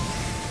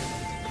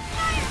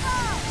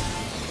 Fireball!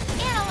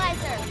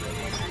 Analyzer!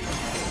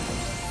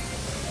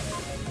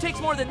 Takes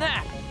more than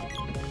that.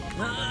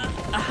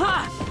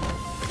 Aha!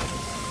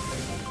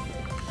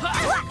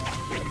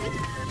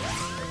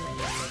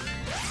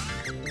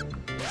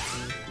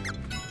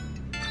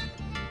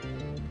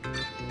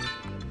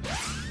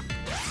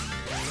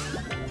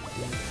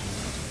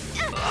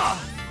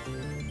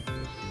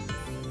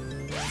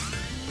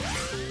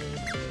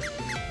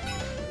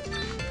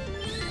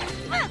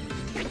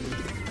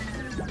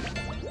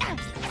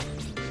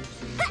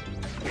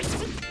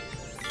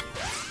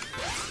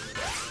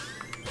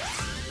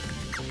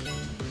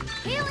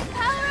 Healing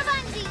power of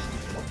Unji!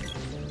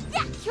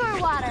 Yeah, pure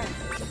water!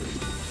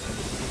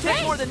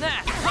 Takes more than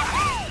that.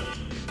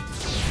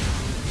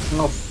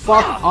 No,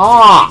 fuck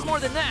off! Takes more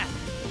than that.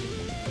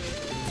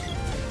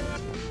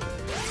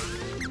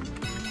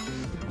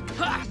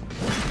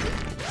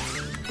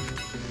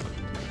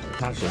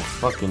 That's just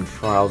fucking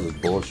trials is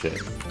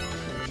bullshit.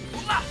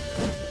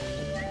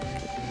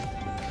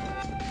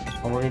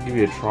 I'm gonna give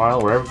you a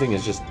trial where everything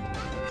is just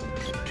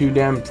too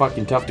damn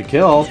fucking tough to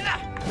kill.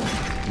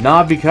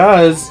 Not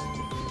because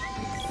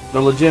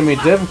they're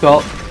legitimately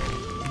difficult,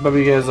 but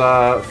because,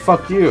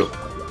 fuck you.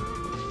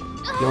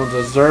 You don't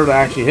deserve to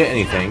actually hit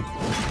anything.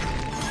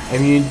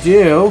 If you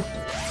do,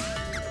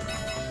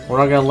 we're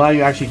not gonna allow you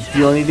to actually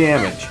deal any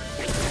damage.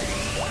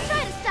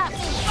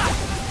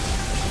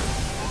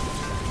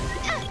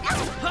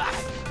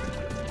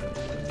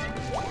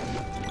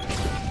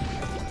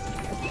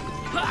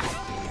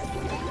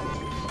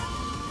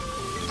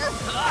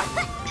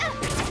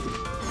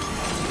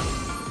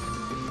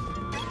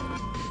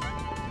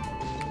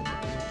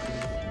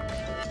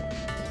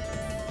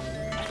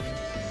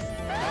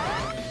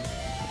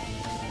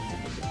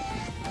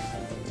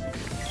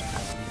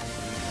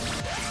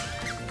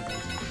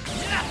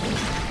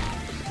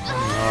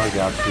 Oh, I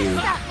got you.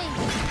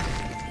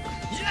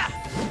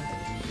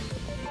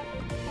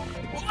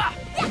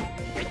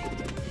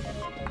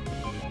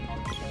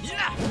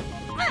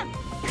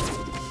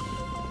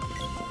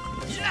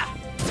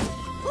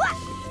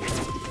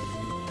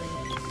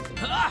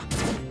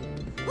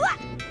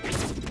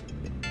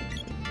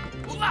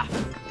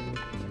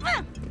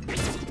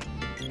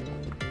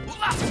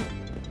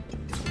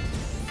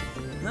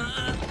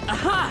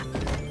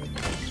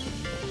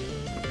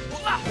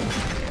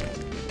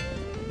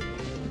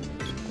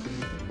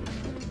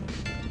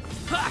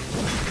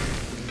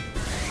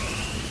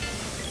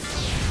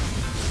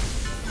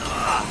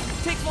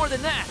 Takes more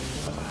than that.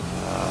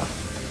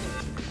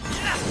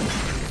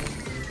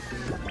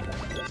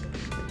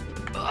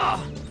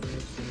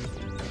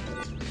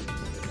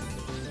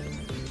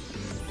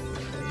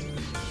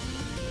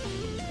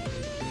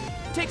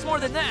 Takes more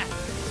than that.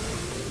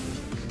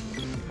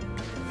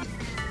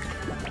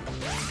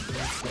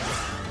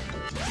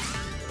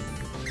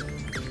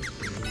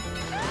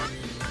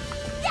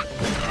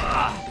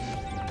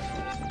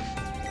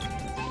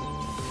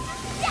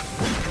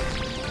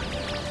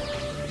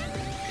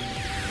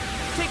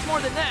 Takes more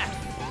than that.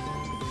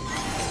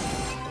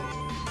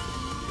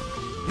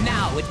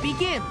 Now it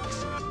begins.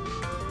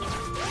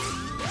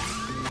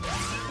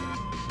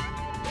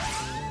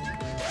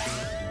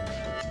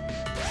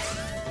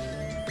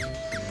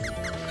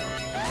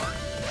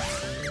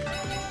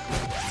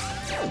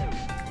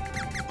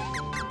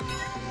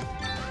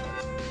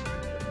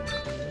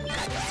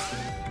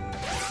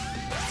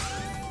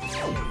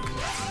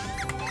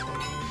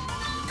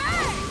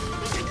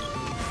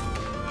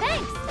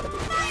 Thanks!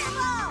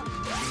 Fireball!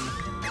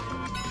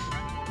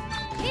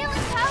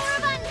 Healing power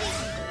of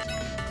Undine!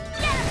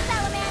 Get him,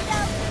 Salamando!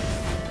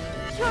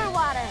 Pure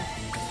water!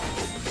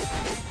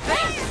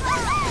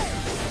 Fireball!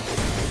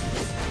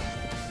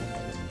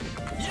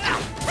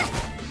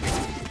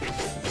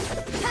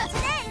 Not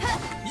today! Not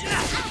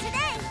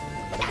today!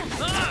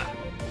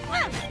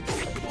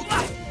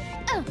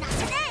 Oh, not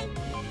today!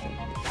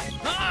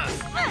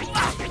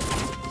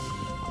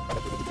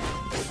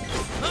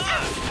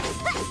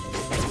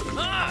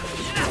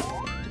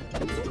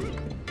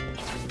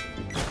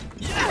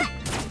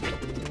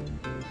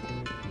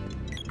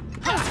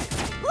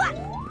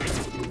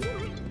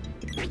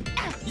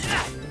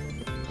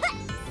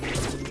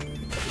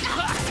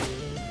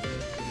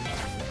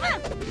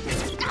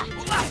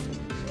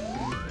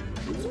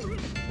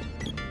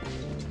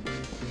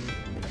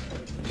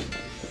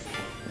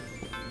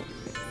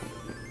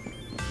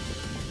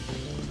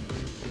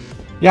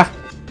 Yeah.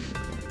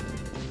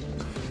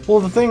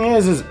 Well, the thing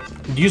is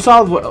you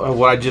saw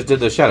what I just did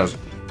to the shadows.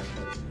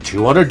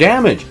 200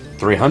 damage,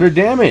 300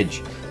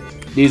 damage.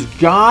 These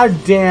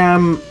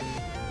goddamn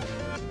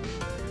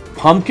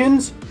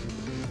pumpkins,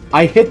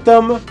 I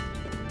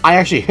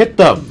actually hit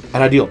them,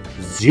 and I deal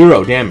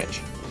 0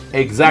 damage.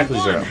 Exactly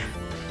 0.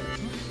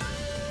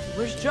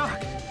 Where's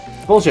Jock?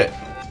 Bullshit.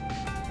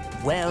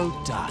 Well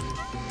done.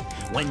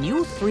 When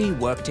you three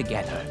work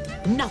together,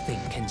 nothing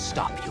can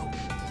stop you.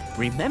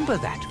 Remember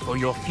that for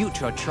your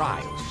future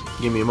trials.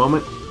 Give me a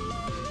moment.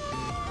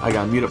 I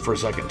gotta mute it for a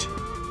second.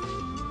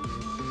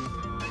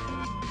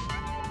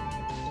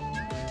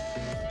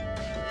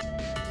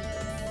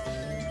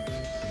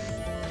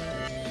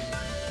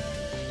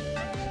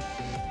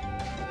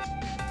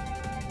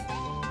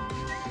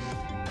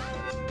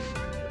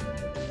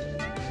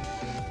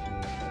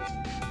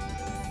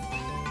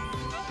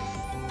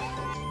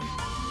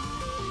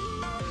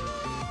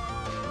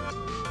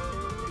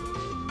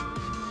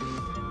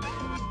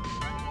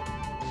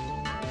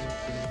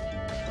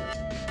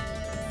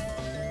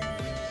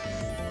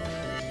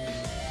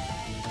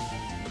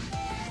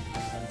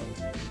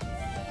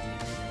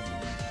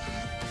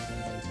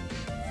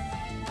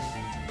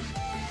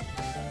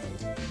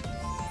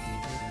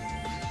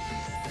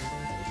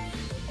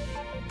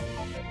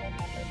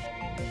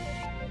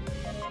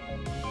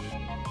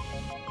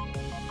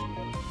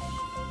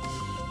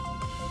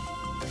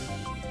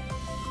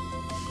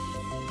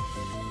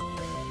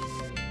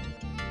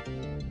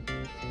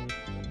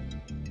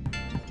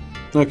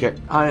 Okay,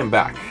 I am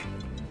back.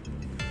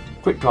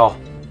 Quick call.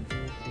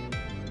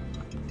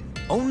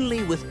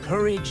 Only with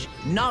courage,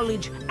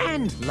 knowledge,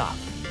 and love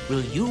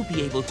will you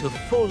be able to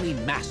fully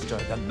master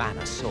the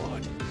Mana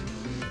Sword.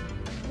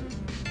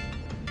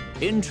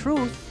 In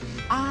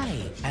truth,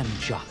 I am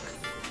Jock.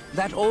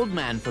 That old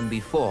man from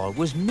before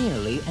was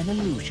merely an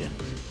illusion.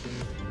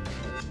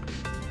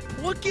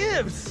 What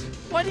gives?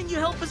 Why didn't you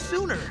help us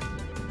sooner?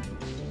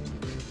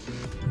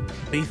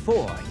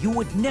 Before, you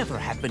would never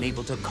have been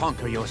able to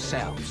conquer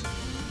yourselves.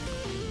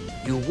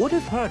 You would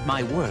have heard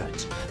my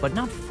words, but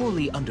not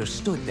fully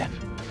understood them.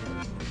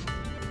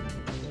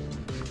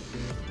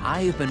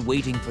 I have been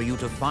waiting for you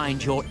to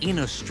find your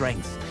inner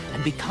strength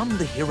and become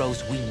the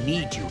heroes we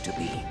need you to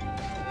be.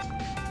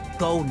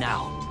 Go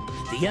now.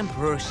 The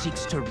Emperor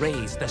seeks to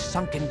raise the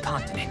sunken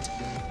continent.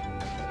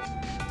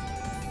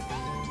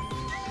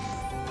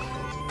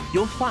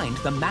 You'll find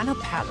the Mana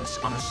Palace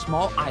on a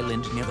small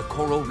island near the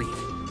coral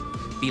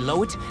reef.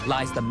 Below it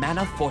lies the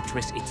Mana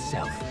Fortress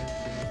itself.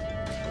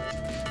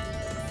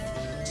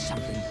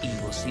 Something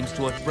evil seems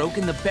to have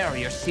broken the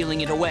barrier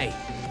sealing it away.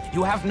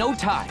 You have no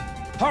time.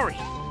 Hurry!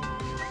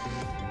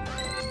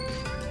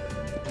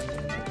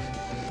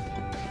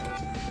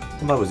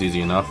 Well, that was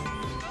easy enough.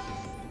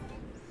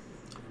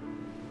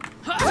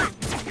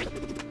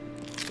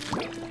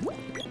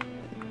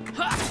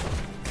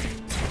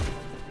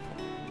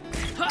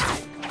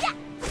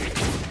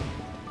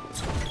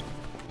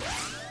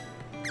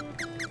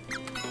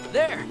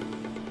 There.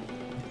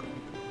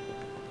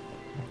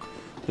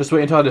 Just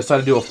wait until I decide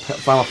to do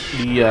Final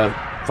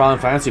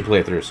Fantasy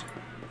playthroughs.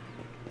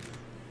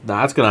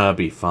 That's gonna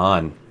be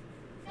fun.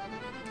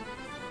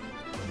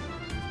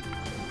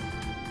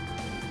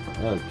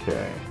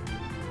 Okay.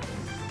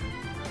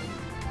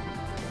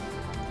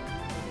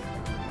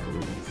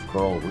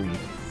 Coral Reef.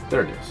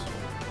 There it is.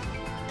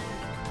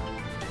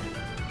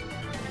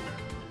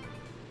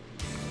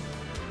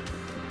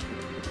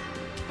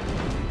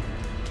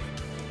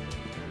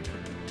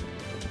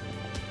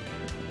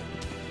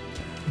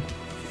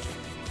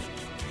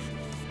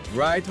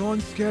 Right on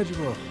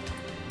schedule.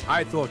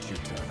 I thought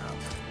you'd turn up.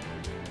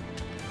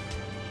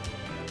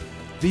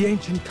 The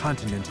ancient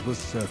continent will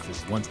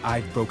surface once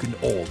I've broken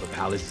all the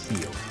palace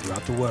seals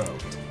throughout the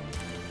world.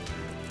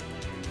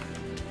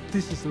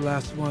 This is the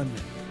last one.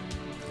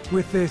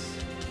 With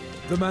this,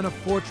 the Mana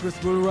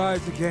Fortress will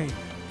rise again.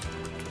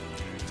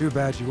 Too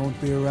bad you won't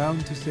be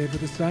around to savor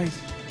the sight.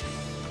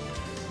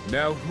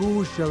 Now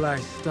who shall I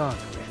start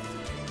with?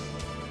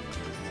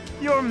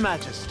 Your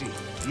Majesty,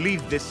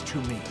 leave this to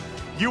me.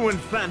 You and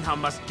Fanha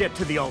must get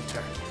to the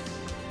altar.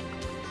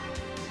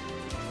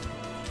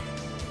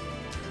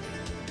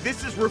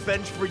 This is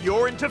revenge for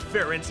your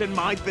interference in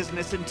my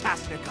business in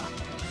Tasnica.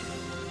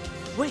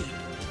 Wait,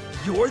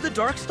 you're the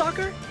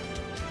Darkstalker?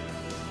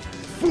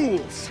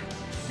 Fools!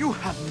 You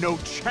have no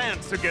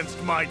chance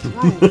against my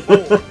true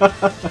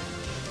form.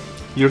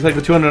 You'll take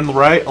the 200 on the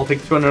right, I'll take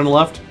the 200 on the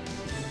left.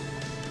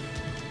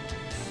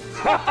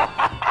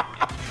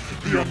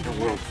 The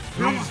underworld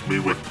fills me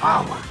with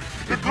power.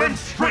 It lends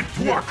strength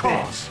to our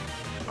cause.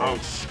 I'll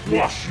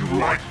squash you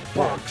like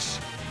bugs.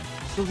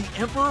 So the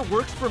Emperor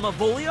works for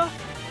Mavolia?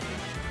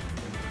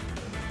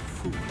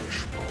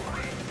 Foolish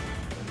boy.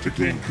 To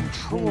gain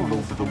control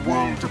over the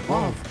world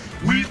above,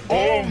 we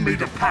all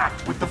made a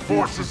pact with the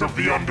forces of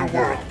the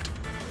underworld.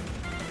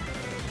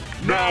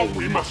 Now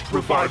we must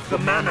revive the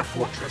Mana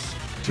Fortress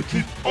to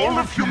keep all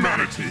of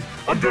humanity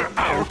under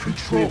our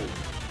control.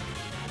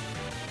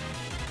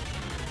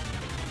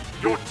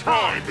 Your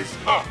time is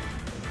up.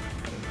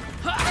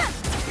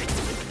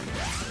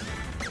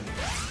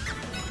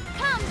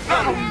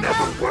 That'll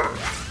never work.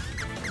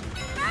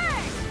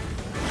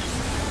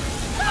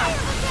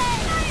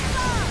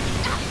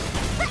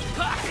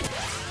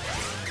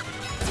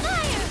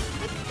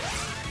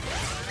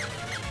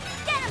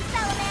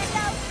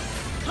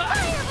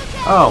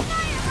 Oh,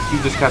 you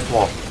just cast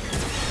wall.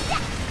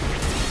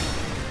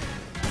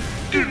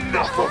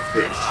 Enough of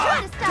this.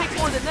 Take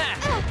more than that.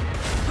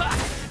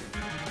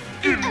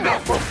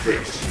 Enough of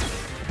this.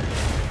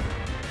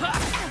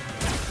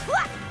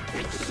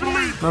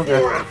 Sleep Okay.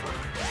 forever.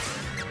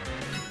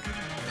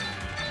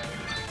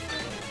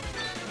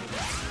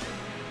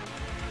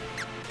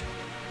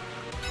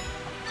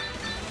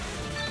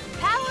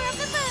 Power of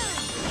the moon!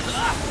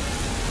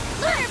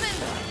 Lunar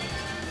moon!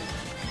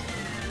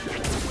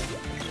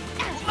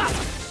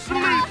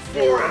 Sleep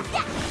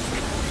forever.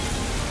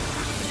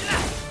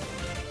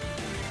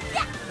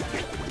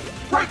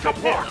 Break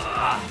apart.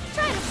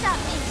 Try to stop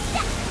me!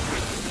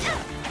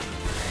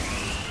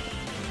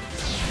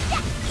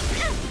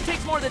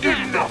 Takes more than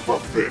that. Enough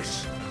of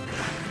this.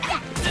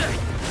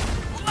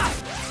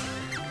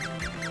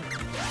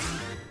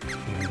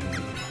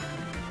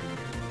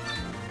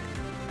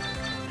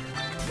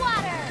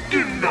 Water!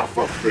 Enough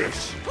of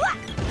this.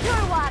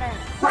 Your water!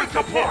 Break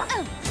apart.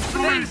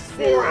 Sleep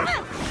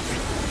forever.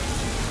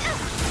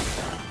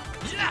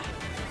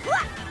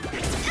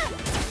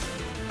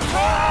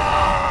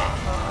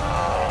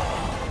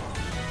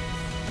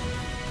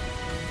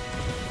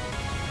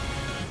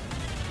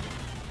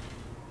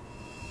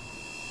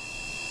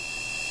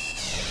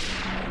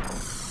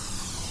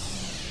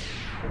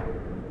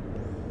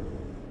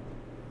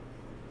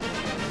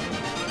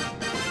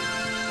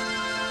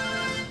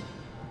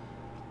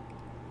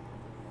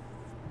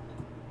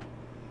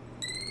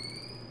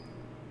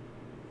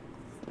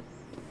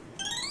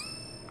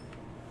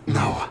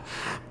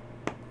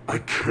 I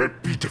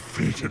can't be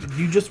defeated.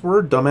 You just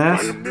were, dumbass.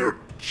 I am mere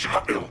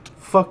child.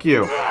 Fuck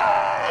you.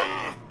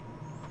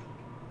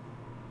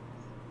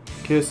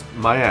 Kiss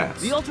my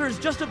ass. The altar is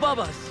just above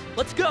us.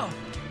 Let's go.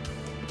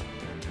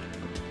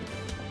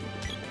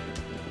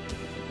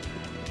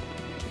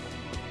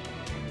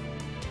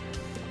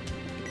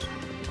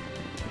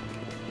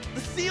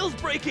 The seal's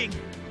breaking.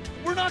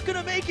 We're not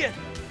gonna make it.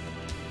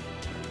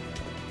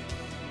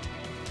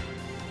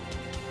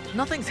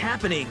 Nothing's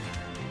happening.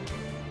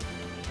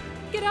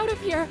 Get out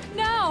of here,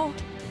 now!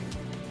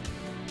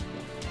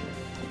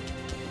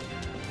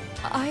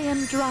 I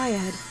am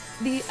Dryad,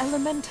 the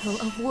elemental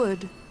of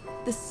wood.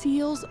 The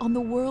seals on the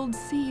world's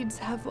seeds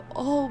have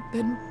all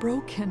been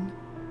broken.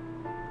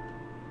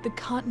 The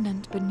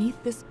continent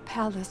beneath this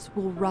palace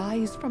will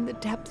rise from the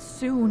depths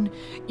soon.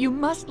 You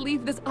must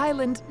leave this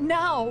island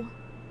now!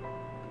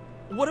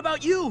 What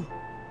about you?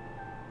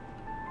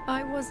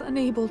 I was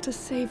unable to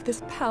save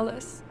this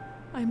palace.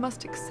 I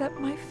must accept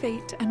my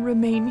fate and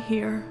remain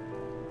here.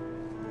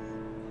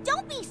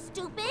 Don't be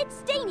stupid!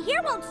 Staying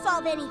here won't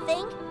solve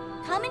anything!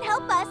 Come and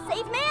help us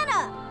save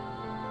Mana!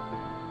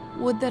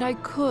 Would that I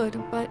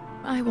could, but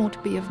I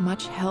won't be of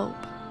much help.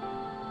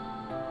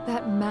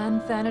 That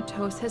man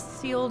Thanatos has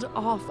sealed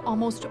off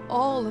almost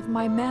all of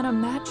my mana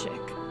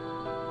magic.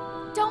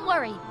 Don't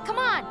worry, come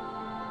on!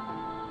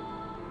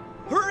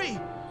 Hurry!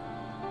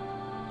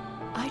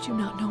 I do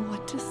not know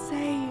what to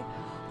say.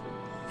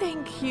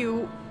 Thank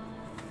you.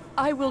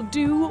 I will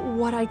do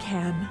what I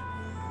can.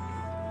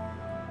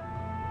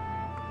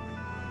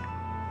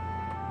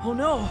 Oh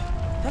no!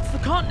 That's the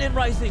continent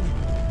rising!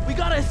 We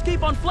gotta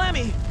escape on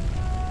Flammy!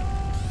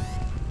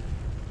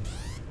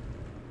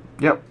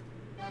 Yep.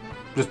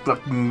 Just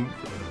fucking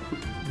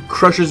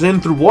crushes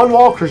in through one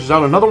wall, crushes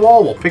out another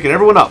wall while picking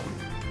everyone up.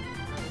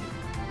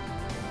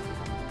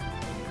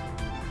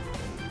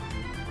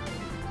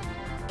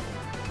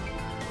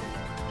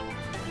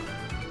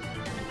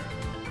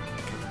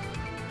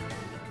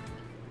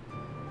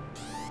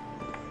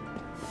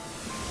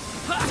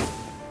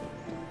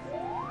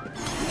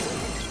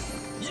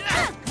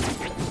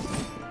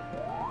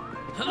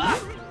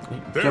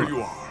 There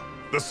you are.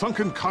 The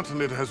sunken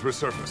continent has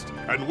resurfaced,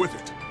 and with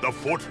it, the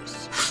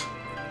fortress.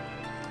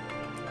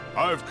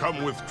 I've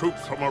come with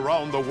troops from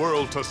around the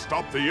world to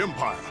stop the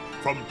Empire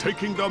from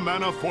taking the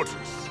Mana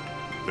Fortress.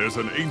 There's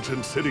an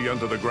ancient city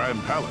under the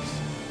Grand Palace.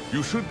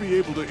 You should be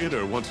able to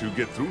enter once you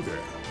get through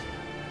there.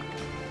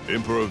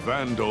 Emperor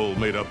Vandal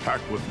made a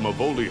pact with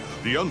Mavolia,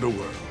 the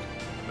underworld.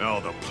 Now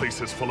the place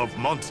is full of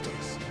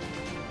monsters.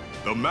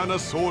 The Mana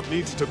Sword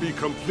needs to be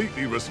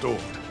completely restored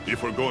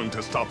if we're going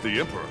to stop the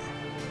Emperor.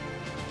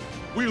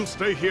 We'll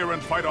stay here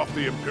and fight off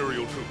the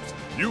Imperial troops.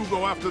 You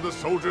go after the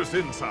soldiers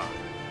inside.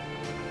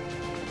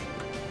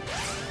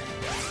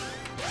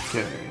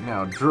 Okay,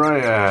 now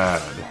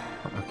Dryad.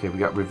 Okay, we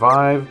got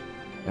Revive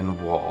and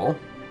Wall.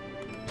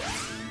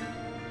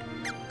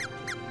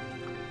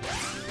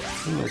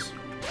 Thing is,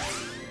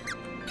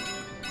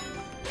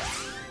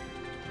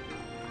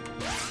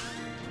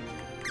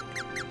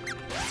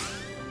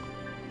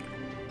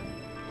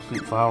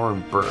 Sleep Flower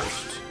and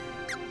Burst.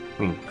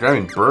 I mean,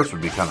 grabbing Burst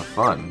would be kind of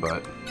fun,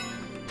 but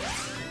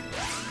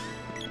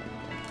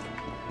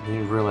I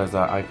didn't realize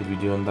that I could be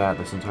doing that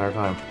this entire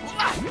time.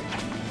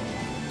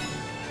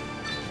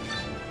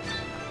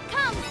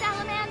 Come,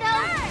 Salamando!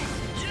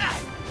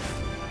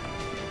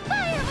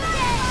 Fire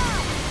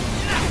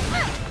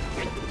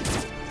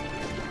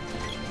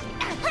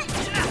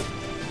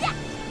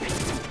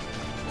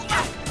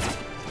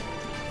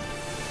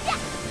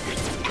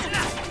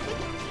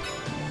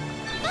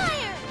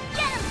Fire!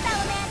 Get him,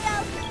 Salamando!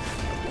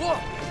 Fire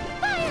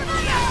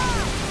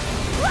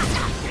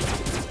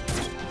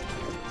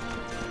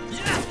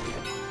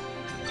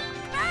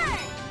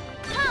Burn!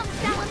 Come,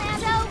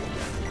 Salamando!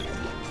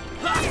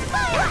 Fire!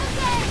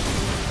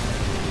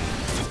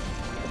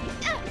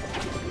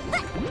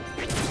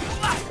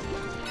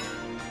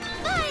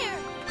 Fire!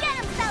 Get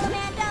him,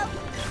 Salamando!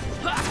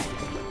 Fire!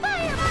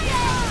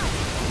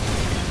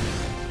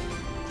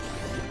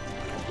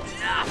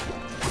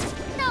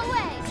 No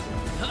way!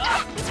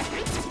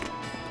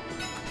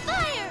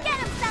 Fire! Get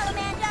him,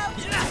 Salamando!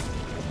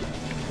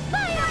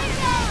 Fire!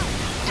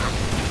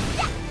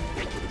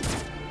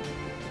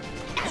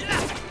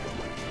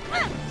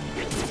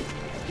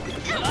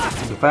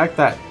 The fact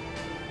that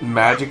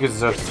magic is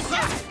just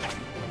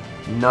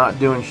not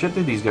doing shit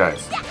to these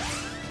guys.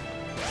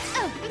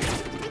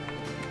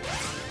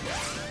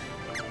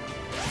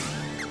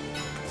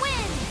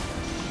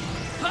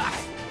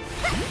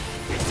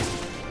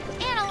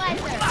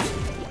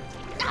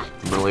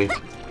 Really?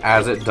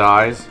 As it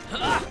dies?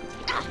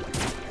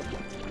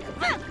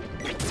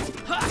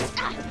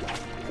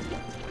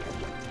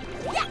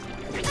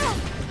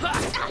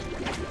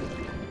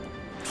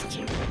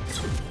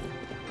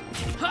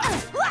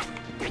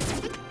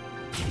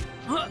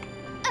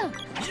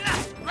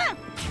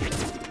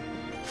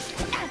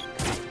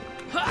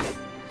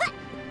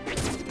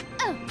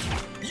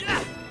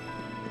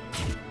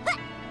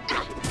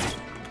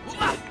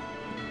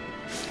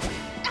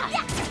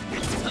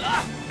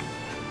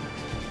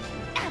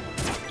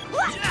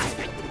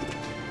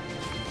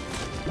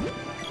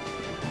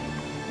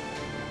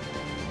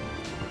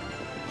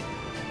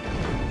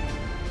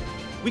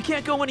 We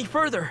can't go any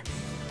further.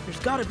 There's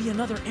gotta be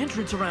another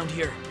entrance around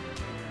here.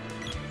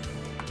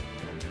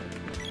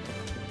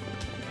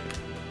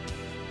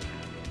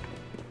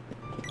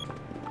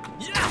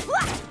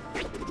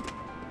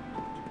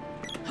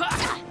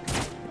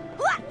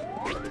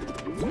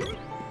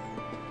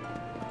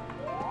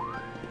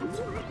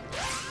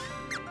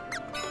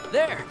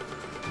 There!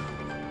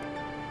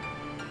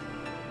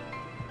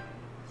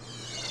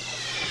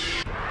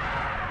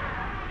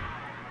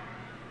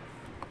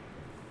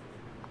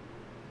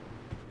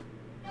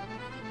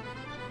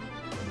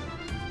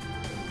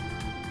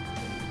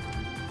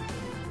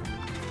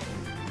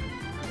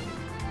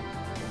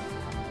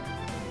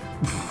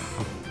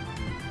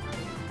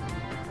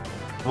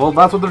 Well,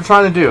 that's what they're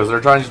trying to do, is they're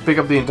trying to just pick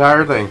up the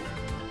entire thing.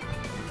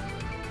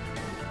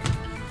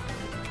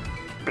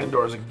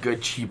 Bandor's a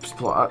good cheap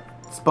spot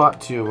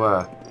to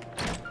rest.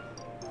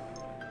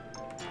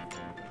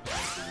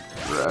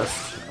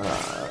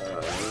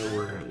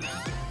 Where is it?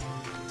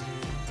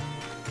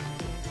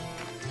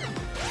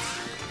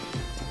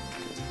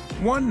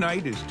 One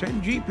night is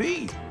 10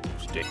 GP.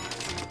 Stay.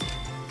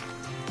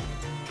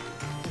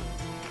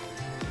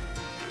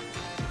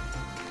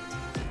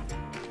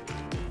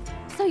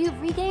 So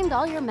you've regained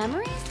all your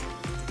memories?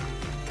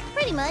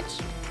 Pretty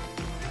much.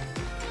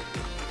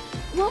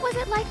 What was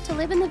it like to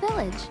live in the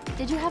village?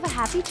 Did you have a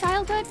happy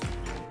childhood?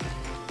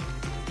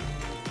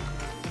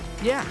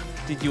 Yeah.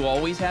 Did you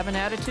always have an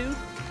attitude?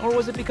 Or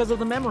was it because of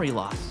the memory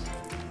loss?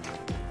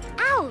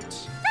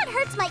 Ouch! That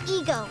hurts my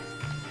ego.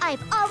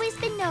 I've always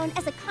been known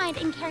as a kind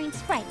and caring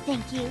sprite,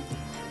 thank you.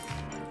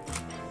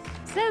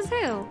 Says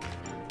who?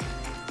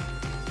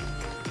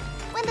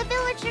 When the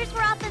villagers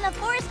were off in the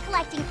forest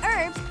collecting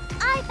herbs,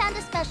 I found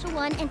a special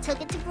one and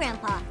took it to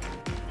Grandpa.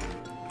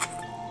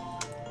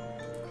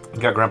 You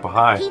got Grandpa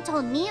high. He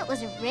told me it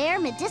was a rare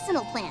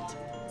medicinal plant,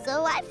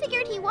 so I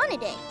figured he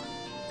wanted it.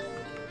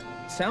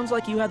 Sounds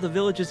like you had the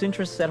village's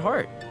interests at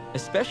heart,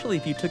 especially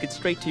if you took it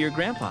straight to your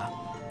grandpa.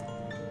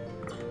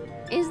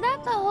 Is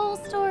that the whole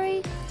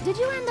story? Did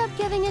you end up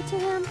giving it to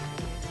him?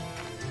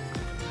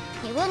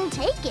 He wouldn't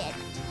take it.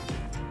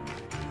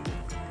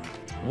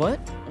 What?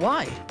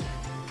 Why?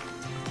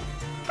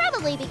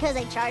 Probably because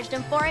I charged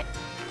him for it.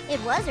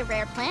 It was a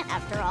rare plant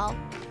after all.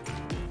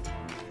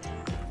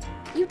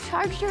 You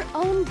charged your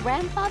own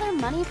grandfather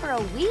money for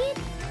a weed?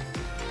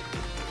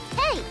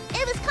 Hey,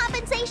 it was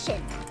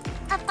compensation.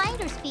 A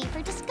finder's fee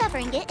for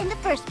discovering it in the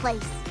first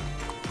place.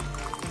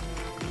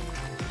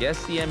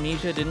 Guess the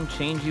amnesia didn't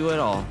change you at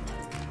all.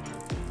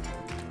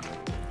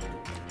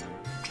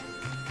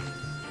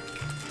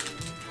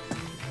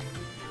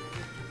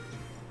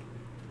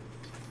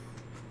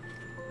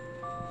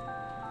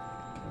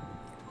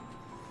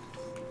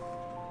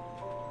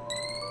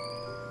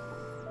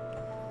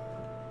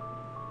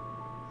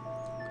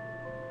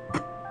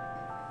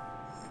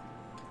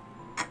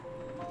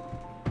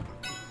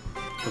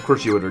 Of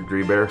course you would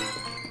agree, Bear.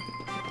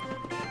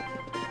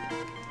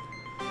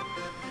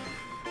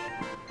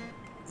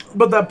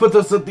 But that puts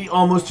us at the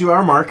almost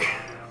 2-hour mark.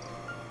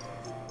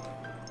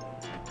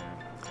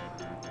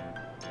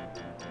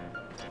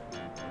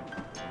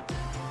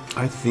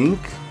 I think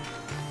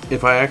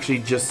if I actually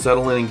just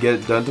settle in and get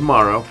it done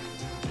tomorrow,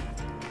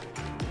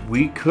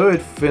 we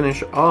could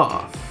finish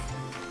off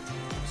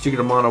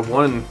Secret of Mana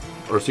 1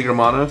 or Secret of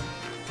Mana.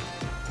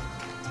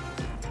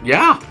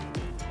 Yeah!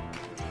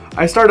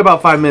 I started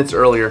about 5 minutes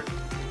earlier.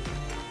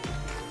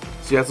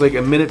 See, that's like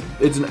a minute.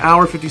 It's an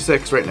hour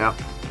 56 right now.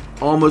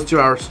 Almost 2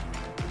 hours.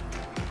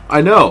 I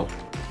know.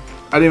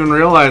 I didn't even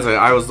realize it.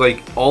 I was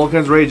like all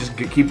kinds of ready to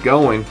just keep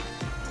going.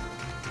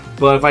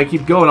 But if I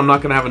keep going, I'm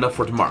not going to have enough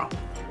for tomorrow.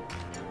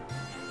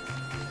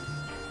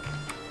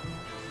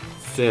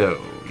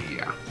 So,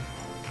 yeah.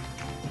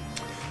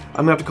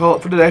 I'm going to have to call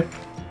it for today.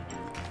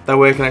 That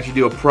way I can actually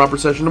do a proper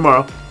session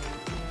tomorrow.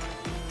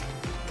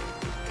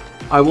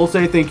 I will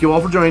say thank you all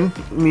for joining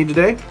me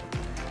today.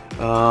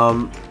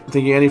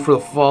 Thank you, Annie, for the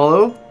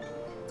follow.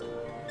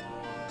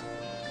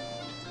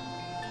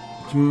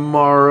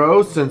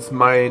 Tomorrow, since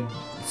my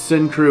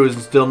Sin crew is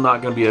still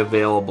not going to be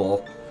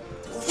available,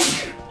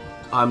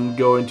 I'm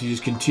going to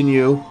just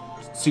continue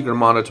Secret of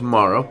Mana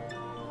tomorrow.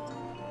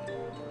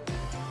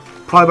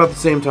 Probably about the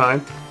same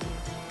time.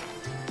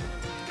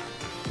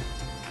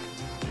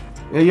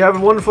 Yeah, you have a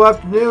wonderful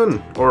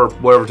afternoon, or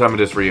whatever time it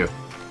is for you.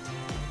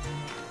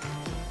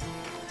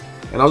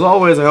 And as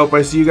always, I hope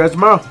I see you guys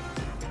tomorrow.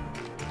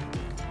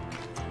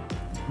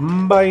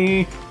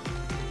 Bye.